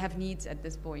they have needs at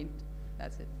this point.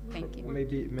 That's it. Thank you.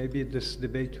 Maybe this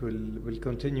debate will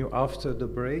continue after the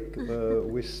break.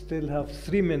 We still have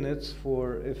 3 minutes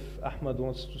for if Ahmad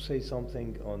wants to say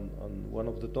something on one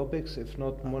of the topics. If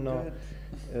not, Mona,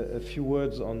 a few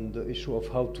words on the issue of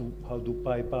how to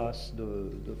bypass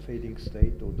the failing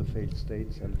state or the failed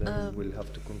states, and then we'll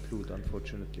have to conclude,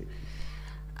 unfortunately.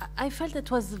 I felt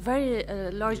it was very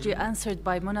largely answered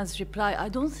by Mona's reply. I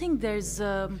don't think there's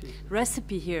a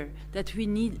recipe here that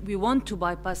we want to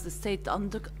bypass the state. On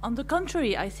the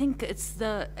contrary, I think it's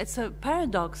a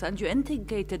paradox, and you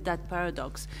indicated that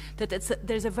paradox, that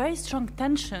there's a very strong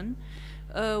tension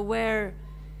where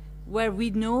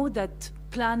we know that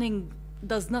planning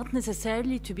does not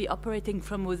necessarily to be operating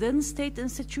from within state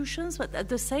institutions, but at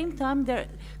the same time,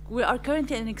 we are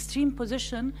currently in an extreme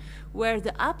position where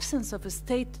the absence of a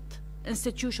state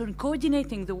institution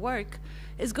coordinating the work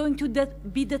is going to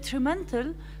be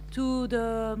detrimental to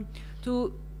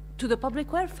the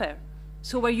public welfare.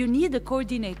 So where you need a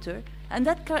coordinator, and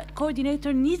that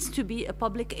coordinator needs to be a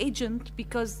public agent,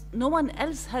 because no one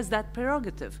else has that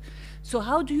prerogative. So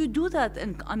how do you do that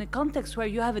on a context where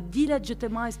you have a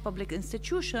delegitimized public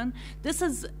institution? This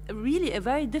is really a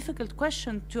very difficult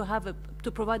question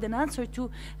to provide an answer to.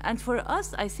 And for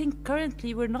us, I think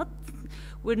currently we're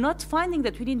not finding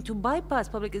that we need to bypass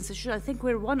public institutions. I think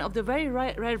we're one of the very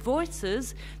rare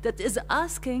voices that is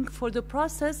asking for the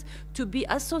process to be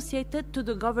associated to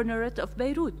the governorate of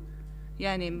Beirut.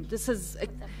 Yani, this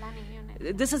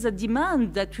is a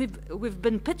demand that we've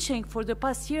been pitching for the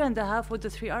past year and a half with the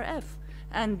 3RF.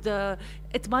 And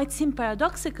it might seem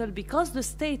paradoxical because the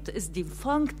state is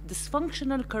defunct,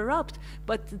 dysfunctional, corrupt,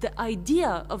 but the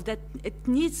idea of that it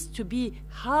needs to be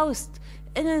housed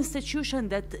in an institution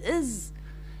that is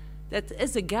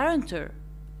a guarantor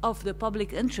of the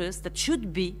public interest, that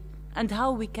should be, and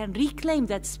how we can reclaim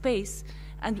that space.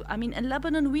 And I mean, in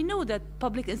Lebanon, we know that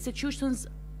public institutions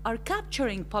are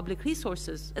capturing public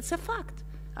resources. It's a fact.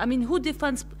 I mean, who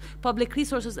defends public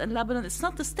resources in Lebanon? It's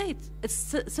not the state. It's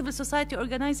civil society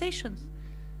organizations.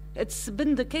 It's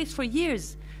been the case for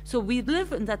years. So we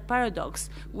live in that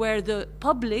paradox where the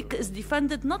public is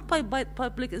defended not by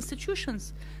public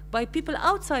institutions, by people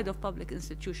outside of public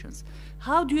institutions.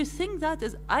 How do you think that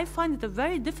is? I find it a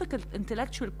very difficult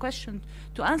intellectual question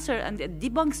to answer, and it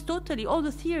debunks totally all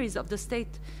the theories of the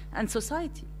state and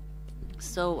society.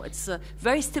 So it's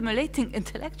very stimulating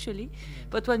intellectually,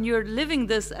 but when you're living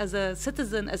this as a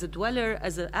citizen, as a dweller,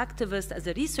 as an activist, as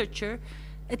a researcher,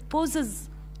 it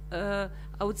poses, I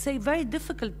would say, very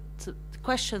difficult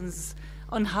questions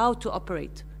on how to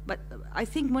operate. But I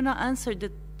think Mona answered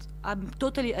it. I'm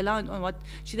totally aligned on what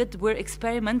she did. We're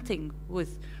experimenting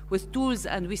with tools,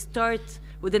 and we start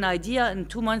with an idea. In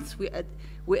 2 months, we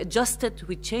adjust it,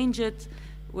 we change it.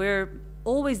 We're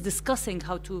always discussing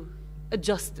how to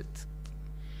adjust it.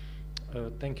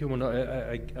 Thank you, Mona.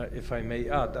 If I may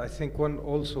add, I think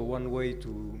one way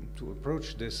to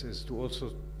approach this is to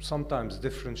also sometimes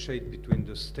differentiate between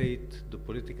the state, the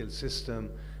political system,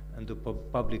 and the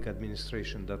public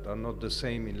administration that are not the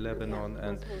same in Lebanon,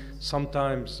 and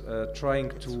sometimes trying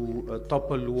to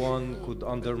topple one could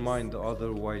undermine the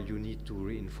other while you need to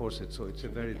reinforce it. So it's a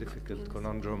very difficult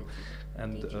conundrum,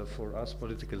 and for us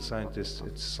political scientists,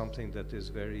 it's something that is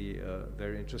very,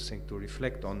 very interesting to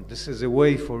reflect on. This is a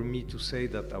way for me to say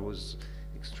that I was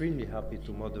extremely happy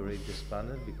to moderate this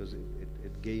panel, because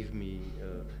it gave me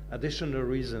additional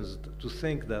reasons to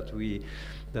think that we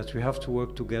have to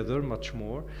work together much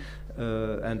more,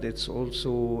 and it's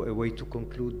also a way to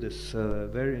conclude this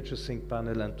very interesting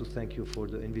panel, and to thank you for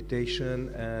the invitation,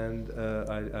 and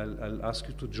I'll ask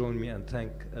you to join me and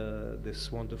thank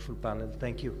this wonderful panel.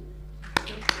 Thank you.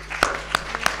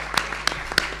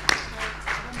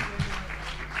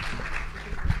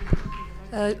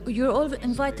 You're all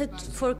invited for